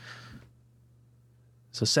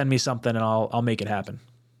 So send me something and I'll make it happen.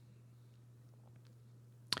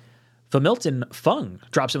 The Milton Fung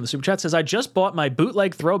drops in the super chat, says, I just bought my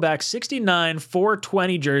bootleg throwback 69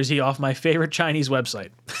 420 jersey off my favorite Chinese website.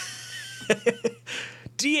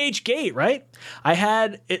 DH Gate, right?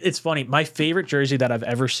 It's funny, my favorite jersey that I've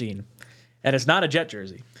ever seen, and it's not a Jet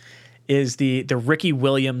jersey, is the Ricky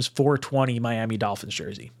Williams 420 Miami Dolphins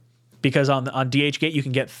jersey. Because on DH Gate, you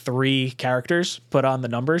can get 3 characters put on the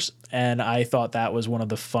numbers, and I thought that was one of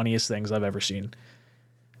the funniest things I've ever seen.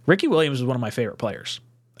 Ricky Williams was one of my favorite players.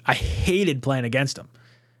 I hated playing against him,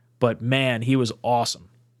 but man, he was awesome.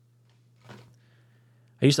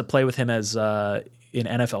 I used to play with him as in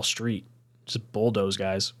NFL Street. Just bulldoze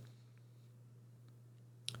guys.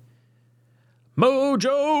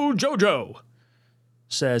 Mojo Jojo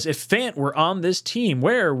says, if Fant were on this team,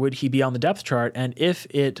 where would he be on the depth chart? And if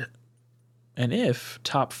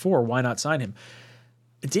top 4, why not sign him?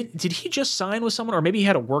 Did he just sign with someone, or maybe he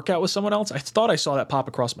had a workout with someone else? I thought I saw that pop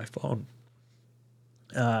across my phone.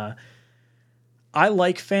 I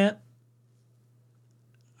like Fant.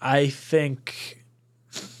 I think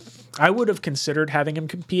I would have considered having him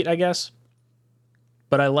compete, I guess.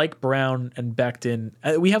 But I like Brown and Becton.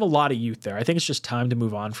 We have a lot of youth there. I think it's just time to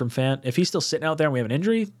move on from Fant. If he's still sitting out there and we have an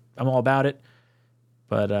injury, I'm all about it.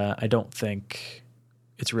 But I don't think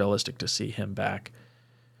it's realistic to see him back.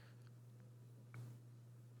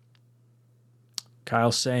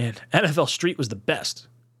 Kyle's saying NFL Street was the best.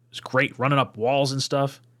 It was great, running up walls and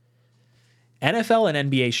stuff. NFL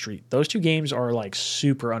and NBA Street, those 2 games are like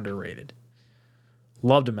super underrated.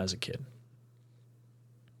 Loved him as a kid.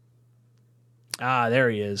 Ah, there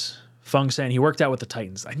he is. Fung saying he worked out with the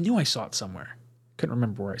Titans. I knew I saw it somewhere. Couldn't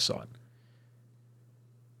remember where I saw it.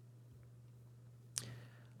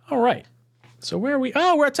 All right. So where are we?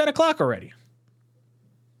 Oh, we're at 10 o'clock already.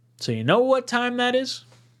 So you know what time that is?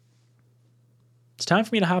 It's time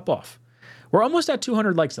for me to hop off. We're almost at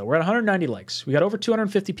 200 likes, though. We're at 190 likes. We got over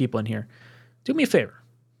 250 people in here. Do me a favor.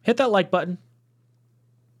 Hit that like button.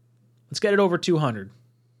 Let's get it over 200.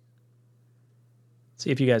 See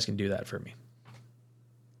if you guys can do that for me.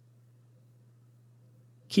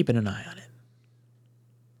 Keeping an eye on it.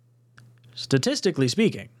 Statistically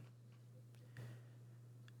speaking,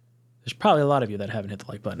 there's probably a lot of you that haven't hit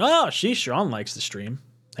the like button. Oh, Sean likes the stream.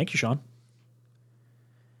 Thank you, Sean.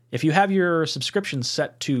 If you have your subscription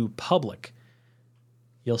set to public,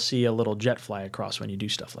 you'll see a little jet fly across when you do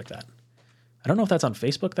stuff like that. I don't know if that's on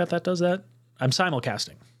Facebook that does that. I'm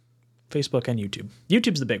simulcasting. Facebook and YouTube.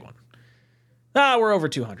 YouTube's the big one. Ah, we're over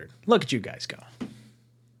 200. Look at you guys go.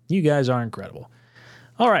 You guys are incredible.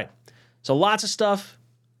 All right. So lots of stuff.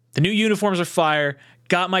 The new uniforms are fire.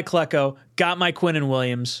 Got my Klecko. Got my Quinn and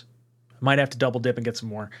Williams. Might have to double dip and get some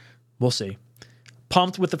more. We'll see.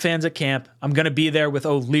 Pumped with the fans at camp. I'm going to be there with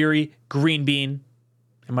O'Leary, Green Bean,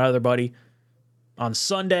 and my other buddy on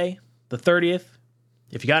Sunday, the 30th.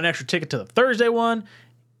 If you got an extra ticket to the Thursday one, you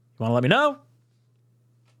want to let me know?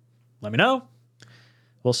 Let me know.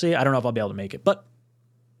 We'll see. I don't know if I'll be able to make it, but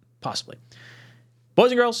possibly.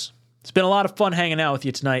 Boys and girls, it's been a lot of fun hanging out with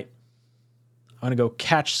you tonight. I'm going to go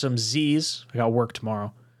catch some Z's. I got work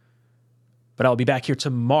tomorrow. But I'll be back here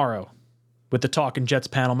tomorrow with the Talking Jets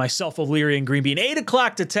panel. Myself, O'Leary, and Green Bean, 8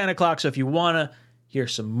 o'clock to 10 o'clock. So if you want to hear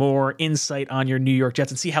some more insight on your New York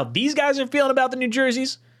Jets and see how these guys are feeling about the New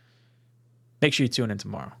Jerseys, make sure you tune in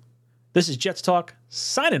tomorrow. This is Jets Talk,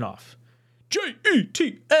 signing off.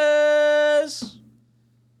 Jets!